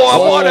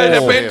 What a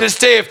tremendous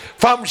save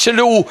from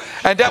Chalou.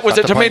 And that was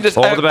a tremendous,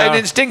 an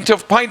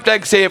instinctive point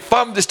blank save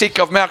from the stick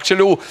of Mark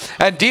Chalou.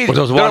 And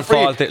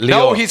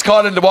now he's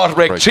calling the water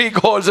break. 3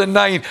 goals and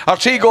 9, or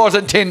 3 goals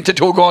and 10 to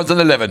 2 goals and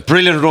 11.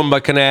 Brilliant run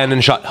by Kinane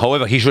and shot.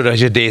 However, he should have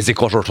had a daisy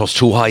cutter. It was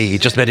too high. He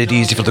just made it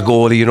easy for the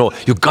goalie. You know,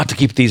 you got to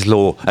keep these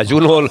low. As you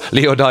know,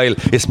 Leo Dial,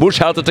 it's much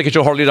harder to get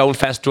your hurley down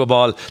fast to a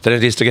ball than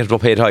it is to get it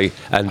up head high.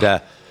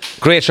 And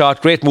great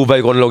shot, great move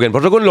by Ogunlo again.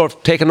 But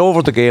Ogunlo taking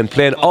over the game,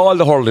 playing all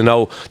the hurling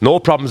now, no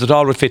problems at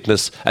all with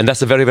fitness, and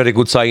that's a very, very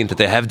good sign that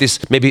they have this.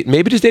 Maybe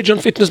this stage on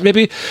fitness.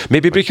 Maybe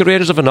Bricky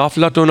Raiders have an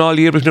awful lot done all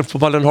year between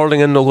football and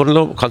hurling, and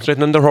Ogunlo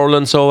concentrating on their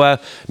hurling. So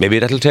maybe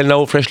that'll tell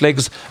now fresh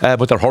legs.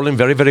 But they're hurling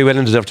very, very well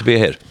and deserve to be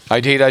ahead.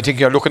 I think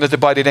you're looking at the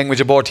body language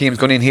of both teams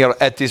going in here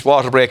at this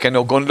water break, and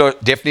Ogunlo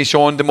definitely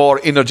showing the more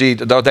energy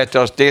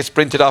that they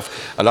sprinted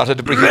off. A lot of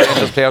the Bricky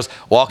Rangers players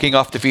walking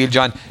off the field.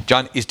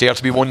 John is there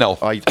to be won now.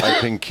 I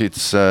think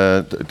it's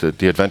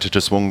the advantage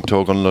has swung to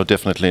Ogunlo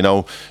definitely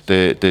now.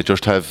 They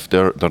just have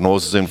their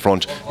noses in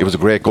front. It was a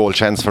great goal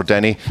chance for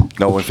Denny.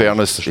 Now, in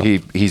fairness,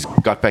 he's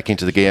got back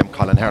into the game.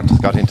 Colin Hart has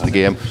got into the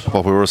game.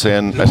 What we were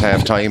saying at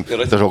half time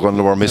that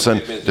Ogunlo were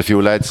missing, the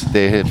few lads,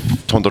 they had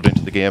thundered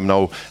into the game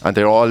now, and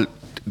they're all.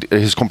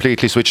 He's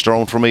completely switched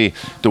around for me.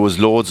 There was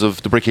loads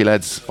of the Bricky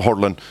lads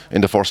hurling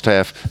in the first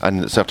half,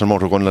 and certain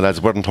amount of Ogunlo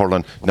lads weren't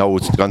hurling. Now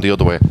it's gone the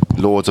other way.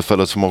 Loads of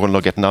fellas from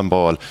Ogunlo getting on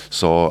ball.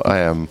 So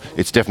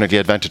it's definitely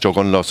advantage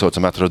Ogunlo. So it's a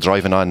matter of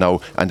driving on now,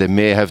 and they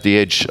may have the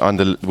edge on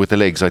with the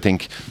legs. I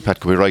think Pat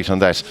could be right on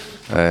that.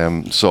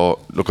 So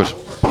look at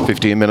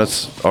 15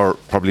 minutes or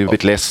probably a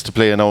bit less to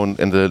play now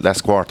in the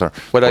last quarter.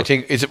 Well, I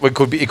think it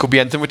could be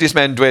anything with this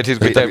man,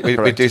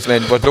 with this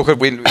man. But look at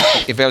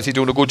if else he's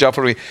doing a good job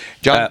for me,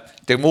 John.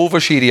 The move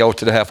of Sheedy out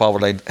to the half-hour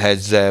line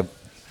has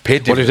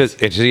paid dividends.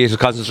 Well, it is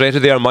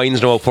concentrated their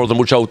minds now further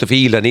much out the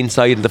field and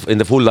inside in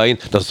the full line.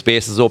 The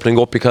space is opening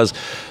up because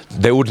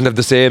they wouldn't have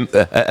the same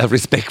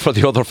respect for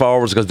the other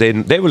forwards, because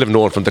they will have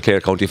known from the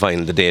Clare County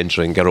final the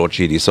danger in Garrod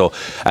Sheedy. So,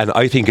 and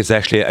I think it's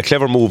actually a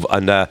clever move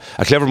and a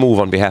clever move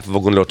on behalf of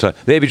Ogunlo to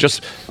maybe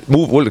just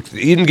move. Well,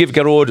 even give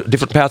Garrod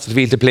different parts of the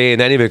field to play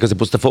in anyway, because it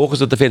puts the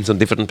focus of the defence on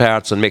different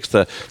parts and makes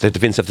the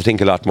defence have to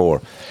think a lot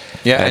more.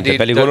 Yeah, and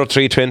Ballygunner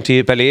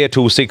 320, Ballea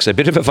 2-6. A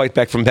bit of a fight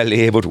back from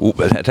Ballea,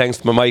 but thanks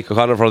to Mike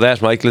O'Connor for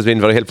that. Michael has been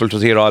very helpful to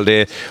us here all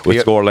day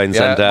with scorelines.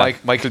 Yeah,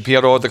 and Michael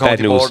Piero, the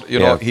county board, you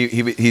know,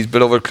 he's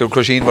beloved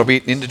Crusheen were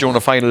beaten in the junior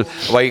final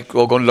by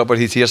Ogunlo, but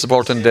he's here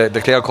supporting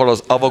the Clare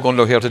colours of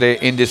Ogunlo here today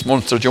in this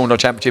Munster Junior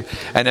Championship.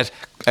 And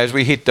as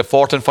we hit the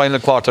fourth and final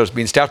quarters,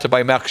 being started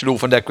by Mark Chalou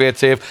from that great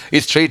save,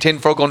 it's 3-10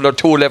 for Ogunlo,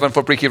 2-11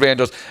 for Bricky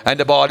Rangers, and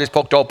the ball is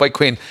poked out by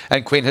Quinn,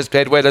 and Quinn has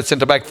played well at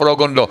centre back for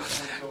Ogunlo.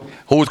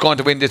 Who's going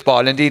to win this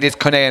ball? Indeed, it's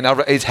Kinane,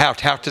 or is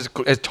Hart. Hart has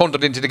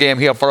thundered into the game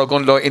here for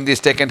Ogunlo in this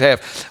second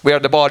half, where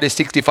the ball is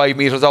 65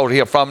 metres out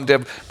here from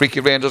the Bricky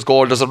Rangers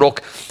goal. There's a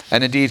ruck,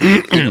 and indeed,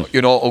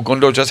 you know,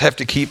 Ogunlo just have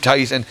to keep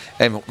tight and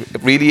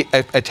really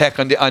attack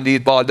on the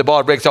ball. The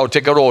ball breaks out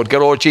to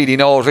Garrod Sheedy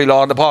now, really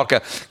on the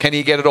Parker. Can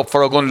he get it up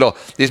for Ogunlo?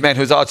 This man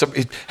who's also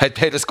had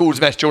played a schools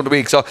match during the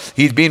week, so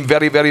he's been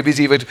very, very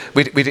busy with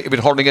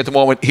hurling at the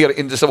moment here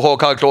in the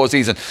so-called close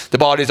season. The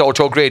ball is out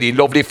to O'Grady.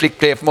 Lovely flick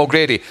play from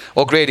O'Grady.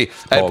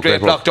 Great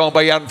block down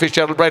by Aaron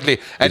Fitzgerald Bradley,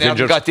 and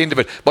Aaron got the end of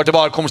it, but the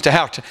ball comes to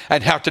Hart,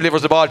 and Hart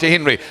delivers the ball to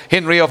Henry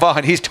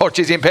O'Vaughan. His touch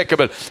is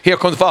impeccable. Here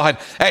comes Vaughan,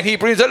 and he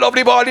brings a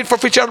lovely ball in for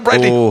Fitzgerald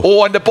Bradley.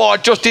 And the ball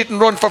just didn't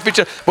run for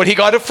Fitzgerald, but he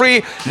got it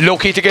free.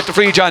 Lucky to get the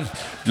free, John.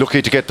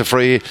 Lucky to get the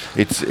free.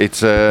 It's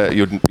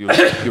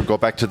you'd go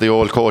back to the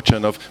old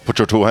coaching of put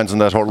your 2 hands on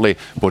that hurley,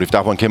 but if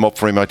that one came up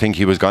for him, I think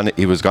he was gone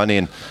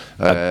in.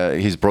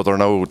 His brother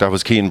now, that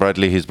was Keane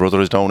Bradley, his brother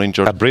is down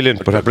injured. A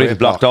brilliant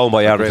block down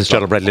by Aaron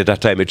Fitzgerald Bradley at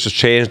that time. It just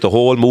changed the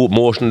whole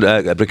motion.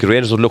 Bricky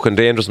Rangers were looking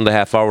dangerous on the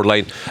half-hour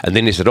line, and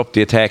then he set up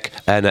the attack,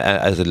 and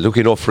as a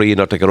looking enough free,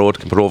 not like a road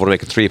can put over and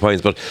make it 3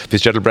 points, but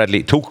Fitzgerald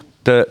Bradley took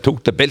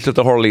the belt of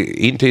the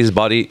hurley into his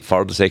body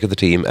for the sake of the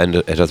team, and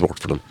it has worked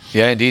for them.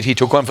 Yeah, indeed, he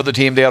took one for the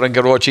team there, and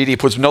Garrod Sheedy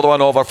puts another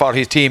one over for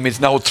his team. It's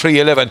now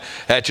 3-11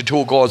 to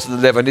 2 goals to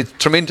 11. It's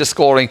tremendous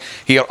scoring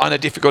here on a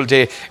difficult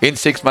day in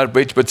Six Mile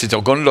Bridge, but it's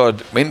Ogunlo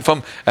in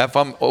from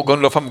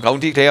Ogunlo from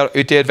County Clare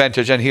with the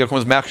advantage, and here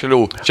comes Mark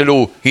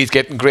Chalou. He's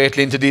getting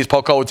greatly into these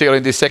puck outs here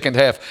in this second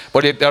half,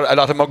 but a lot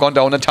of them are going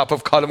down on top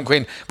of Colin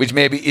Quinn, which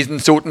maybe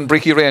isn't suiting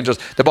Bricky Rangers.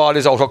 The ball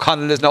is out.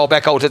 O'Connell is now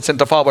back out at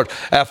centre forward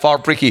for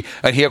Bricky,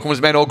 and here comes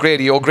man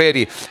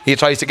O'Grady. He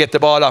tries to get the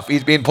ball off.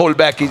 He's been pulled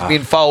back. He's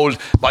been fouled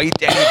by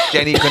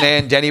Denny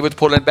Kinane. Denny was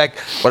pulling back,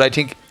 but I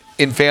think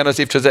in fairness,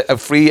 if there's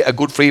a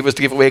good free was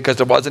to give away, because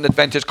there was an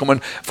advantage coming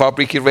for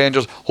Bricky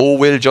Rangers, who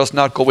will just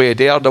not go away.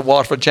 They are the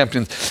Waterford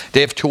champions.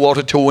 They have 2 out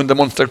of 2 in the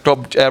Munster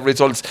Club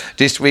results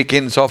this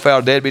weekend so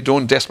far. They'll be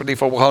doing desperately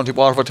for County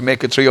Waterford to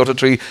make it 3 out of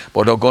 3,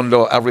 but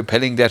Ogunlo are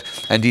repelling that.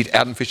 Indeed,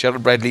 Adam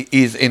Fitzgerald Bradley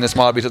is in a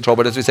small bit of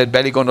trouble. As we said,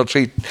 Ballygunner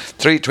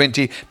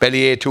 320,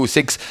 Ballyer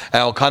 2-6.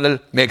 O'Connell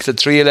makes it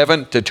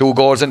 3-11 to 2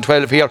 goals and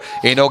 12 here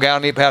in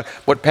O'Garney Park.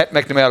 But Pat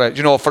McNamara,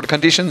 you know, for the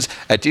conditions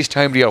at this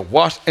time of the year,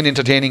 what an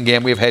entertaining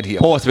game we've had here.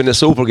 Oh, it's been a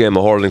super game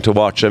of hurling to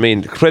watch. I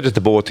mean, credit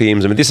to both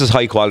teams. I mean, this is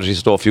high quality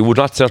stuff. You would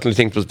not certainly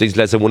think these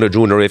lads have won a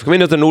junior. If you come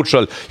in as a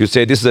neutral, you'd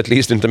say this is at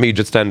least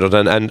intermediate standard,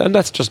 and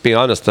that's just being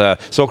honest.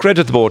 So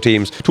credit to both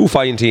teams, 2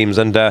 fine teams,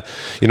 and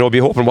you know, be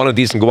hoping one of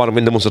these can go on and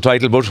win the Munster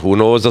title, but who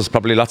knows, there's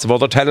probably lots of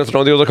other talent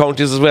around the other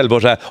counties as well.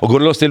 But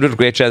Ogunlo still with a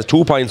great chance,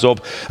 2 points up.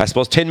 I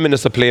suppose 10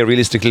 minutes to play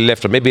realistically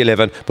left, or maybe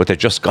 11, but they've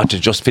just got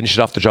to finish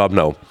it off the job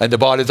now. And the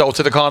ball is out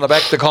to the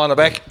cornerback. The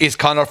cornerback is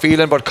Conor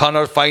Phelan, but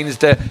Conor finds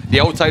the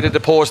outside of the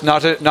post,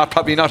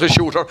 probably not a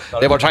shooter.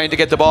 They were trying to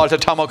get the ball to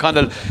Tom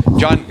O'Connell.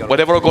 John,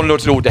 whatever Ogunlo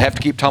to do, they have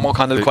to keep Tom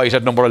O'Connell quiet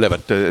at number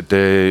 11.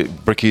 The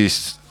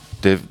Brickies,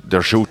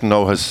 their shooting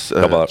now has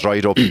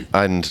dried up,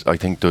 and I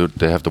think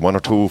they have the 1 or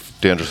 2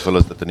 dangerous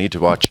fellas that they need to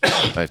watch.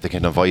 If they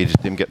can avoid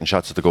them getting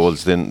shots at the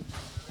goals, then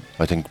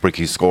I think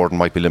Bricky's scoring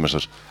might be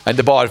limited. And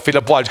the ball,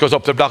 Philip Walsh goes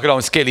up to block it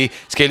down. Skelly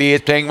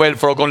is playing well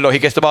for Ogunlo. He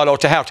gets the ball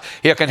out to Hart.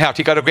 Here can Hart.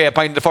 He got a great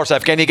point in the first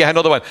half. Can he get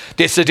another one?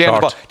 This is a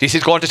dangerous ball. This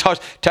is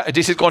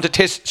going to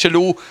test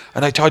Shalou.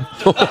 And I thought,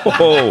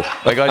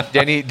 my God,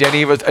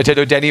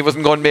 Denny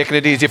wasn't going making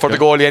it easy for the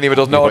goalie anyway.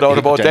 There's no doubt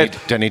about that.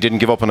 Denny didn't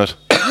give up on it.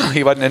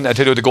 He wasn't, and I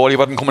tell you, the goalie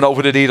wasn't coming out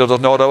with it either.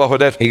 There's no doubt about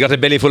that. He got a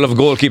belly full of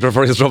goalkeeper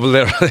for his trouble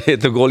there.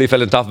 The goalie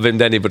fell on top of him,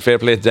 Denny, but fair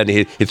play to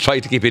Denny. He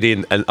tried to keep it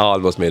in and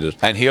almost made it.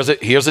 And here's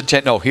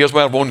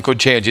where one could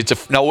change.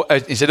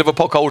 Instead of a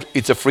puck out,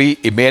 it's a free.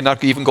 It may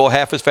not even go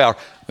half as far.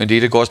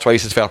 Indeed, it goes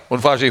twice as far.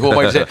 Unfortunately, who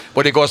might say,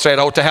 but it goes straight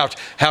out to Hart.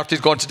 Hart is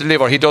going to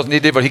deliver. He doesn't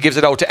deliver. He gives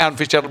it out to Aaron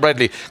Fitzgerald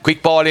Bradley.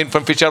 Quick ball in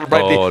from Fitzgerald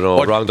Bradley. Oh no,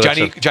 but wrong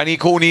direction. Johnny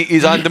Cooney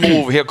is on the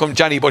move. Here comes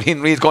Johnny, but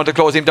Henry is going to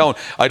close him down.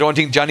 I don't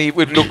think Johnny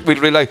will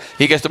rely.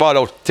 He gets the ball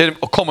out. Tell him,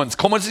 Cummins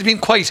has been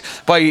quiet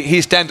by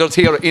his standards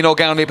here in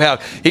O'Garney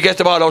Park. He gets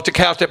the ball out to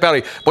Carter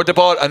Barry, but the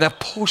ball and a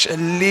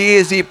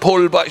lazy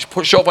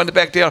push up on the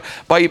back there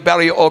by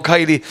Barry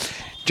O'Kiley.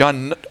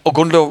 John,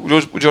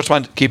 Ogunlo just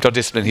want to keep their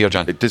discipline here,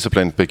 John.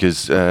 Discipline,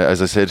 because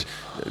as I said,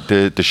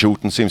 the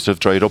shooting seems to have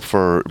dried up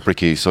for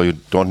Bricky, so you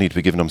don't need to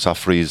be giving them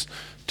soft frees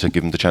to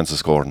give him the chance of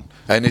scoring.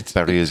 And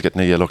Barry is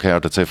getting a yellow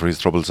card, I'd say, for his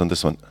troubles on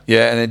this one.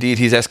 Yeah, and indeed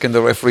he's asking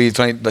the referee,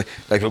 trying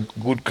like a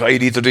good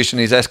Clyde tradition,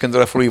 he's asking the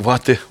referee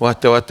what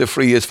the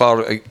free is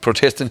for,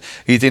 protesting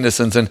his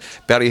innocence. And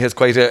Barry has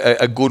quite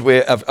a good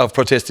way of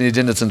protesting his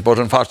innocence, but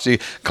unfortunately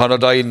Conor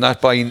Doyle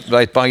not buying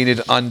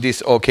it on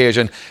this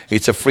occasion.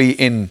 It's a free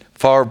in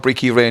for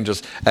Bricky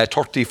Rangers,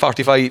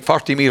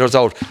 40 metres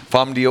out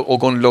from the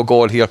Ogunlo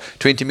goal here,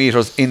 20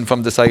 metres in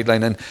from the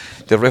sideline, and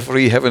the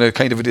referee having a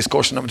kind of a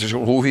discussion. I'm not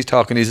sure who he's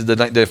talking. Is it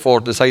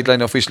the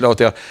sideline official out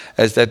there,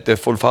 as that the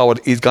full forward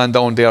is gone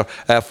down there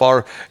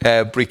for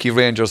Bricky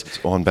Rangers. It's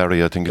Owen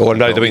Barry, I think. Owen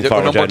Barry, the wing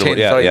forward, number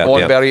 10,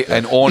 Owen Barry,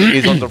 and Owen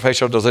is under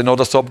pressure. There's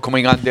another sub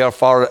coming on there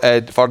for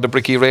the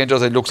Bricky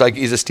Rangers. It looks like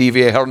he's a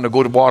Stevie Ahern, a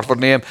good Waterford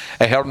name,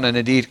 Ahern, and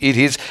indeed it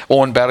is.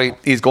 Owen Barry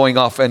is going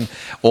off, and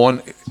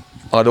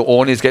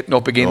Owen is getting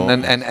up again,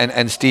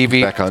 and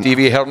Stevie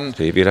Ahern.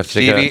 Stevie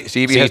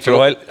has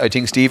to. I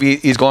think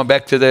Stevie is going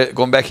back.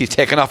 He's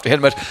taken off the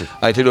helmet.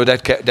 I tell you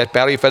that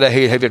Barry fella,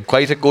 he had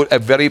a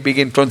very big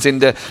influence in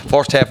the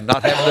first half,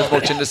 not having as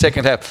much in the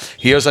second half.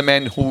 Here's a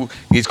man who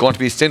is going to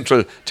be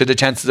central to the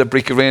chances of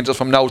Bricky Rangers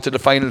from now to the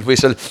final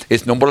whistle.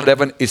 It's number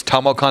 11 is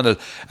Tom O'Connell,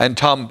 and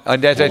Tom,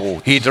 and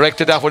he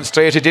directed that one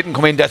straight. It didn't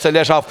come in. That's a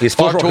let off. His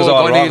footwork was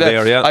all wrong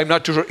there. Yeah, I'm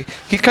not too sure.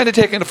 He's kind of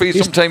taking the free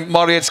sometime.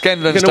 Maury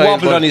Scanlon style.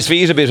 Wobbled on his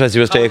feet a bit as he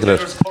was taking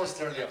it.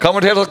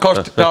 Commentators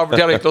cursed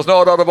Derek, there's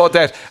no doubt about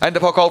that. And the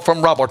puck out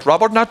from Robert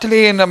not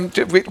delaying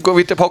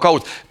with the puck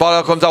out.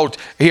 Ball comes out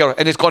here,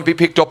 and it's going to be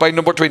picked up by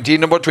number 20.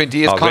 Number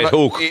 20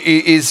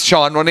 is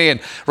Sean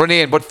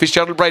Ronayne, but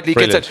Fitzgerald Bradley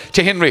gets it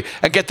to Henry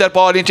and get that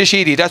ball into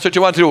Sheedy. That's what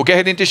you want to do. Get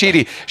it into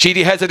Sheedy.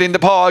 Sheedy has it in the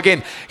paw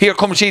again. Here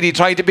comes Sheedy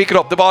trying to pick it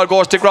up. The ball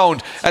goes to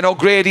ground, and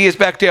O'Grady is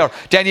back there.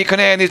 Danny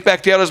Conan is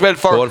back there as well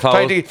for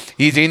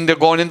he's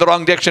going in the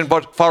wrong direction,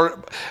 but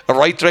for a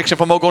right direction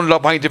from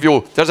Ogunlo point of view.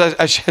 There's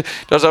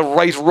a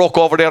right ruck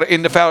over there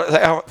in the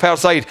far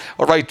side,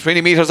 or right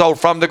 20 metres out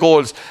from the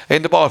goals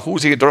in the ball.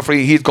 Who's he? The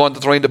referee, he's going to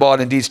throw in the ball.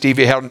 Indeed,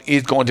 Stevie Ahern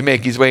is going to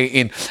make his way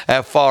in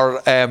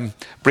for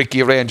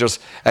Bricky Rangers,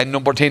 and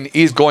number 10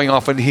 is going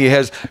off, and he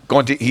is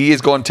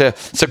going to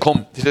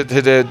succumb to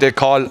the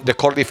call, the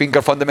curly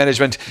finger from the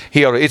management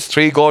here. It's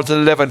 3 goals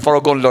and 11 for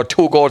Ogunlo,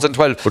 2 goals and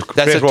 12. But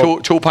that's a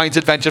 2 points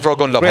advantage for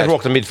Ogunlo. Great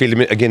work in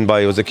midfield again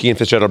by was a Keane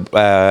Fitzgerald,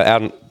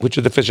 which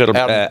was the Fitzgerald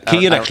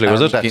Keane actually,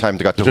 was it? That time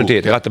they got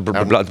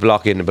the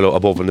block in below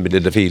above up in the middle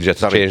of the field just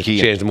to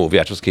change the move.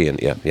 Yeah, it was Keane.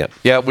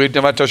 Yeah, we're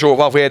not too sure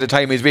what way at the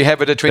time is. We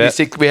have it at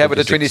 26. We have it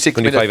at 26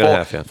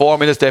 minutes. 4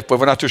 minutes left, but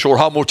we're not too sure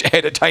how much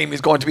ahead of time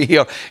is going to be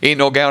here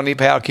in O'Garney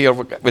Park here,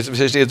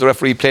 especially as the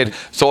referee played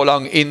so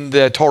long in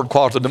the third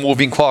quarter, the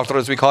moving quarter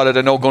as we call it.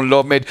 And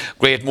Ogunlo made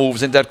great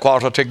moves in that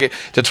quarter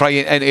to try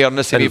and earn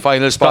the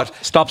semi-final spot.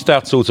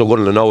 Start suits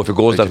Ogunlo now if it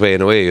goes that way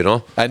in a way, you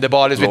know. And the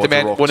ball is with the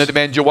man. One of the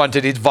men you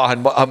wanted is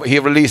Vaughan. He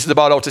releases the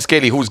ball out to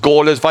Skelly, whose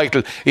goal is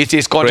vital. It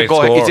is going to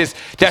go.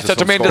 That's a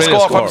tremendous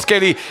score from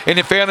Skelly. And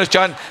in fairness,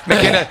 John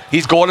McKenna,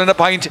 he's goal in a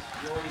pint.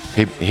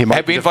 He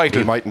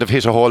mightn't have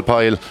hit a whole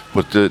pile,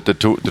 but the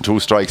two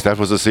strikes, that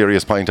was a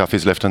serious point off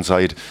his left hand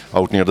side,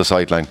 out near the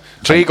sideline.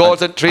 3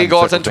 goals and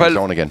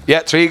 12. Again. Yeah,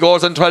 3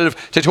 goals and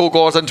 12 to 2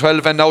 goals and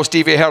 12, and now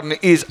Stevie Hearn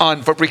is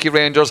on for Bricky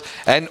Rangers,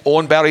 and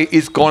Owen Barry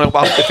is going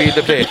off the field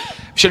to play.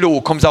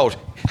 Shalou comes out,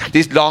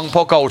 this long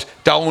puck out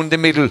down the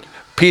middle.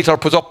 Peter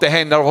puts up the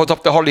hand or puts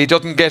up the hurl. He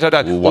doesn't get it.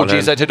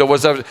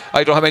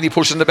 I don't have any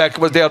push in the back.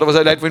 There was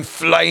a lead wind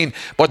flying,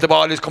 but the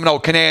ball is coming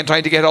out. Kinane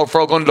trying to get out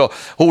for Ogunlo.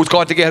 Who's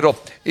going to get it up?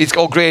 It's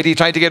O'Grady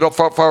trying to get up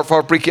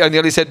for Bricky. I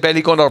nearly said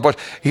Belly Gunner, but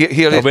here it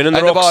is. And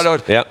the ball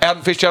out. Yeah.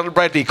 Aaron Fitzgerald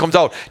Bradley comes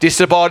out. This is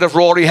the ball that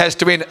Rory has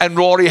to win, and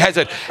Rory has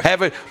it.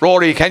 Have it,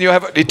 Rory. Can you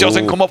have it? It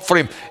doesn't come up for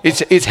him.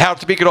 It's hard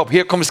to pick it up.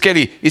 Here comes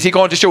Skelly. Is he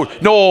going to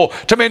shoot? No.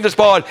 Tremendous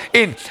ball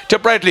in to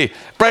Bradley.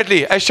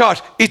 Bradley, a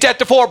shot. Is that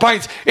the 4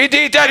 points?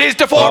 Indeed, that is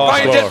the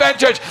 4-point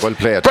advantage. Well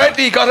played.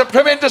 Bradley got a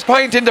tremendous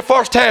point in the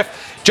first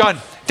half. John,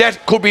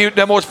 that could be one of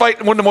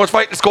the most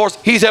vital scores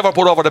he's ever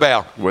put over the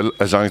bar. Well,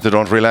 as long as they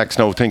don't relax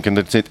now thinking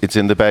that it's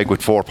in the bag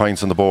with 4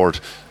 points on the board,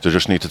 they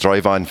just need to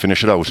drive on,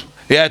 finish it out.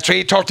 Yeah,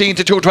 3-13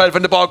 to 2-12,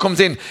 and the ball comes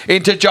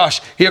into Josh.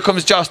 Here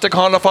comes Josh, the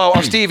corner forward,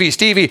 or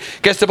Stevie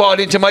gets the ball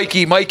into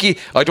Mikey.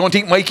 I don't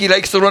think Mikey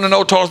likes the running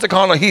out towards the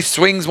corner. He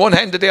swings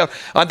one-handed there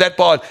on that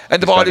ball,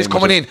 and the ball is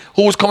coming in.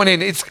 Who's coming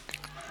in?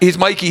 It's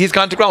Mikey. He's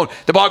gone to ground.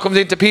 The ball comes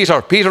into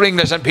Peter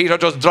English, and Peter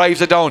just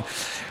drives it down.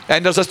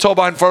 And there's a sub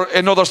on for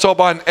another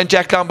sub on, and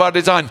Jack Lombard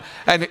is on.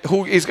 And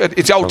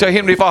it's out to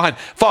Henry Vaughan.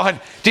 Vaughan,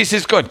 this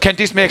is good. Can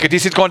this make it?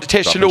 This is going to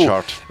test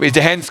Shalou. With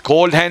the hands,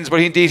 cold hands, but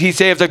indeed he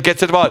saves it,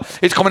 gets it the ball.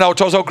 It's coming out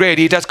towards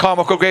O'Grady. That's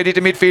Cormac O'Grady,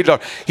 the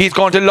midfielder. He's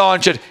going to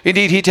launch it.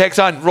 Indeed, he takes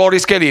on Rory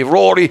Skelly.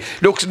 Rory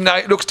looks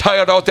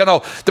tired out there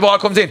now. The ball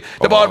comes in.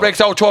 The ball breaks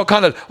out to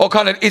O'Connell.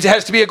 It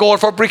has to be a goal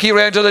for Bricky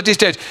Rangers at this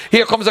stage.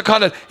 Here comes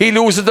O'Connell. He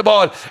loses the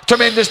ball.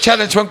 Tremendous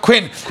challenge from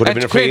Quinn. Could have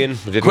been a free in.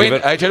 Quinn,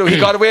 I tell you, he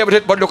got away with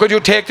it, but look at you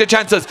take the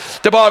chances.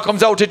 The ball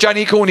comes out to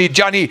Johnny Cooney.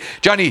 Johnny,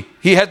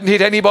 he hasn't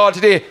hit any ball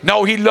today.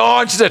 Now he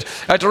launches it.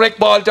 A direct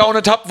ball down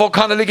on top of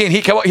O'Connell again.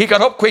 He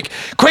got up quick.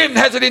 Quinn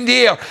has it in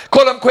the air.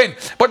 Colin Quinn.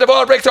 But the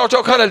ball breaks out to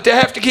O'Connell. They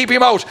have to keep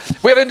him out.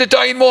 We're in the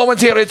dying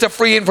moments here. It's a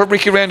free in for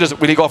Bricky Rangers.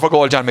 Will he go for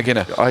goal, John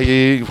McKenna?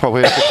 What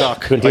way is the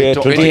clock?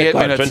 28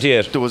 minutes.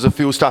 28. There was a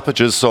few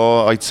stoppages,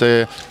 so I'd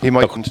say he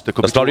mightn't.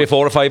 There's probably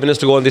 4 or 5 minutes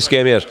to go in this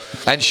game yet.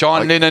 And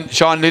Sean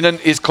Lennon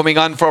is coming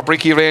on for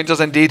Bricky Rangers.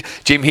 Indeed,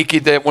 Jim Hickey,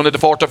 one of the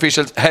fourth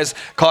officials, has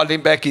called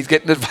him back. He's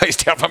getting advice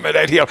there from a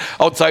lad here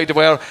outside the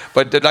wire,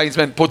 but the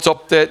linesman puts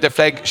up the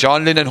flag.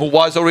 Sean Lennon, who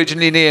was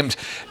originally named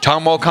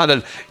Tom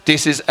O'Connell,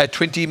 this is a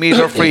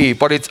 20-metre free,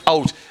 but it's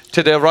out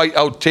to the right,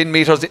 out 20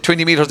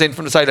 metres in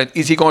from the sideline.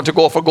 Is he going to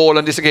go for goal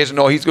on this occasion?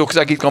 No, he looks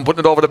like he's going to put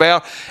it over the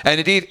bar, and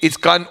indeed it's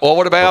gone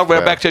over the bar.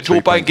 We're back to a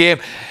 2-point game.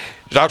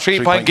 It's our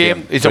 3-point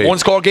game. It's a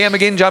 1-score game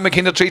again, John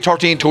McKenna.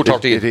 3-13,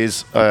 2-13. It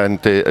is,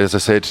 and as I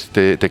said,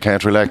 they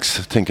can't relax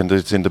thinking that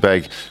it's in the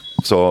bag.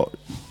 So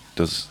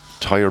there's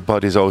tired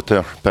bodies out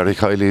there. Barry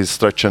Kiley is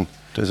stretching.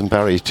 It isn't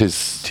Barry, it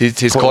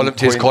is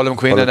Colin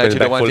Quinn, and I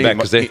tell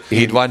you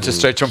he'd want to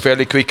stretch him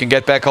fairly quick and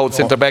get back out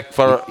centre back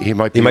for. He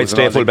might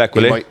stay full back,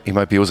 will he? He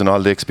might be using all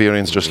the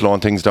experience, just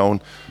slowing things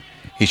down.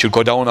 He should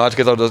go down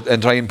altogether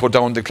and try and put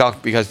down the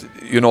clock, because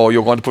you're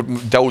going to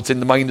put doubts in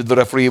the mind of the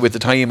referee with the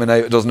time, and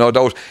there's no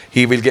doubt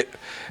he will get.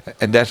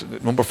 And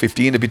that number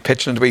 15, a bit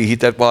petulant the way he hit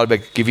that ball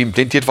back. Give him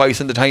plenty of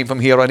advice in the time from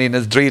here on in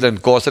as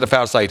Dreelan goes to the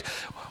far side.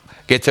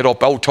 Gets it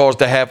up out towards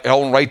the half,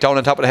 right down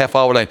on top of the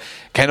half-hour line.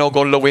 Ken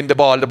O'Gunlow win the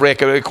ball. The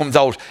breakaway comes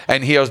out,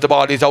 and here's the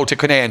ball. He's out to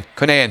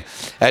Kinane.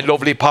 A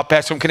lovely pop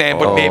pass from Kinane,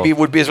 but maybe he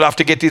would be able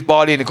to get this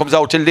ball in. It comes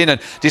out to Lennon.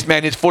 This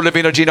man is full of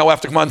energy now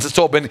after coming on the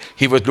sub, and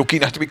he was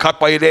looking not to be caught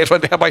by it later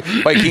on there by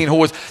Keane, who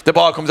was. The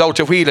ball comes out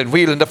to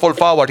Whelan, the full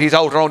forward. He's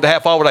out around the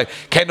half-hour line.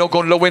 Ken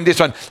O'Gunlow win this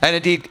one, and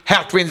indeed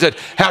Hart wins it.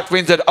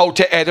 Out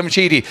to Adam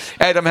Sheedy.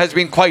 Adam has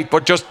been quiet,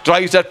 but just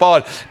drives that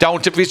ball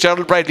down to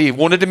Fitzgerald Bradley.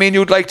 One of the men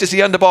you'd like to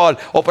see on the ball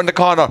up in the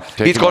corner.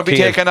 He's going to be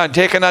taking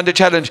on the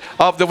challenge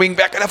of the wing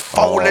back, and a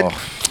foul.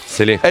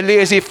 Silly. A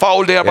lazy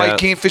foul there by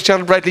Keane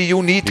Fitzgerald Bradley.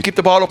 You need to keep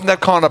the ball up in that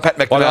corner, Pat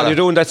McNamara. Well, all you're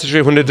doing, that's the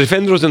truth. When the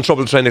defender is in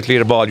trouble trying to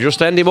clear a ball, you just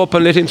stand him up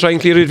and let him try and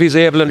clear it if he's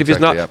able, and if he's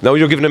not, now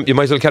you're giving him, you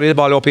might as well carry the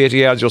ball up 80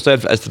 yards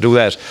yourself as to do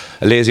that.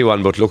 A lazy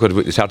one, but look,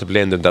 it's hard to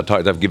blame them.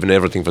 They've given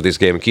everything for this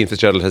game. Keane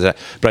Fitzgerald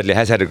Bradley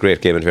has had a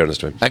great game, in fairness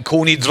to him. And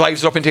Cooney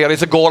drives up into here.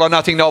 It's a goal or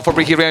nothing now for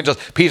Bricky Rangers.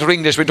 Peter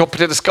English went up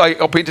into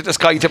the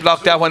sky to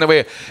block that one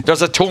away.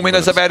 There's a 2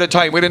 minutes of added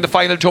time. We're in the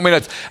final 2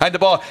 minutes, and the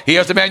ball,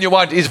 here's the man you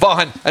want, is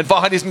Vaughan, and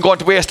Vaughan isn't going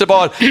to waste the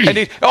ball. And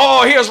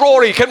here's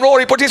Rory. Can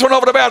Rory put this one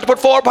over the bar to put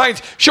 4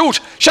 points? Shoot,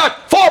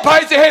 shot, 4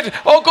 points ahead.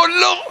 Oh, good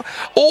luck.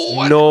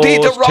 Oh, no,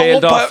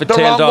 the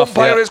wrong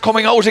umpire is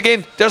coming out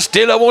again. There's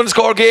still a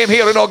 1-score game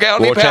here in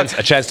O'Garney Park.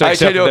 A chance to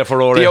accept there for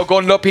Rory. The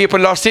Ogonnelloe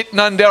people are sitting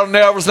on their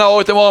nerves now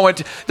at the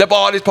moment. The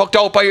ball is pucked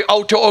out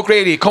to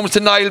O'Grady. Comes to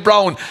Niall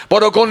Brown.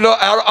 But Ogonnelloe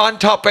are on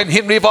top, and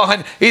Henry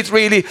Vaughan is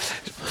really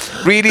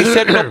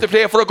setting up the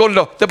play for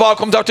Ogonnelloe. The ball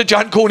comes out to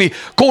John Cooney.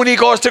 Cooney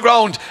goes to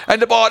ground,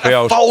 and the ball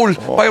a foul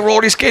by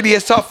Rory Skiddy. A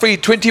soft free.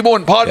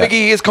 21. Paul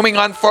McGee is coming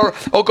on for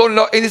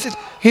Ogonnelloe. And is it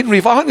Henry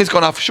Vaughan is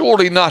gone off?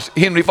 Surely not.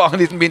 Henry Vaughan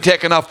isn't been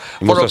taken off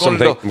for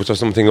Ogonnelloe. Must have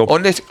something up.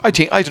 Unless I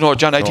don't know,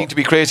 John. I think to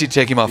be crazy to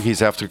take him off.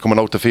 He's after coming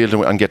out the field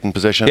and getting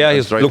possession. Yeah,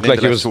 he looked like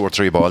he was 2 or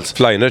 3 balls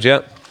flying it.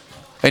 Yeah.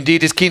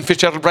 Indeed, his Keane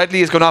Fitzgerald Bradley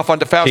has gone off on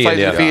the far side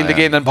of the field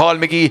again, and Paul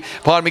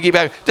McGee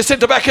back. The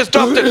centre back has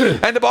dropped it,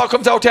 and the ball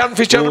comes out to Aaron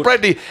Fitzgerald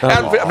Bradley.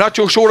 I'm not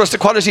too sure as the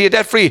quality of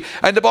that free,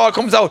 and the ball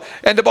comes out,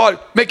 and the ball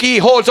McGee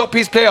holds up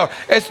his player.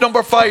 It's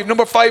number 5.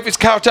 Number 5 is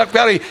Cartack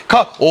Barry.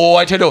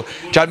 I tell you,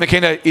 John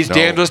McKenna is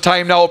dangerous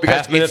time now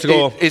because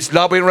it's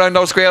lobbing around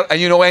our square,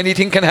 and you know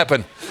anything can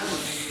happen.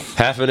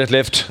 Half a minute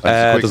left.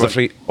 There's a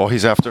free. Oh,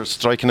 he's after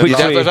striking it.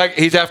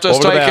 He's after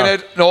striking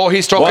it. No,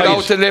 he struck it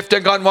out to the left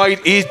and gone wide.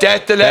 Is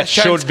that the last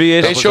chance? Should be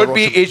it. It should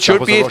be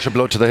it. Rush of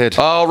blood to the head.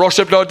 Oh, rush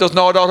of blood, there's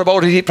no doubt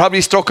about it. He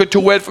probably struck it too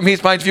well from his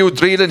point of view.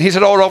 Drilling, hit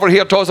it all over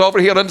here, toes over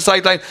here on the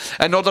sideline.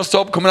 Another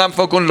sub coming on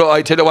for Ogonnelloe.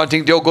 I tell you one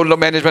thing, the Ogonnelloe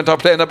management are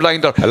playing a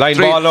blinder. A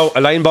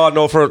line ball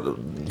now for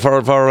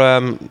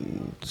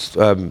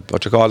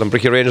what you call them,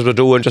 Bricky Rangers will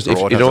do, and just, if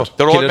you know,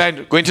 the road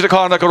man go into the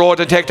corner, go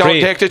road and take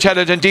the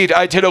challenge. Indeed,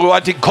 I tell you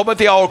one thing, come at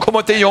the hour, come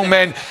at the young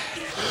man.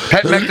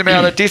 Pat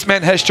McNamara, this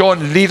man has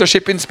shown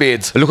leadership in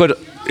spades. Look at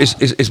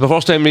it's my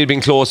first time really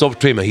being close up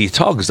to him. He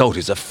tugs out.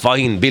 He's a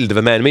fine build of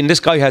a man. I mean,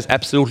 this guy has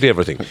absolutely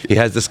everything. He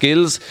has the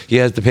skills, he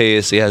has the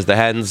pace, he has the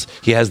hands,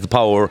 he has the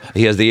power,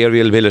 he has the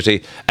aerial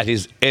ability, and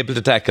he's able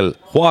to tackle.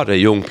 What a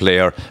young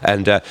player.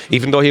 And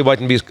even though he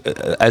mightn't be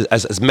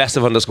as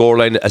massive on the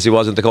scoreline as he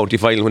was in the county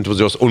final when it was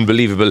just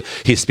unbelievable,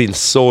 he's been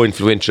so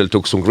influential,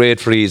 took some great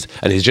frees,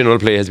 and his general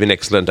play has been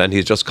excellent, and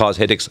he's just caused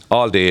headaches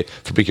all day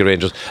for Bricky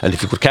Rangers. And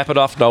if you could cap it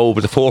off now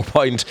with the 4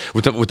 point,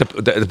 with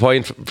the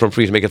point from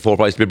free to make it 4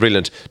 points, it'd be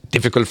brilliant.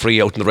 Difficult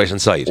free out on the right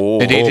hand side.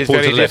 Indeed, it's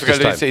very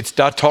difficult. It's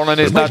not turning.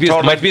 It's not turning.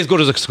 It might be as good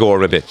as a score,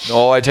 maybe.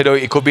 No, I tell you,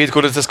 it could be as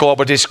good as the score.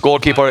 But this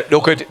goalkeeper,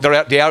 look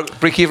at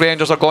Bricky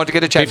Rangers are going to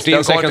get a chance.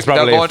 15 seconds they're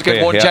going to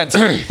get one chance.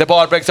 The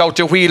ball breaks out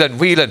to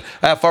Whelan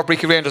for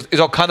Bricky Rangers.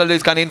 O'Connell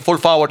has gone in full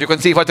forward. You can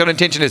see what their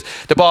intention is.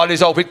 The ball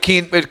is out with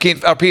Keane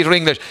or Peter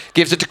English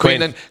gives it to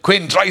Quinn, and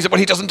Quinn drives it, but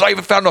he doesn't drive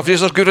it far enough. He's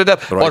just good at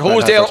that. But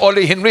who's there?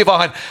 Only Henry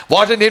Vaughan.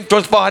 What an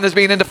influence Vaughan has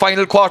been in the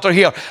final quarter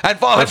here, and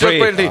Vaughan just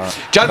brilliantly.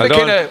 John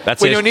McKenna,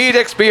 when you need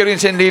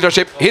experience in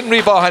leadership,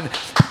 Henry Vaughan,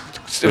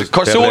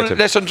 Corsoon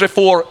lessons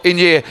 4 in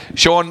year,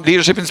 showing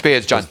leadership in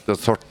spades, John. There's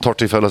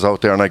 30 fellas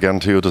out there, and I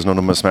guarantee you there's none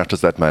of them as smart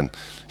as that man.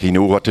 He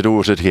knew what to do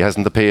with it. He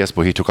hasn't the pace,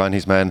 but he took on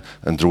his man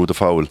and drew the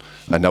foul,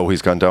 and now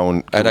he's gone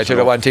down. And I tell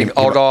you one thing,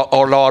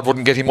 our Lord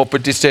wouldn't get him up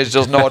at this stage.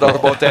 There's no doubt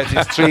about that.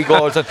 It's 3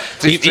 goals and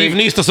even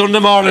Easter Sunday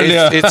morning.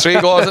 It's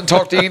 3 goals and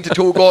 13 to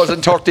 2 goals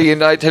and 30.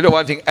 And I tell you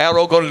one thing,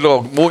 Arrow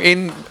Gunlow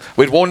in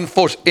with 1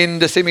 foot in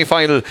the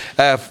semi-final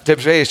to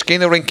play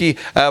Skinner-Rinky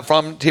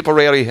from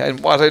Tipperary, and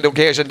what an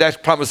occasion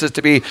that promises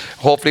to be.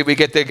 Hopefully we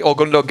get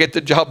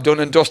the job done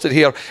and dusted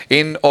here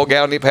in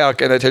O'Garney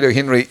Park. And I tell you,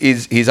 Henry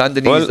he's on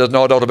the knees. Well, there's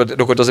no doubt about it.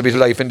 Look, there's a bit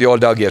of life in the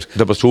old dog yet.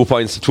 There was 2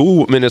 points.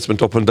 2 minutes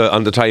went up on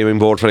the timing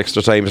board for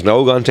extra time. It's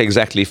now gone to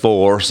exactly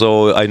 4.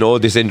 So I know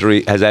this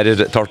injury has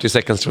added 30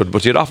 seconds to it,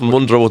 but you'd often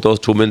wonder about those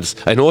 2 minutes.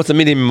 I know it's a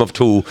minimum of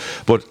 2,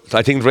 but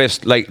I think the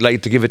refs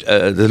like to give it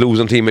the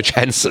losing team a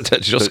chance to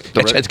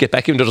just get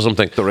back into it or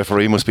something. The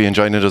referee must be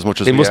enjoying it as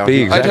much as he must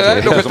be.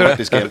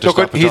 Exactly.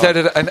 Look, he's at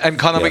it, and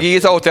Conor McGee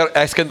is out there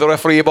asking the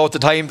referee about the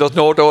time. There's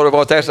no doubt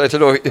about that. I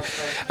tell you,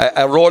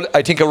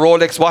 I think a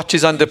Rolex watch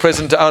is on the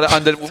present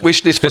on the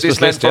wish list for this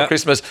man for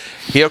Christmas.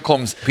 Here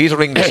comes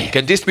Peter English.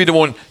 Can this be the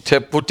one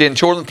to put the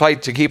insurance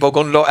plight to keep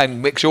Ogonnelloe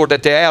and make sure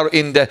that they are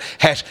in the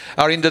hat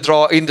or in the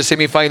draw in the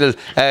semi-final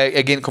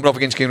again coming up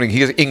against Skinner?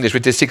 He is English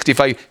with the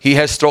 65. He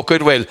has struck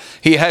it well.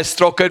 He has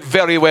struck it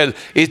very well.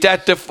 Is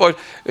that the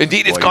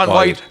indeed it's gone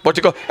wide, but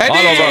to go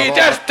and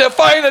that's the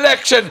final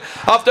action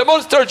of the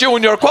Munster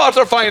Junior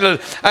quarter-final,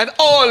 and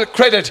all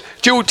credit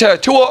due to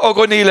Tua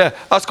O'Gonila,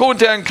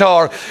 Ascunta and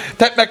Clore,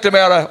 Pat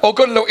McNamara,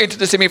 Ogonnelloe into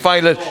the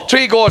semi-final,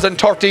 3 goals and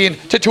 13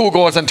 to 2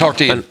 goals and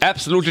 13. And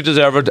absolutely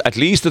deserved. At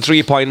least the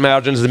 3-point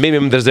margin is the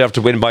minimum they deserve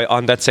to win by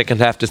on that second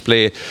half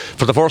display.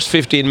 For the first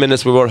 15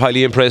 minutes, we were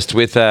highly impressed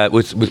with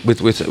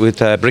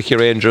Bricky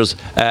Rangers,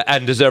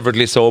 and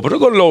deservedly so. But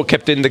Ogonnelloe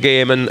kept in the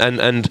game, and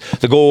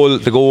the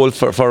goal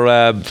for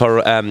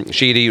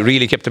Sheedy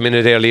really kept them in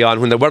it early on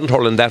when they weren't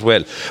hurling that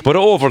well. But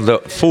over the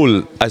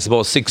full, I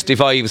suppose,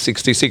 65,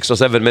 66 or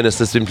 7 minutes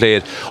that's been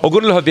played,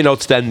 Ogonnelloe have been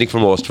outstanding for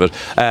most of it.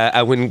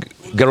 And when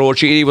Garrod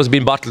Sheedy was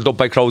being bottled up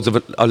by crowds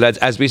of lads.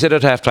 As we said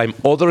at half time,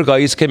 other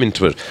guys came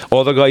into it.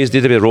 Other guys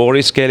did a bit.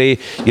 Rory Skelly,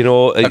 you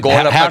know, a goal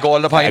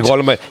of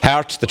point.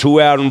 Hart, the two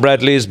Aaron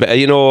Bradleys,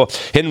 you know,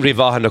 Henry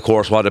Vaughan, of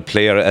course, what a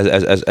player,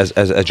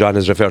 as John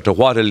has referred to,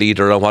 what a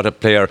leader and what a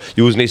player,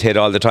 using his head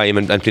all the time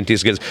and plenty of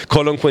skills.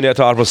 Colin Quinn, I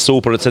thought, was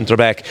super at centre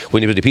back.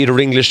 When he was the Peter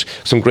English,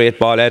 some great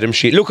ball. Adam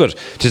Sheedy. Look at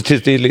it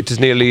is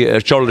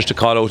nearly churlish to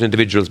call out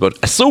individuals, but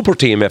a super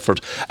team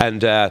effort.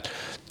 And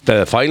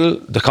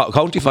the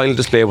county final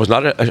display was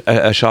not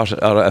a shot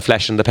or a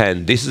flash in the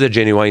pan. This is a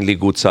genuinely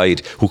good side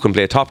who can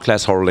play top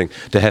class hurling.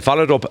 They have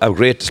followed up a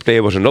great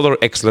display with another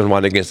excellent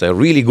one against a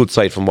really good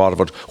side from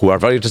Waterford, who are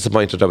very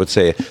disappointed, I would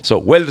say. So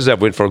well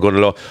deserved win for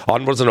Gunlow,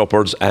 onwards and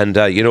upwards. And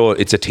you know,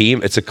 it's a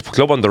team, it's a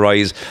club on the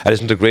rise, and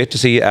isn't it great to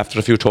see after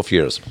a few tough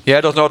years?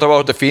 Yeah, there's no doubt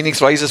about the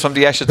Phoenix rises from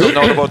the ashes. There's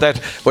no doubt about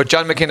that. But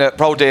John McKenna,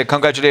 proud day,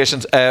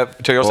 congratulations to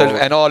yourself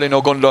and all in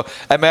Ogunlow.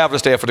 A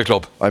marvellous day for the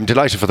club. I'm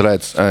delighted for the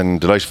lads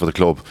and delighted for the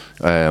club.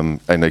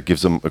 And it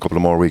gives them a couple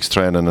of more weeks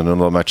training and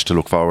another match to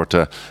look forward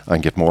to,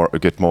 and get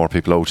more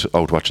people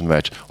out watching the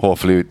match.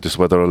 Hopefully this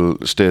weather will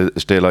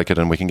stay like it,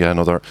 and we can get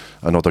another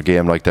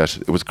game like that.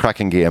 It was a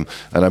cracking game,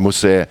 and I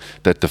must say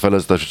that the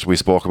fellas that we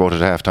spoke about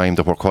at half time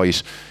that were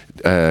quiet,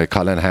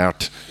 Colin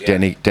Hart,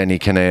 Denny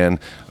Kinane,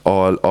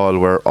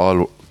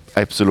 all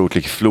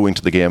absolutely flew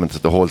into the game into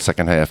the whole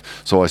second half.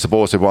 So I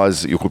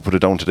suppose you could put it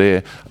down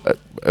today,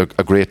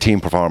 a great team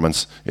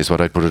performance is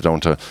what I'd put it down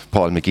to.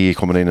 Paul McGee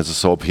coming in as a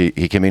sub, he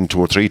came in 2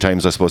 or 3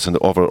 times, I suppose,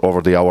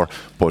 over the hour,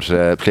 but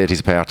played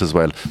his part as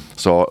well.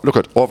 So look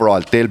at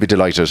overall, they'll be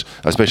delighted,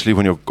 especially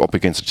when you're up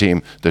against a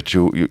team that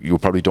you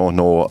probably don't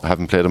know,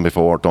 haven't played them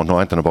before, don't know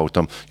anything about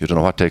them, you don't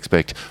know what to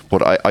expect.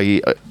 But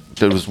I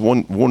there was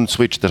one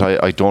switch that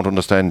I don't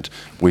understand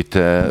with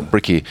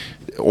Bricky.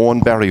 Owen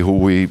Barry, who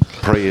we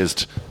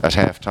praised at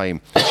half time,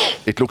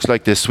 it looks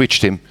like they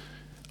switched him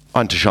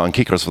onto Sean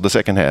Kickers for the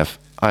second half,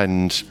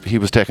 and he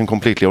was taken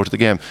completely out of the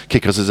game.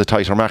 Kickers is a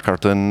tighter marker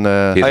than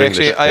I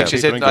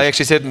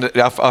actually said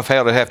off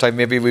air at half time,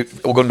 maybe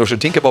Ogunlow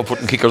should think about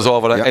putting Kickers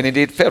over, and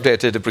indeed fair play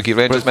to the Bricky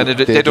Rangers men,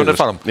 they done it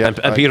for him.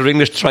 And Peter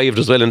English thrived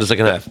as well in the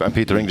second half. And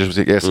Peter English was,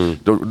 yes,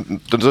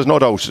 there's no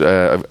doubt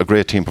a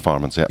great team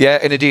performance. Yeah,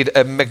 and indeed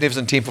a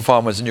magnificent team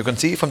performance, and you can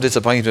see from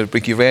disappointed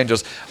Bricky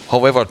Rangers,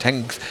 however,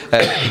 thanks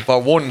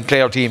for one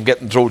Clare team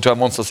getting through to a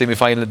Munster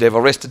semi-final. They've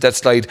arrested that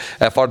slide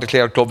for the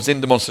Clare clubs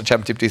in the Munster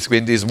Championship this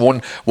week. These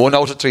one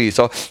out of 3,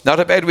 so not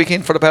a bad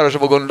weekend for the parish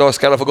of Ogunlow.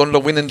 Scariff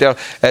Ogunlow winning their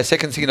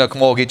second senior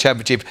Camogie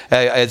Championship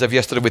as of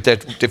yesterday with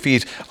that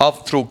defeat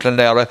of through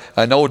Clonlara.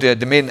 Now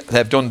the men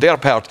have done their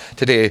part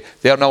today.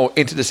 They are now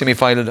into the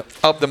semi-final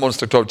of the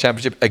Munster Club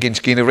Championship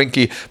against Keena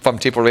Rinky from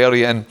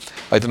Tipperary, and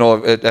I don't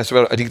know, that's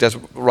where I think that's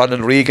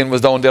Ronald Regan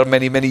was down there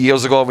many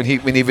years ago when he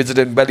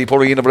visited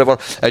Ballyporeen or whatever,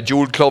 a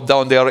jewel club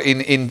down there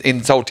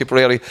in South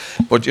Tipperary.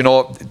 But you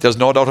know, there's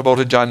no doubt about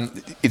it, John,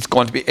 it's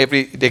going to be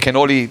they can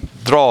only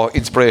draw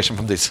inspiration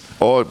from this.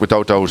 Oh,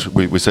 without doubt.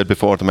 We said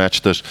before the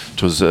match that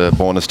it was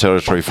bonus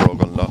territory for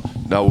Ogunlow.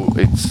 Now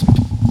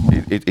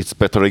it's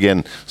better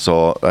again.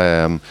 So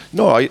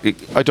no, I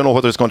don't know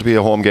whether it's going to be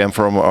a home game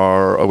for them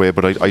or away,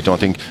 but I don't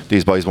think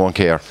these boys won't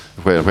care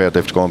where they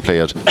have to go and play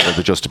it.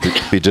 They'll just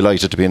be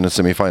delighted to be in the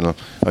semi-final.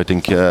 I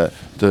think the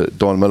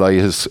Donald Malloy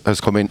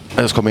has come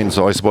in.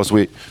 So I suppose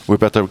we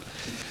better.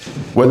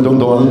 Well done,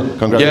 Donald.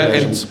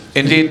 Congratulations.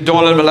 Yeah, indeed,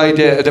 Donald Malloy,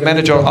 the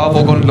manager of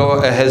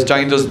Ogunlow, has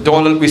joined us.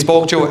 Donald, we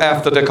spoke to you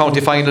after the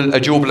county final, a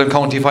jubilant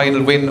county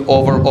final win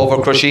over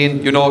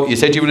Crusheen. You know, you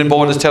said you were in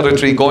bonus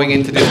territory going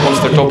into this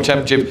Munster Club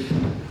Championship.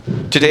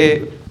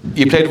 Today,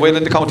 you played well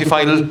in the county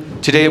final.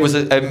 Today was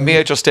a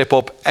major step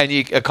up, and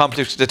you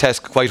accomplished the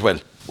task quite well.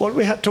 Well,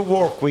 we had to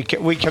work. We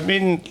came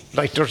in,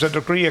 like, there's a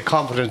degree of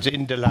confidence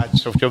in the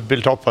lads that we've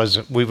built up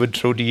as we went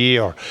through the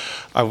year.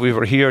 And we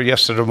were here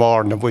yesterday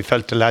morning and we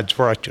felt the lads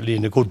were actually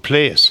in a good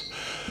place.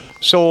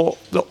 So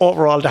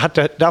overall,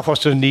 that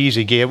wasn't an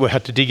easy game. We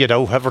had to dig it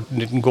out. Everything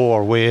didn't go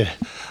our way.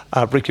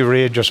 Bricky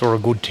Rangers were a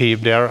good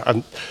team there.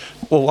 And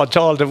well,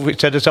 we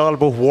said it's all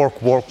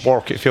about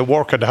work. If you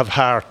work and have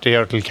heart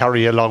there, it'll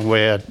carry you a long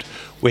way. And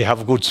we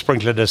have a good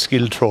sprinkling of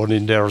skill thrown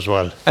in there as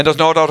well. And there's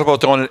no doubt about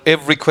Donald,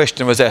 every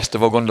question was asked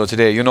of Ogunlow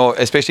today. You know,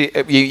 especially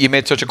you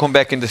made such a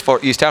comeback in this.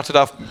 You started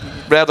off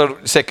rather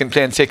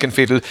playing second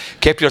fiddle,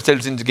 kept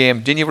yourselves in the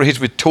game. Then you were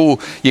hit with 2,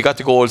 you got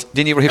the goals.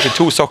 Then you were hit with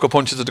 2 sucker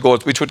punches at the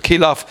goals, which would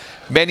kill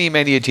off many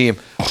a team.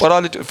 But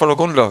all for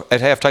Ogunlow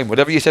at half time,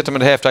 whatever you said to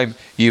them at half time,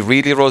 you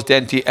really rose the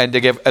ante and they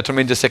gave a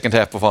tremendous second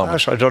half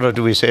performance. I don't know,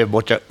 do we say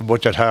much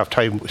at half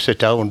time? Sit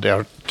down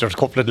there. There's a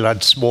couple of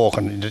lads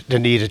smoking. They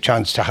need a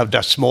chance to have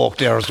that smoke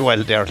there as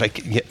well. There,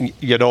 like,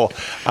 you know,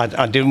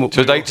 and then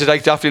so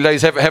like Daphne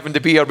Lies having the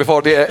beer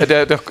before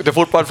the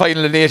football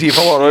final in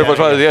 '84 or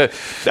whatever it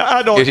was.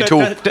 I know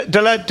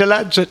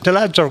the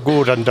lads are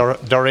good, and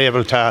they're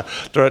able to.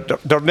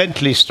 They're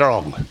mentally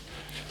strong.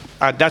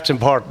 And that's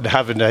important,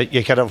 having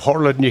you can have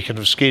hurling, you can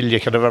have skill, you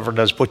can have everything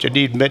else, but you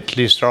need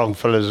mentally strong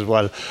fellas as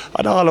well.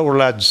 And all our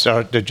lads,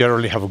 they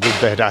generally have a good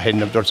bit in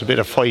them. There's a bit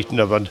of fighting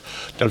them, and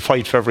they'll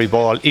fight for every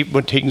ball. Even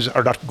when things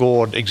are not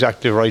going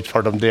exactly right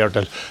for them there,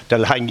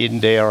 they'll hang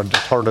in there and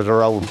they'll turn it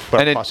around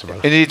where possible.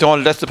 Indeed,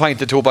 Donald, that's the point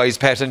the two boys,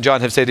 Pat and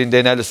John, have said in the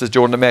analysis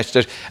during the match,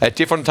 that at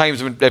different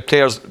times when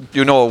players,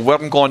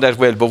 weren't going that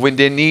well, but when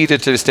they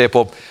needed to step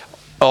up,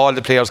 all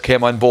the players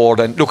came on board,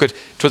 and look, it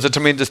was a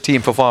tremendous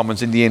team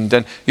performance in the end.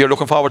 And you're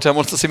looking forward to a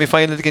Munster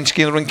semi-final against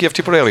Skinner and Cave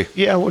Tipperary.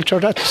 Yeah, well, sure,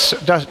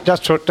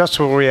 that's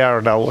where we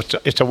are now.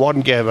 It's a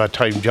one game at a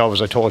time job,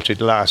 as I told you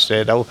the last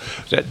day. Now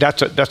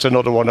that's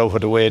another one out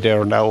of the way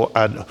there now,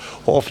 and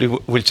hopefully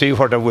we'll see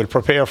where we'll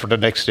prepare for the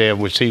next day,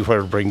 and we'll see where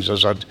it brings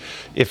us. And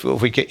if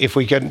we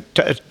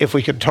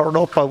can turn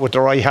up with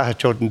the right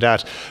attitude and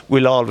that,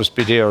 we'll always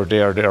be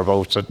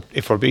thereabouts. And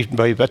if we're beaten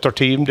by a better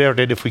team there,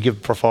 then if we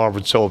give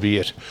performance, so be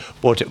it.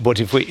 But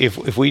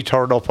if we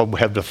turn up and we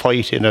have the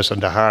fight in us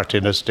and the heart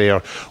in us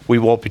there, we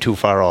won't be too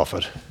far off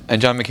it.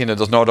 And John McKenna,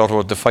 there's no doubt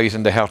about the fight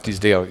and the heart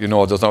is there.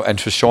 There's no, and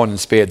it was shown in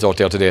spades out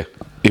there today.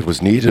 It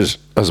was needed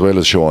as well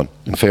as shown.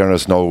 In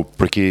fairness, now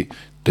Bricky,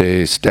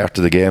 they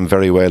started the game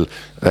very well.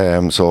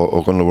 So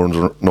O'Gunlow were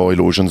under no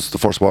illusions. The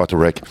first water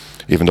wreck,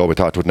 even though we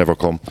thought it would never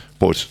come.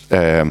 But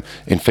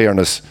in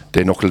fairness,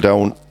 they knuckled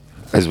down.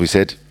 As we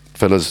said,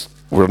 fellas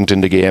weren't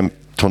in the game,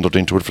 turned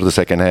into it for the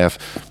second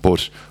half,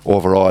 but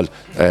overall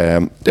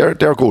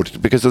they're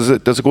good, because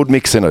there's a good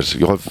mix in it.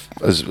 You have,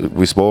 as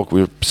we spoke,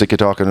 we're sick of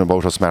talking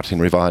about how smart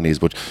Henry Vaughan is,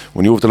 but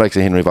when you have the likes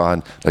of Henry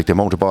Vaughan, like the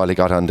amount of ball he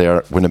got on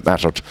there when it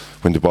mattered,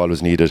 when the ball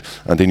was needed,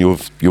 and then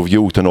you've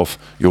youth enough,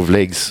 you have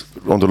legs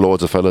under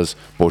loads of fellas,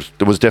 but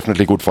there was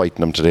definitely good fight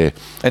in them today.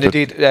 And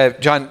indeed,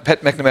 John, Pat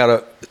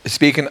McNamara,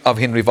 speaking of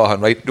Henry Vaughan,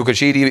 right, Luca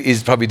Sheedy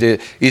is probably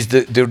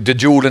the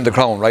jewel in the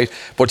crown, right?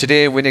 But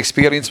today, when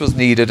experience was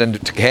needed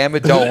and to calm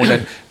it down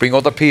and bring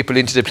other people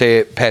into the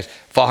play, Pat,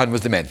 Vaughan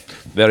was the man.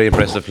 Very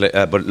impressive play,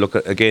 but look,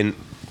 again,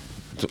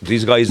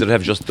 these guys that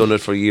have just done it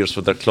for years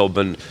for their club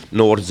and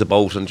know what it's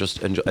about, and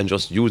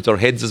just use their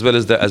heads as well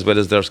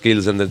as their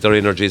skills and their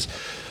energies,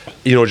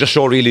 just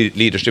show really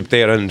leadership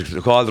there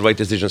and call the right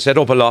decision, set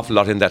up an awful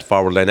lot in that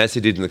forward line, as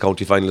he did in the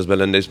county final as well.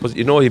 And I suppose,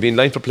 he'd be in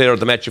line for player of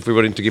the match if we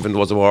were into giving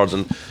those awards.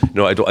 And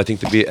I think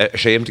they'd be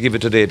ashamed to give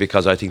it today,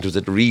 because I think it was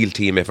a real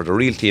team effort.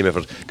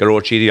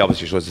 Garrod Sheedy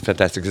obviously shows a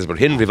fantastic system, but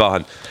Henry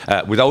Vaughan,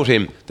 without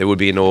him there would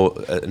be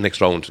no next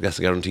round, that's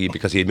a guarantee,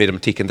 because he had made him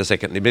tick in the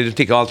second. He made him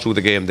tick all through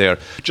the game there.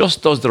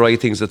 Just does the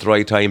right things at the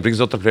right time, brings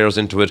other players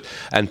into it,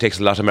 and takes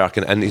a lot of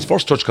marking. And his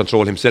first touch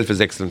control himself is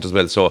excellent as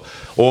well. So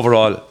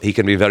overall, he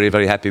can be very,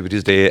 very happy with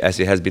his day, as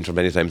he has been for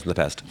many times in the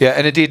past. Yeah,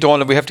 and indeed,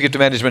 Donald, we have to give the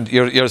management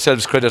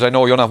yourselves credit. I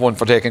know you're not one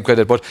for taking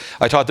credit, but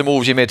I thought the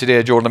moves you made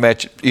today during the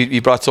match,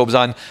 he brought subs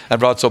on and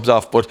brought subs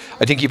off, but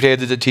I think he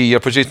played at the tee, your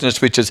positional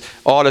switches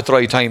all at the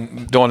right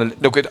time. Donald,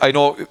 look, I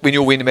know when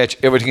you win the match,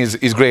 everything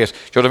is great,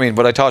 do you know what I mean?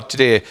 But I thought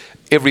today,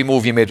 every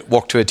move you made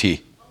worked to a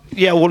tee.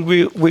 Yeah, well,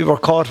 we were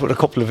caught with a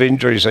couple of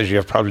injuries, as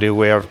you're probably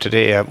aware of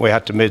today. We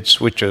had to mid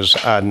switches,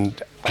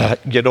 and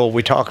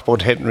we talk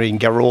about Henry and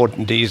Garrod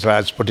and these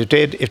lads, but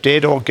if they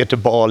don't get the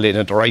ball in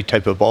and the right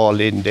type of ball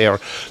in there,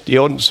 the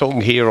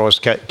unsung heroes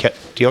can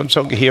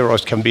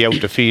be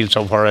out the field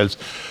somewhere else.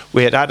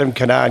 We had Adam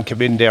Canaan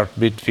come in there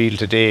midfield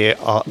today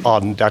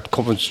on that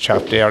Cummins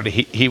chap there.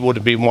 He would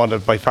have been one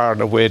of, by far and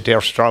away, their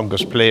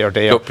strongest player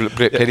there.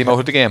 Played him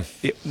out of the game.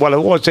 Well, I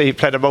won't say he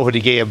played him out of the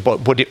game,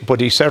 but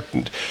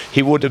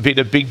he would have been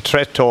a big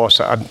threat to us.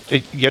 And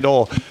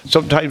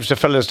sometimes the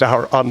fellas that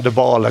are on the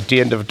ball at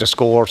the end of the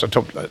scores and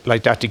stuff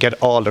like that, to get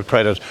all the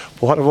credit.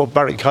 But what about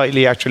Barry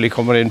Kiley actually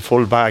coming in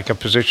full back, a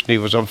position he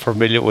was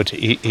unfamiliar with?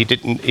 He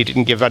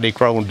didn't give any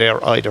ground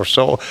there either.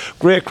 So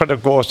great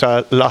credit goes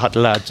to a lot of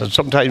lads. And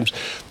sometimes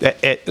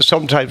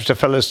the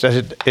fellas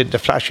that in the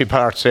flashy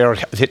parts there,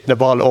 hitting the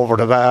ball over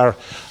the bar,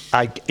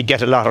 I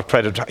get a lot of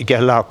credit,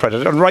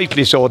 and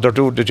rightly so. They're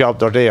doing the job,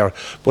 they're there,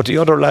 but the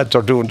other lads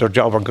are doing their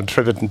job and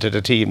contributing to the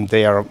team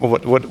there.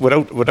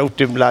 Without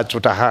them lads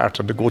with the heart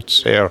and the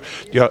guts there,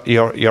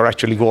 you're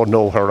actually going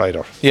nowhere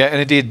either. Yeah,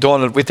 and indeed,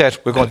 Donald, with that,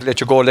 we're going to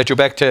let you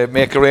back to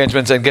make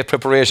arrangements and get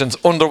preparations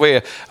underway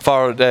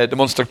for the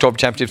Munster Club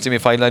Championship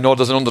semi-final. I know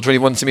there's an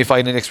under-21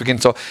 semi-final next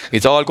weekend, so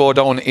it's all go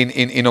down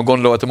in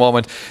Ogonnelloe at the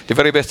moment. The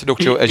very best to look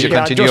to as you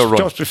continue your run.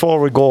 Just before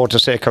we go, to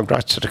say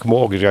congrats to the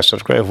Camogie, yes,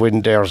 it's a great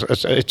win there.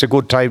 It's a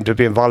good time to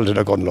be involved in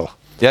Ogonnelloe.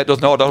 Yeah,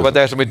 there's no doubt about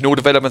that. And with new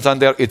developments on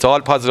there, it's all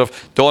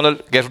positive.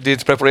 Donald, get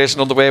this preparation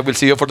underway. We'll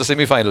see you for the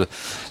semi-final.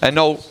 And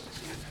now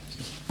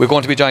we're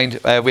going to be joined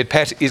with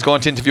Pat. He's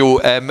going to interview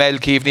Mel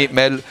Keaveney.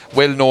 Mel,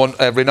 well-known,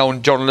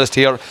 renowned journalist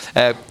here.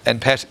 And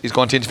Pat is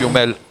going to interview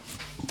Mel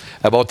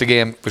about the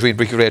game between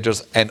Bricky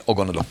Rangers and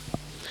Ogonnelloe.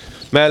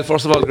 Mel,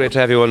 first of all, great to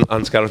have you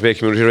on Scarlet Bay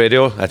Community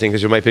Radio. I think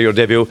as you might be your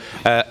debut.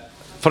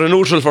 For a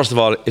neutral, first of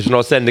all, it was an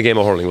outstanding game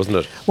of hurling, wasn't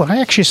it? Well, I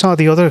actually saw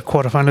the other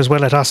quarter-final as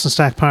well at Austin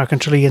Stack Park in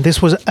Tralee, and this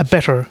was a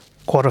better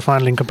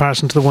quarter-final in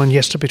comparison to the one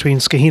yesterday between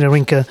Skahina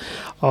Rinka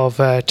of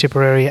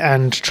Tipperary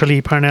and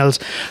Tralee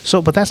Parnells.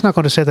 So, but that's not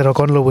going to say that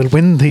Ogonnelloe will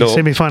win the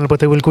semi-final, but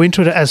they will go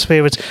into it as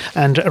favourites,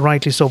 and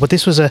rightly so. But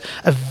this was a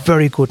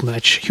very good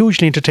match,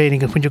 hugely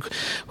entertaining. And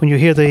when you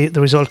hear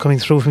the result coming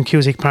through from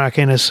Cusack Park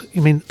Ennis, I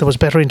mean, there was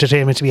better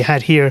entertainment to be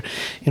had here,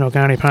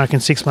 Garney Park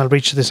and 6 Mile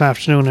Bridge this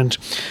afternoon. And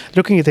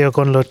looking at the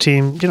Ogonnelloe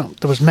team, there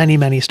was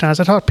many stars.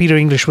 I thought Peter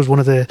English was one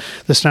of the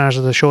stars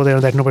of the show there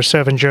in that number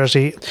 7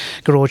 jersey.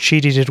 Garrod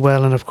Sheedy did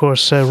well, and of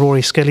course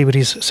Rory Skelly with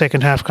his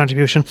second half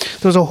contribution.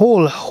 There was a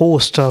whole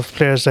host of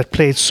players that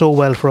played so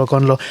well for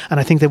Ogonnelloe, and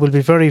I think they will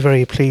be very,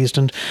 very pleased.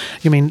 And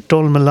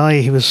Donald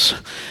Malloy, he was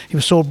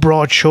so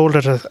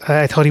broad-shouldered,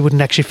 I thought he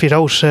wouldn't actually fit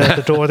out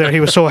the door there. He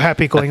was so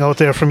happy going out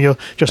there from you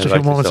just a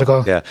few moments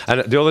ago. Yeah,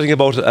 and the other thing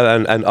about it,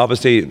 and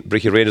obviously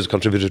Bricky Rangers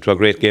contributed to a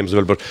great game as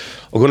well, but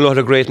Ogonnelloe had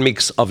a great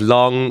mix of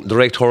long,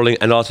 direct hurling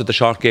and also the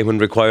short game when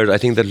required. I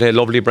think they play a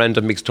lovely brand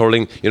of mixed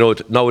hurling.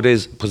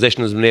 Nowadays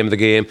possession is the name of the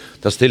game.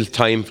 There's still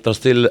time, there's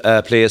still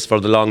place for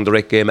the long,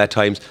 direct game at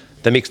times.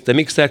 They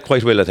mix that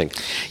quite well, I think.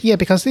 Yeah,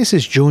 because this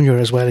is junior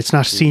as well. It's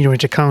not senior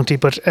into county.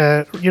 But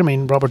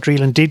Robert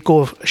Dreelan did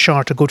go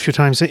short a good few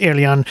times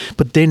early on,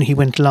 but then he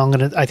went long,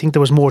 and I think there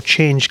was more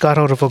change got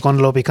out of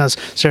Ogonnelloe, because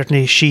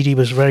certainly Sheedy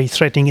was very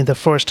threatening in the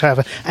first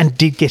half and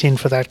did get in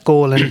for that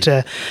goal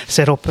and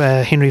set up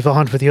Henry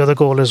Vaughan for the other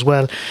goal as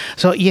well.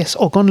 So yes,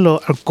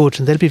 Ogonnelloe are good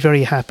and they'll be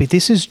very happy.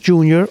 This is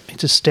junior.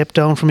 It's a step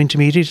down from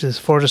intermediate. It's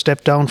a further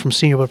step down from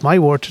senior. But my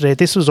word today,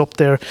 this was up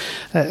there.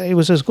 It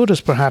was as good as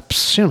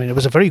perhaps. It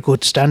was a very good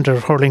standard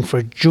of hurling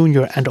for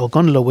junior, and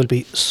Ogonnelloe will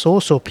be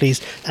so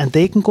pleased, and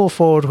they can go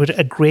forward with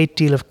a great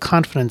deal of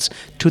confidence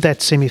to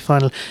that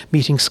semi-final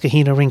meeting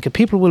Skahina Rinka.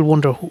 People will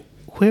wonder,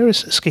 where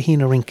is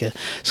Skahina Rinka?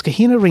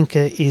 Skahina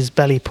Rinka is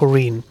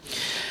Ballyporeen.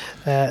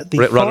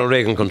 Ronald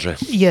Reagan country.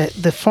 Yeah,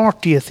 the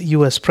 40th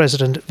US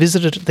president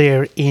visited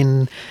there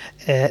in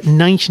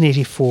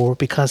 1984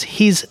 because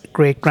his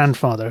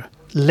great-grandfather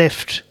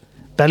left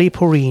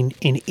Ballyporeen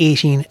in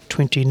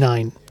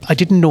 1829. I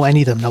didn't know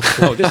any of them now.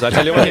 I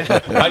tell you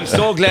what, I'm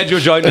so glad you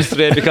joined us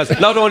today, because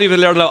not only will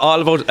we learn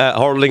all about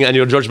hurling and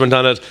your judgment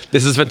on it,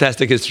 this is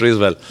fantastic history as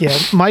well. Yeah,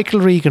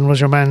 Michael Regan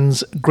was your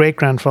man's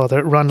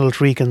great-grandfather,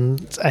 Ronald Regan,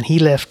 and he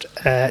left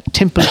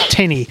Temple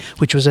Tenny,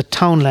 which was a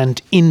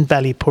townland in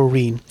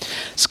Ballyporeen.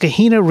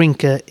 Skahina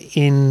Rinka,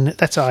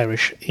 that's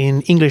Irish.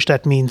 In English,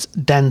 that means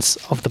dance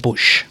of the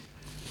bush.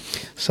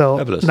 So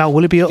fabulous. Now,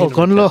 will it be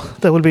Ogonnelloe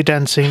that will be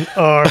dancing,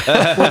 or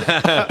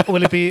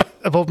will it be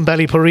above in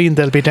Ballyporeen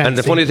they'll be dancing? And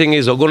the funny thing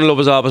is, Ogonnelloe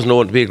was always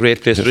known to be a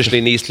great place,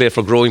 traditionally Nice place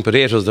for growing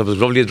potatoes. There was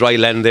lovely dry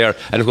land there,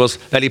 and of course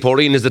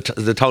Ballyporeen is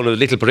the town of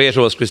little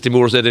potatoes, Christy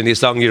Moore said in his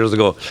song years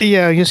ago.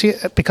 Yeah, you see,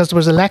 because there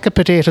was a lack of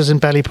potatoes in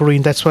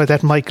Ballyporeen, that's why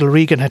that Michael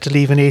Regan had to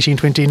leave in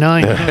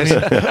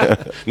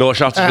 1829. No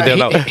shots for there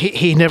now.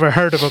 He never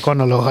heard of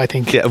Ogonnelloe, I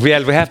think. Yeah, we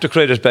have to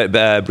credit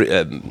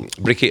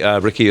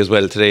Ricky as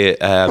well today,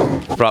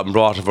 from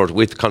Waterford,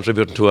 with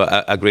contributing to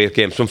a great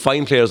game. Some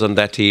fine players on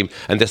that team,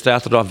 and they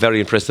started off very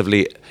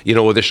impressively.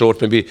 They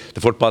showed maybe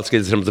the football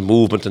skills in terms of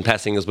movement and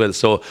passing as well.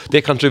 So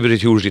they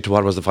contributed hugely to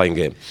what was a fine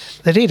game.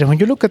 They did, and when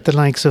you look at the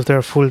likes of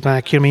their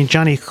fullback,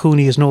 Johnny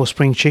Cooney is no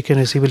spring chicken,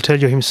 as he will tell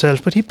you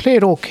himself, but he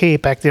played okay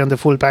back there on the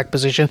fullback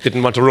position.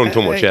 Didn't want to run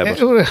too much, but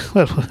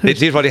he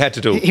did what he had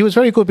to do. He was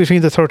very good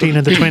between the 13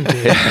 and the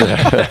 20.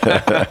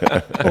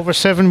 Over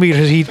 7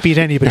 metres, he'd beat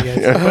anybody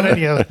else. But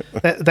anyhow,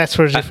 that's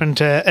for a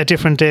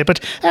different day. But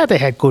they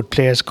had good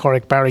players.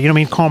 Cormac Barry,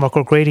 Cormac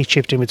O'Grady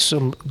chipped in with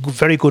some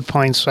very good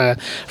points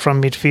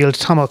from midfield.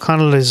 Tom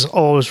O'Connell is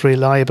always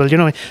reliable.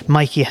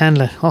 Mikey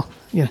Hanlon.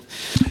 You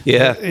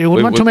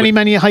wouldn't want too many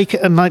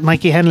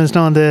Mikey Hanlons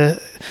now on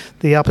the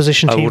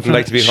opposition team. I wouldn't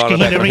like to be hard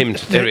back for him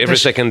every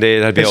second day.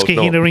 That'd be out. The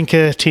Skahina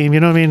Rinka team,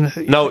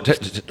 Now,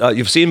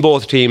 you've seen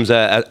both teams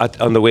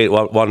on the way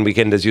one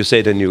weekend, as you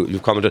said, and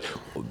you've commented.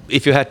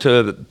 If you had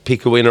to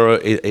pick a winner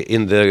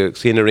in the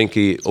Skahina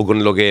Rinka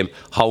Ogonnelloe game,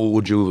 how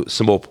would you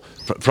sum up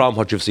from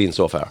what you've seen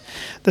so far?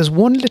 There's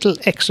one little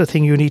extra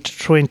thing you need to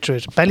throw into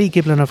it.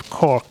 Ballygiblin of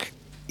Cork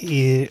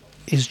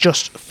is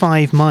just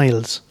 5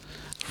 miles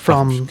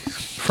from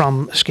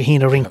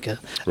Skahina Rinka.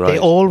 Right. They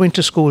all went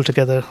to school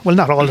together. Well,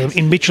 not all of them,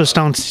 in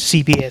Mitchelstown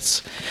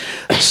CBS.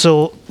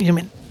 So,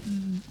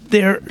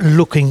 they're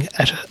looking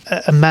at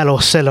a Mallow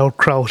sellout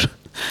crowd.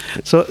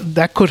 So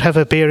that could have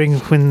a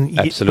bearing when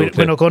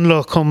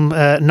Ogonnelloe come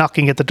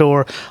knocking at the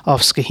door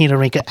of Skahina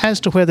Rinka. As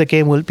to where the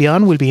game will be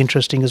on will be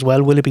interesting as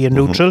well. Will it be a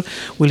neutral?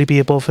 Will it be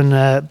above in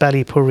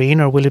Ballyporeen,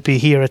 or will it be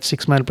here at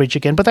 6 Mile Bridge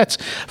again? But that's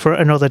for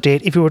another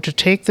date. If you were to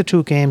take the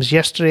two games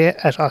yesterday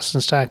at Austin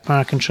Stack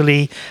Park and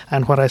Tralee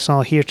and what I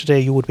saw here today,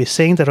 you would be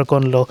saying that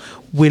Ogonnelloe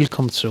will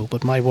come through.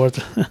 But my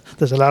word,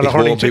 there's a lot of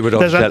hurling.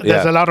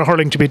 There's a lot of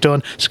hurling to be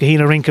done.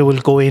 Skahina Rinka will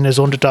go in as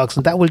underdogs,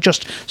 and that will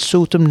just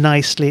suit them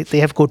nicely. They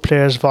have good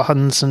players,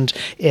 Vahans and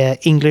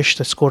English,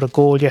 that scored a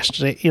goal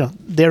yesterday.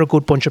 They're a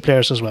good bunch of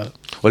players as well.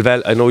 Well,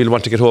 Val, I know you'll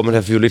want to get home and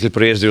have a few little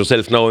parades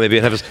yourself now, maybe,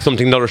 and have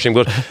something nourishing.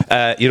 But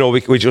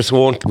we just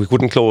won't. We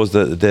couldn't close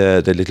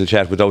the little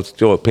chat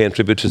without paying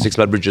tribute to Six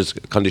Mile Bridge's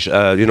condition.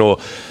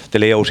 The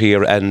layout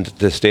here and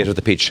the state of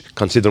the pitch.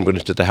 Considering we're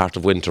into the heart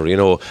of winter,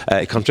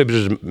 it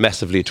contributed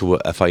massively to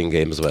a fine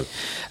game as well.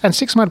 And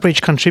Six Mile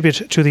Bridge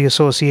contribute to the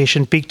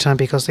association big time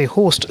because they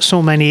host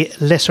so many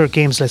lesser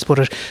games. Let's put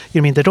it.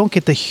 They don't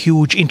get the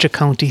huge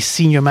inter-county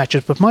senior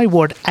matches, but my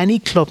word, any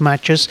club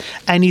matches,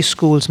 any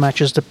schools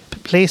matches, the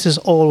place is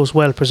always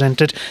well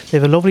presented. They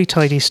have a lovely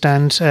tidy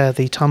stand,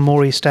 the Tom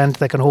Morey stand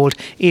that can hold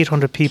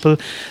 800 people.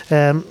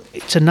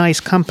 It's a nice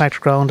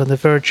compact ground on the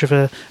verge of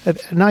a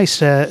nice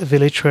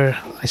village where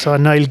I saw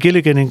Niall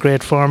Gilligan in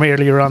great form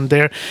earlier on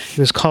there.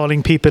 He was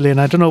calling people in.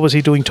 I don't know, was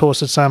he doing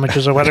toasted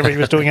sandwiches or whatever he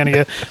was doing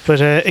anyhow, but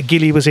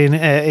Gilly was in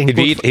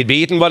he'd be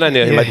eating one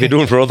anyhow. He might be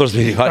doing for others.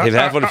 He'd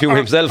have one a few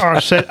himself.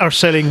 Or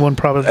selling one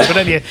probably. But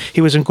anyway,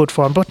 he was in good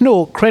form. But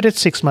no, credit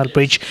Six Mile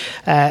Bridge.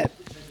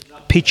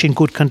 Pitch in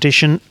good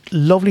condition,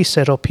 lovely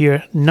setup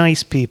here,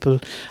 nice people,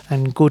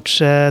 and good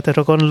that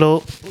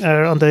Ogonnelloe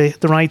are on the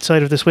right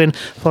side of this win,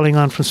 following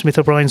on from Smith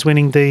O'Brien's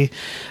winning the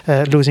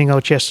losing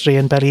out yesterday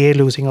and Ballyea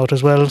losing out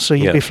as well. So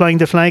you'll be flying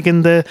the flag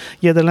in the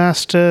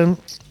last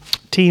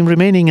team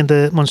remaining in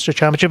the Munster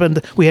Championship, and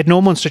we had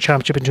no Munster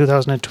Championship in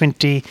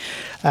 2020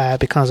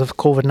 because of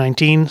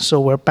COVID-19.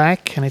 So we're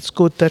back, and it's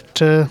good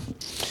that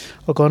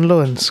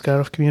Ogonnelloe and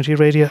Scariff Community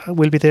Radio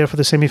will be there for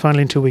the semi-final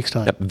in 2 weeks'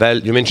 time. Val,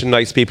 you mentioned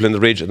nice people in the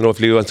ridge. I don't know if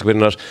Leo wants to go in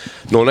or not.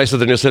 No nicer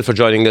than yourself for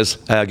joining us,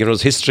 giving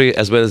us history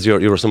as well as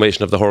your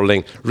summation of the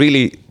hurling.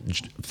 Really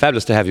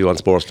fabulous to have you on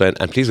Sportsline,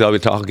 and please God, we'll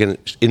talk again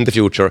in the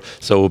future.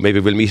 So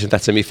maybe we'll meet in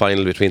that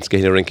semi-final between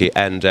Skeheenarinky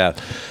and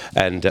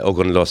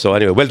Ogonnelloe. So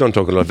anyway, well done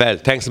to Ogonnelloe. Val,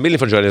 thanks a million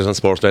for joining us on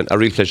Sportsline. A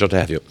real pleasure to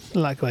have you.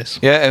 Likewise.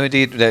 Yeah,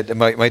 indeed.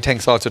 My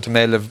thanks also to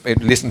Mel. I've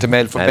listened to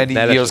Mel for many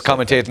years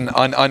commentating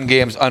on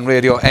games, on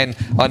radio and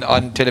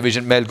on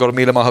television. Mel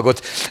Gormila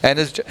Mahagut. And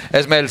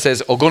as Mel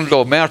says,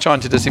 Ogonnelloe march on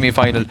to the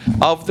semi-final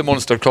of the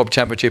Munster Club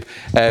Championship,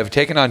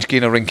 taking on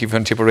Skeheenarinky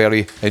from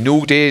Tipperary. A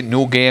new day,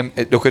 new game.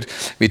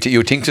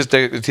 You think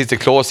it is the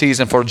close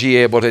season for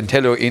GA, but in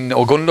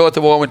Ogonnelloe at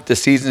the moment, the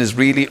season is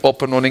really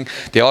up and running.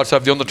 They also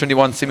have the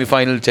Under-21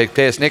 semi-final to take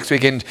place next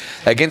weekend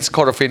against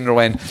Corofin.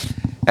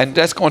 And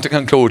that's going to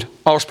conclude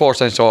our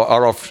Sportsline show,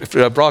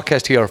 our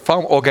broadcast here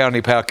from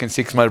O'Garney Park in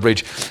Six Mile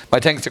Bridge. My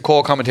thanks to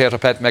co-commentator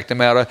Pat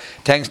McNamara.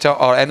 Thanks to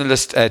our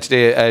analyst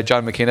today,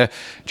 John McKenna.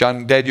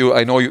 John,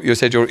 I know you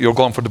said you're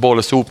going for the bowl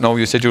of soup now.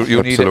 You said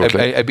you need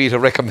a bit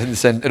of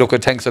recompense, and look,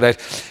 thanks for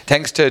that.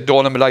 Thanks to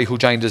Donna Malai, who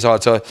joined us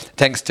also.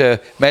 Thanks to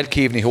Mel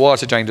Keaveney, who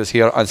also joined us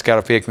here on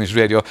Scariff Community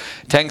Radio.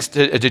 Thanks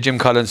to Jim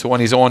Collins, who on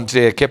his own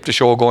today kept the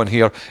show going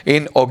here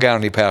in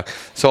O'Garney Park.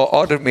 So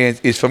all that remains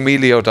is for me,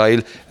 Leo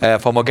Dial,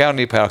 from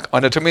O'Garney Park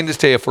on a tremendous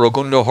day for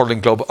Ogonnelloe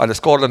Hurling Club on a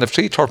scoreline of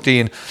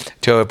 3-13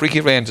 to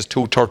Bricky Rangers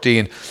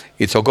 2-13.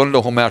 It's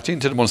Ogonnelloe who marched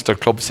into the Munster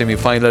Club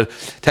semi-final.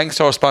 Thanks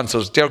to our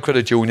sponsors, Dare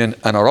Credit Union,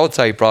 and our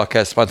outside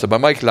broadcast sponsored by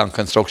Michael Long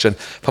Construction.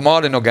 From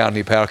all in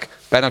O'Garney Park,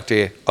 Bannock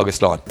Day,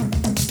 August Lawn.